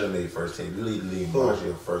 He should have made first team. You lead the league in blocks.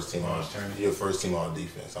 You're first team all. You're first team all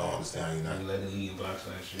defense. I don't understand how you're not. He led the league in blocks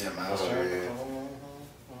last year. Yeah, Miles Turner.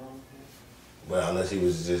 Well, unless he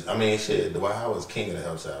was just, I mean, shit, Dwight Howard's king of the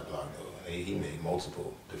help side block, though. He made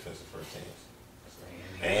multiple defensive first teams.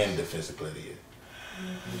 And defensive player of the year.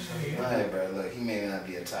 Alright, bro, look, he may not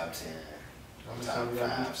be a top 10. Top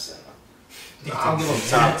 5 center. I'll give him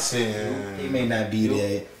top 10. He may not be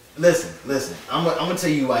there. Listen. I'm gonna tell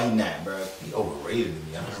you why he not, bro. He overrated to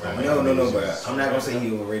be honest. No, bro. I'm not gonna say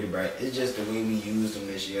he overrated, bro. It's just the way we used him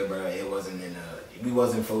this year, bro. It wasn't we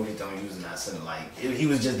wasn't focused on using our center. Like he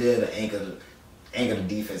was just there to anchor the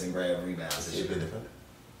defense and grab rebounds. Is he a good defender?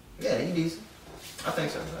 Yeah, he decent. I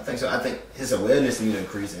think so. I think his awareness needs to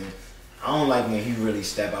increase. And I don't like when he really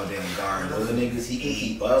step out there and guard the other niggas. He can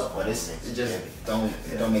keep up, but it just don't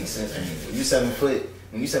make sense to me. When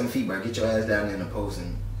you 7 feet, bro, get your ass down there in the post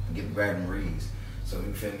and get grabbing reads. So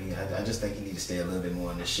you feel me? I just think he need to stay a little bit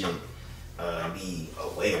more on this shit. Be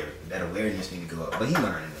aware. That awareness need to go up. But he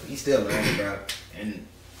learning though. He still learning, bro. And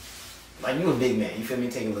like you a big man, you feel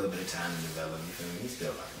me? Take a little bit of time to develop. You feel me? He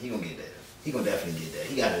still learning. He gonna get there. He gonna definitely get that.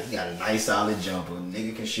 He got a nice solid jumper.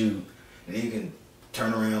 Nigga can shoot. Nigga can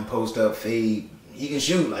turn around, post up, fade. He can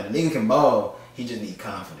shoot. Like the nigga can ball. He just need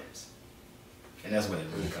confidence. And that's what it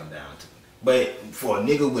really comes down to. But for a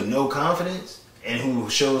nigga with no confidence and who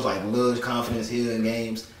shows like little confidence here in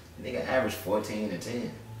games, the nigga average 14 and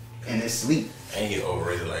 10. And it's sleep. And he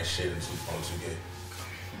overrated like shit in 2.2 game.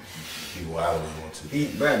 He wild when he want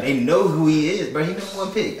to. Bro, they know who he is, bro. He number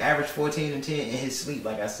one pick. Average 14 and 10 in his sleep,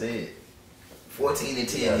 like I said. 14 and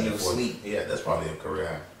 10 in your sleep. Yeah, that's probably a career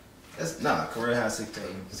high. That's career high 16.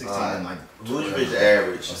 16 and like Vucevic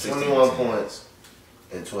average 21 points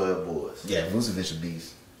and 12 boards. Yeah, Vucevic a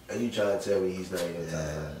beast. Are you trying to tell me he's not even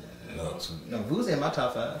top 5? No, Vuce in my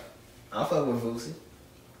top 5. I'll fuck with Vuce.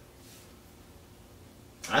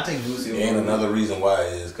 I think Vuce. And another reason why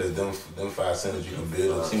is because them 5 centers you can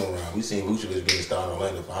build a team around. We seen Vucevic being started in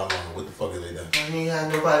Orlando for how long? What the fuck have they done? He ain't had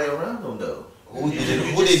nobody around him though. Who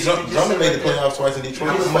did Drummond made the playoffs twice in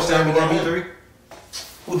Detroit? How much time he got B3?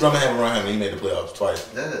 Who Drummond have around him? He made the playoffs twice.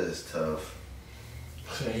 That is tough.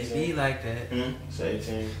 It be like that. Say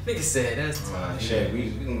team. Nigga said that's tough. Shit,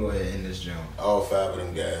 we can go ahead and end this jump. All 5 of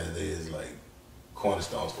them guys, they is like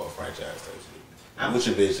cornerstones for a franchise type shit.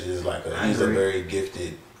 Vucevic is like he's a very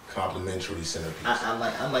gifted, complimentary centerpiece.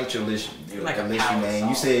 I like your list. Like a list, power man.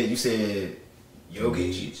 You said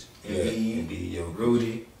Jokic, Embiid, Jokic,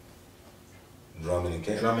 Rudy, Drummond and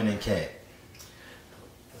Cat.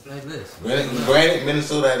 That's a nice list. Granted,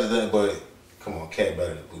 Minnesota has done, but come on, Cat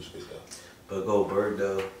better than Vucevic though. But go Bird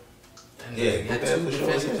though. Yeah, got 2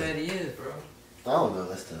 defensive player of the year, bro. I don't know,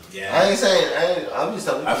 that's tough. Yeah. I ain't saying. I'm just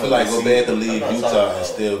telling you. I feel like Gobert could leave Utah and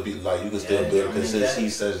still be like you can still build because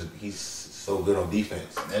he's so good on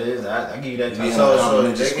defense. That is, I give you that. He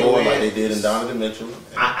So they score like they did in Donovan Mitchell.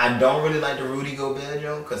 I don't really like the Rudy Gobert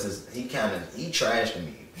joke because he trashed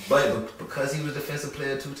me. But because he was defensive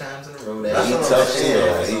player 2 times in a row, He tough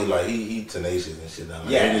shit. He tenacious and shit. Like,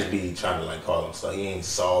 they just be trying to like call him soft. He ain't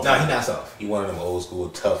soft. No, he not soft. He one of them old school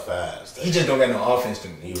tough 5s. He just don't got no offense to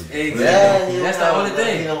me. Exactly. That's the only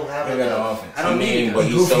thing. He don't have no offense. I don't need it. But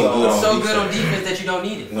he's so good on defense that you don't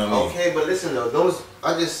need it. You know what I mean? Okay, but listen though, those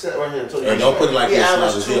I just sat right here and told you. And don't put it like this.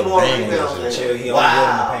 Averaged 2 more rebounds. Chill. He only good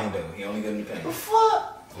in the paint though. He only good in the paint. The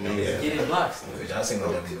fuck? Yeah. Get his blocks. I seen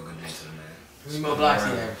what that nigga good into, man. How many more blocks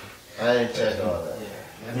he average? I ain't checked all that.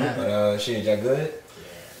 Yeah. But shit, y'all good?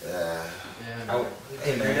 Yeah.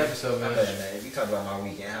 Hey man, Great episode, man. Man, you talk about my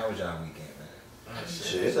weekend. How was y'all weekend, man?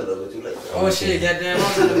 Shit, it's a little bit too late. Oh shit, goddamn! I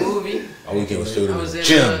was in the movie. Our weekend was I was in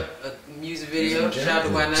Jim. a music video. Shout out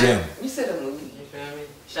to White Knight. Jim. You said a movie. You feel me?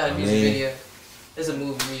 Shout out to music video. It's a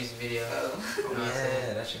movie music video. You know what I'm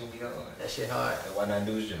saying? That shit gonna be hard. That shit hard. Why not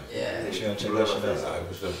do his job? Yeah. Make sure you check that shit out. Alright,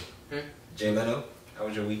 for sure. Jay Leno, how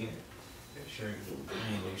was your weekend? Sure. I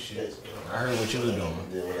ain't do shit. I heard what you was doing.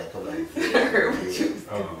 Then when I come back, I heard what you was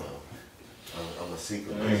Oh. I'm a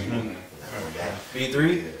secret.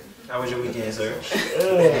 B3, how was your weekend, sir? I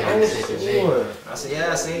was sure. I said,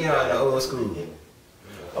 yeah, I seen y'all in the old school.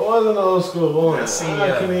 I wasn't old school boy. I seen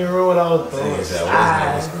I couldn't even remember what I was doing.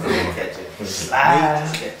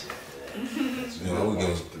 My weekend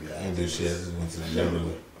was I didn't do shit. I just went to the gym.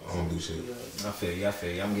 Really. I don't do shit. I feel you.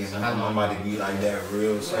 I'm about to be like that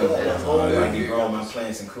real soon. I be growing my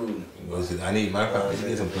plants and cooling. I need my property to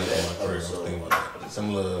get some plants in my crib. I was thinking about that.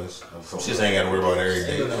 Some shit I ain't got to worry about every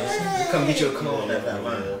day. Come get your clone at that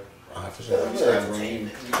line. Alright, for sure.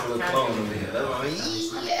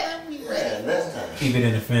 Keep it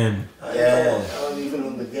in the family. Yeah. I don't even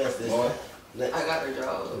know the guest this one. I got her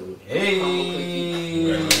job. Hey.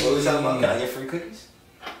 What we talking about? Can I get free cookies?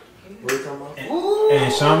 What are you talking about?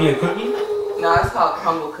 And Shami a cookie? No, it's called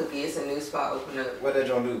Crumble Cookie. It's a new spot open up. What that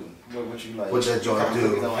joint do? What you like? What that joint do?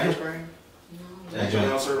 Cookies on ice cream? That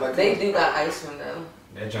joint. They do got ice cream though.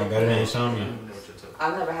 That joint better than Shami.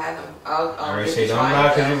 I've never had them. I'll Alright, get say to don't try lie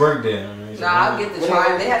it, because you though. work there. No, I'll get to try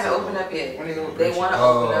them. They haven't opened up yet. They want to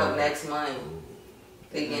open up next month.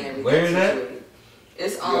 They getting everything. Where is that? situated.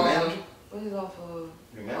 It's what is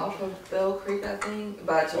off of Bell Creek, I think,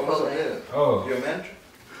 by Chipotle. Oh. You a manager?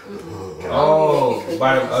 Oh,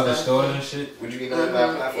 by the other stores and shit? Would you get nothing by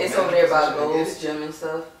apply for It's a over there by manager? Gold's Gym and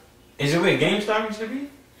stuff. Is it where GameStop used to be?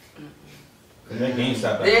 Cause that GameStop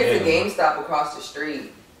out There's a there. GameStop across the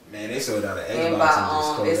street. Man, they sold out of And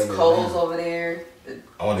Xbox by it's Kohl's over there. That's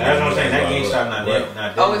what I'm saying. That GameStop not there.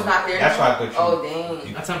 Not there. Oh, it's not there. That's now? why I thought you. Oh,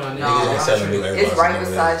 dang. I'm talking about No, They selling new Xbox it's right over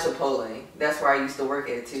beside there. Chipotle. That's where I used to work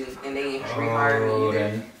at too, and they ain't rehired me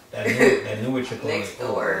either. That new Chipotle. Next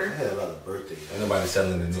door. I had a lot of birthdays. Ain't nobody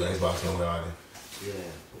selling the new Xbox nowhere out there.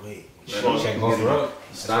 Yeah, wait. Check over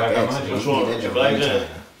up. Stock That's X. why I Which got one? my The joint. black giant?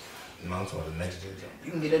 No, I'm talking about the next gen. You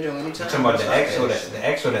can get that joint anytime. You talking about the X or the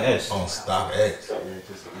X or the S? On Stock X. Yeah,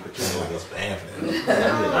 just But you like a spam for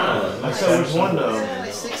that. Nah, I said which one though?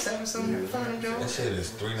 Like 6, 7, something. That shit is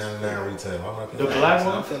 $3.99 retail. Why would I pay The that? black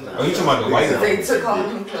one? Oh, you talking about the white one? They took all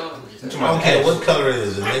them cones. You talking I about don't the care S? what color it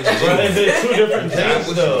is. The next Bro, gen. they're two different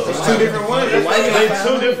things though. It's 2 different ones. They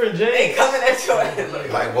two different They J's. coming at your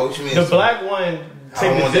ass. Like, what you mean? The black one, I don't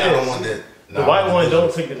take want the that. I don't disc. want that. The white one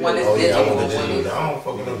don't take the digital. One is Oh yeah, I digital. want the One digital. is. I don't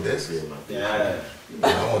fuck with no disc. Yeah.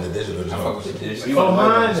 I want the digital. I fuck with the dish.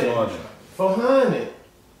 400. 400.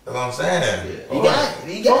 That's what I'm saying. He got it.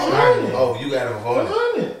 He got it. Oh, you got it for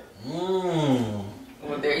 400.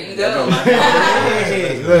 Well, there you go.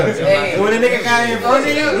 Hey, look. Hey. When a nigga got in front of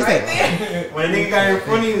you, he Right said, there. when a nigga got in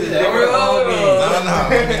front of you, it's a No, different ball game.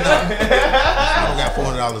 I don't got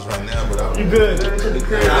 $400 right now, but You good?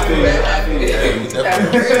 I feel you.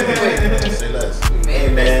 Say less. Hey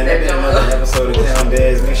man, that been another episode of Countin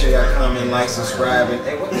Deadz. Make sure y'all comment, like, subscribe, and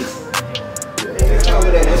hey, what is? Hey,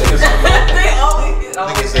 over there. They always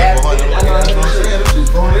Nigga said 400. That's what I'm saying. This is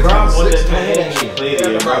 400. Bro, what that thing? She played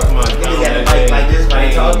it. Bro, come on. Niggas got the mic like this when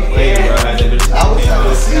they talking.